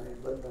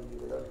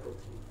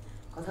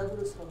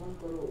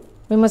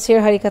 we must hear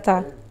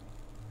Harikatha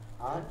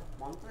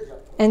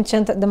and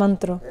chant the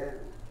mantra.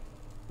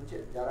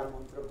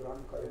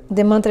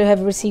 The mantra you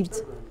have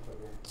received.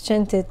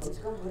 Chant it.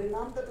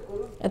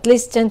 At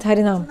least chant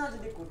Harinam.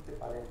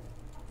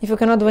 If you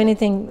cannot do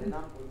anything,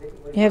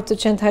 you have to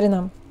chant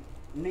Harinam.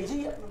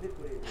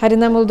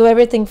 Harinam will do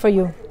everything for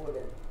you.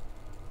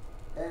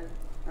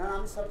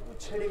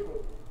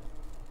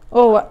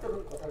 Oh,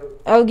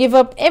 I'll give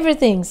up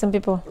everything, some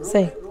people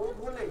say.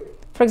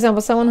 For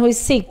example, someone who is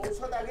sick.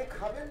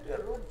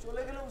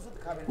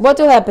 What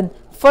will happen?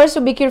 First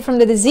you be cured from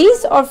the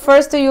disease, or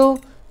first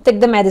you take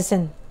the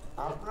medicine?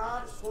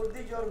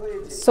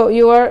 So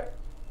you are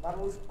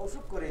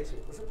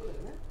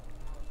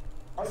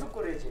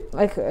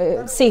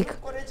like sick.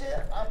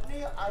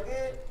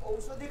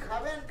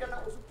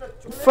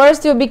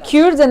 First you be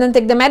cured and then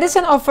take the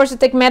medicine, or first you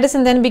take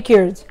medicine then be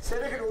cured?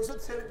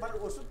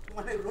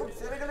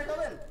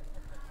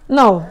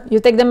 No, you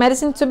take the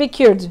medicine to be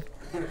cured,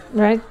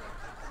 right?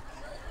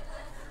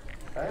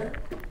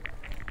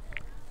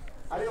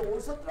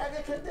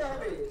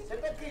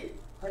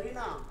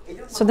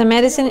 So the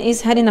medicine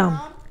is Harinam,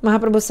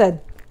 Mahaprabhu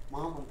said.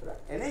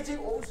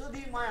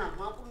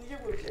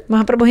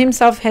 Mahaprabhu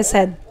himself has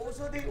said,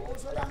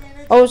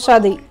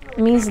 Aushadhi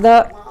means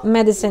the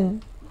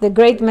medicine, the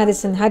great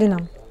medicine,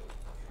 Harinam.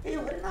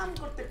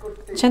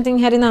 Chanting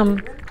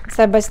Harinam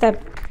step by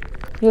step,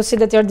 you'll see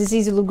that your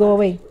disease will go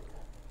away.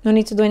 No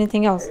need to do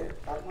anything else.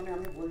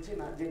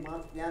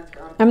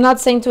 I'm not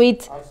saying to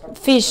eat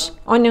fish,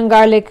 onion,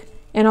 garlic,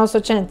 and also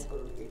chant.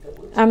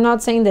 I'm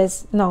not saying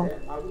this, no.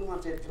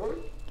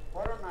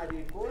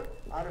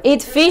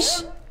 Eat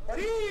fish,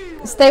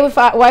 stay with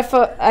wife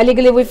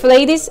illegally with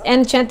ladies,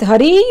 and chant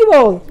Hari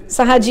Bol.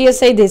 Sahajiya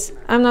say this.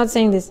 I'm not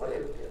saying this,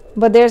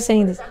 but they're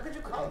saying this.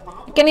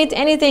 You can eat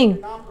anything.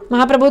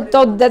 Mahaprabhu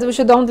told that we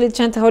should only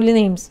chant holy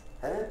names.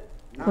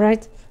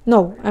 Right?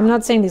 No, I'm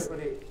not saying this.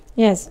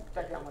 Yes.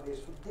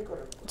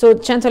 To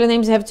chant holy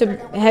names, you have to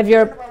have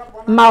your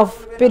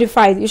mouth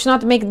purified. You should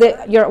not make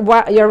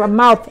your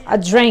mouth a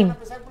drain.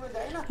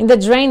 In the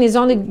drain is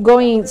only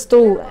going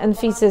stool and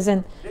feces,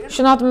 and you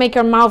should not make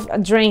your mouth a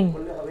drain.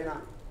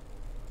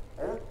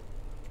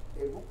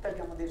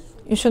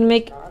 You should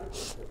make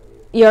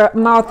your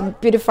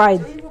mouth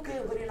purified.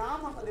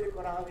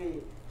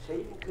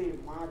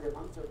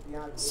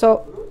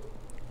 So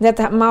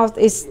that mouth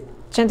is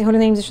chanting holy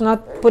names. You should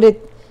not put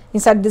it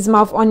inside this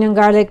mouth onion,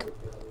 garlic,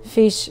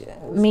 fish,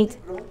 meat.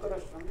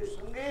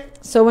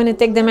 So when you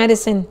take the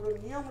medicine,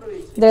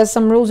 there are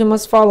some rules you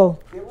must follow.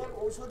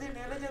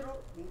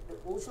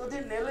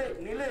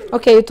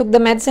 Okay, you took the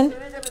medicine.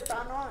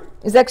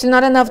 It's actually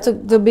not enough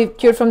to be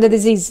cured from the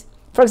disease.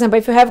 For example,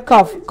 if you have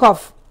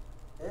cough,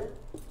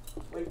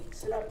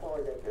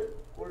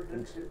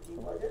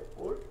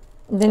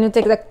 then you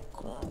take the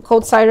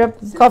cough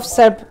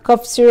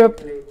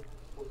syrup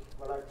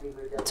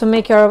to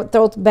make your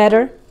throat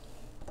better.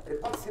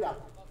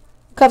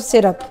 Cough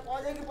syrup.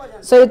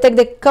 So you take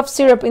the cough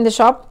syrup in the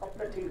shop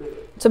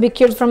to be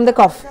cured from the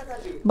cough.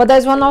 But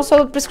there's one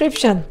also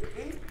prescription.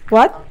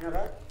 What?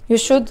 You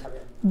should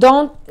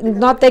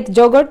not take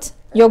yogurt,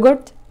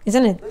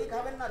 isn't it?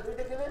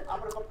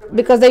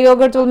 Because the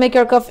yogurt will make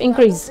your cough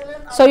increase.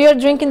 So you're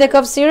drinking the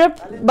cough syrup,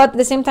 but at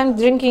the same time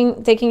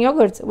taking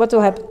yogurt. What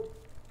will happen?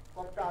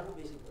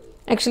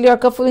 Actually, your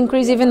cough will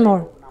increase even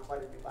more.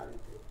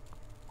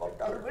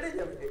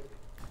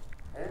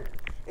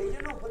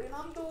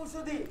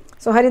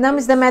 So Harinam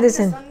is the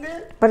medicine,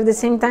 but at the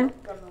same time,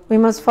 we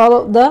must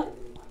follow the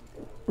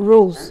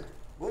rules.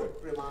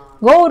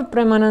 Gaur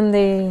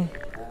Premanande.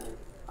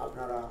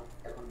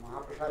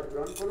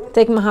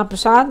 Take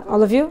Mahaprasad,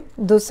 all of you,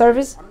 do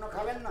service.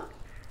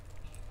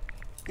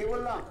 কি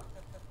বললাম?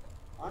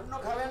 অন্ন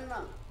খাবেন না,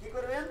 কি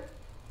করবেন?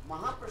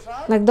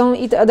 মহাপ্রসাদ। Like don't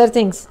eat other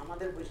things.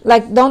 আমাদের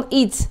Like don't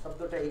eat.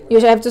 শব্দটাই You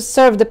have to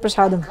serve the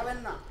prasadam. খাবেন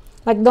না।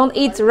 Like don't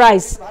eat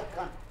rice. ভাত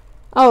খান।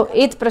 Oh,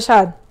 eat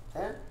prasad.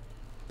 হ্যাঁ?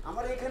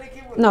 আমরা এখানে কি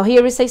বলি? No,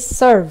 here we say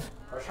serve.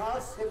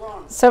 প্রসাদ সেবন।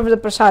 Serve the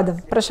prasadam.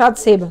 Prasad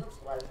seva.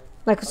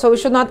 Like, so we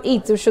should not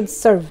eat, we should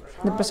serve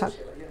the prasad.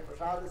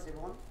 প্রসাদ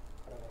সেবন।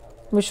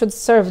 We should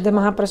serve the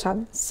mahaprasad.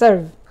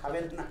 Serve.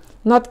 খাবেন না।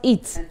 Not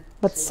eat,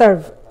 but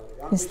serve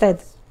instead.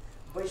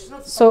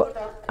 So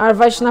our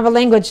Vaishnava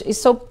language is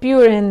so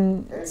pure and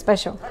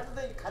special.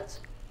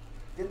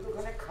 কিন্তু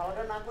ওখানে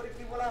খাওয়াটা না করে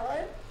কি বলা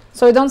হয়?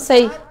 So we don't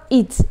say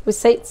eat, we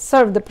say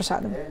serve the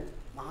prasadam.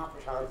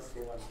 মহাপ্রসাদ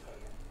সেবন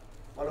করবেন।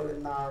 বলো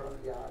বৃন্দাবন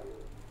বিহারী।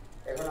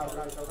 এখন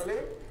আপনারা সকলে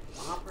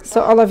মহাপ্রসাদ। So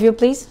all of you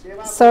please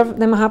serve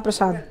the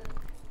mahaprasad.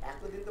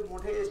 এতদিন তো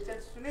মোটে এসেছেন,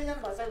 শুনে যান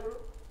ভাষাগুলো।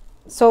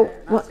 So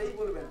না সেই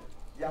বলবেন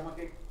যে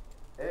আমাকে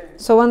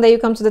So one day you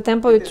come to the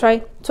temple, you try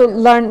to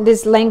learn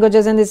these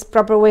languages and this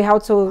proper way how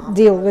to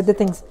deal with the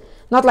things.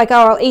 Not like,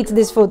 oh, I'll eat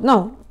this food. No,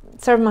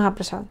 serve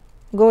Mahaprasad.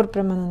 Gaur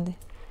Premanande.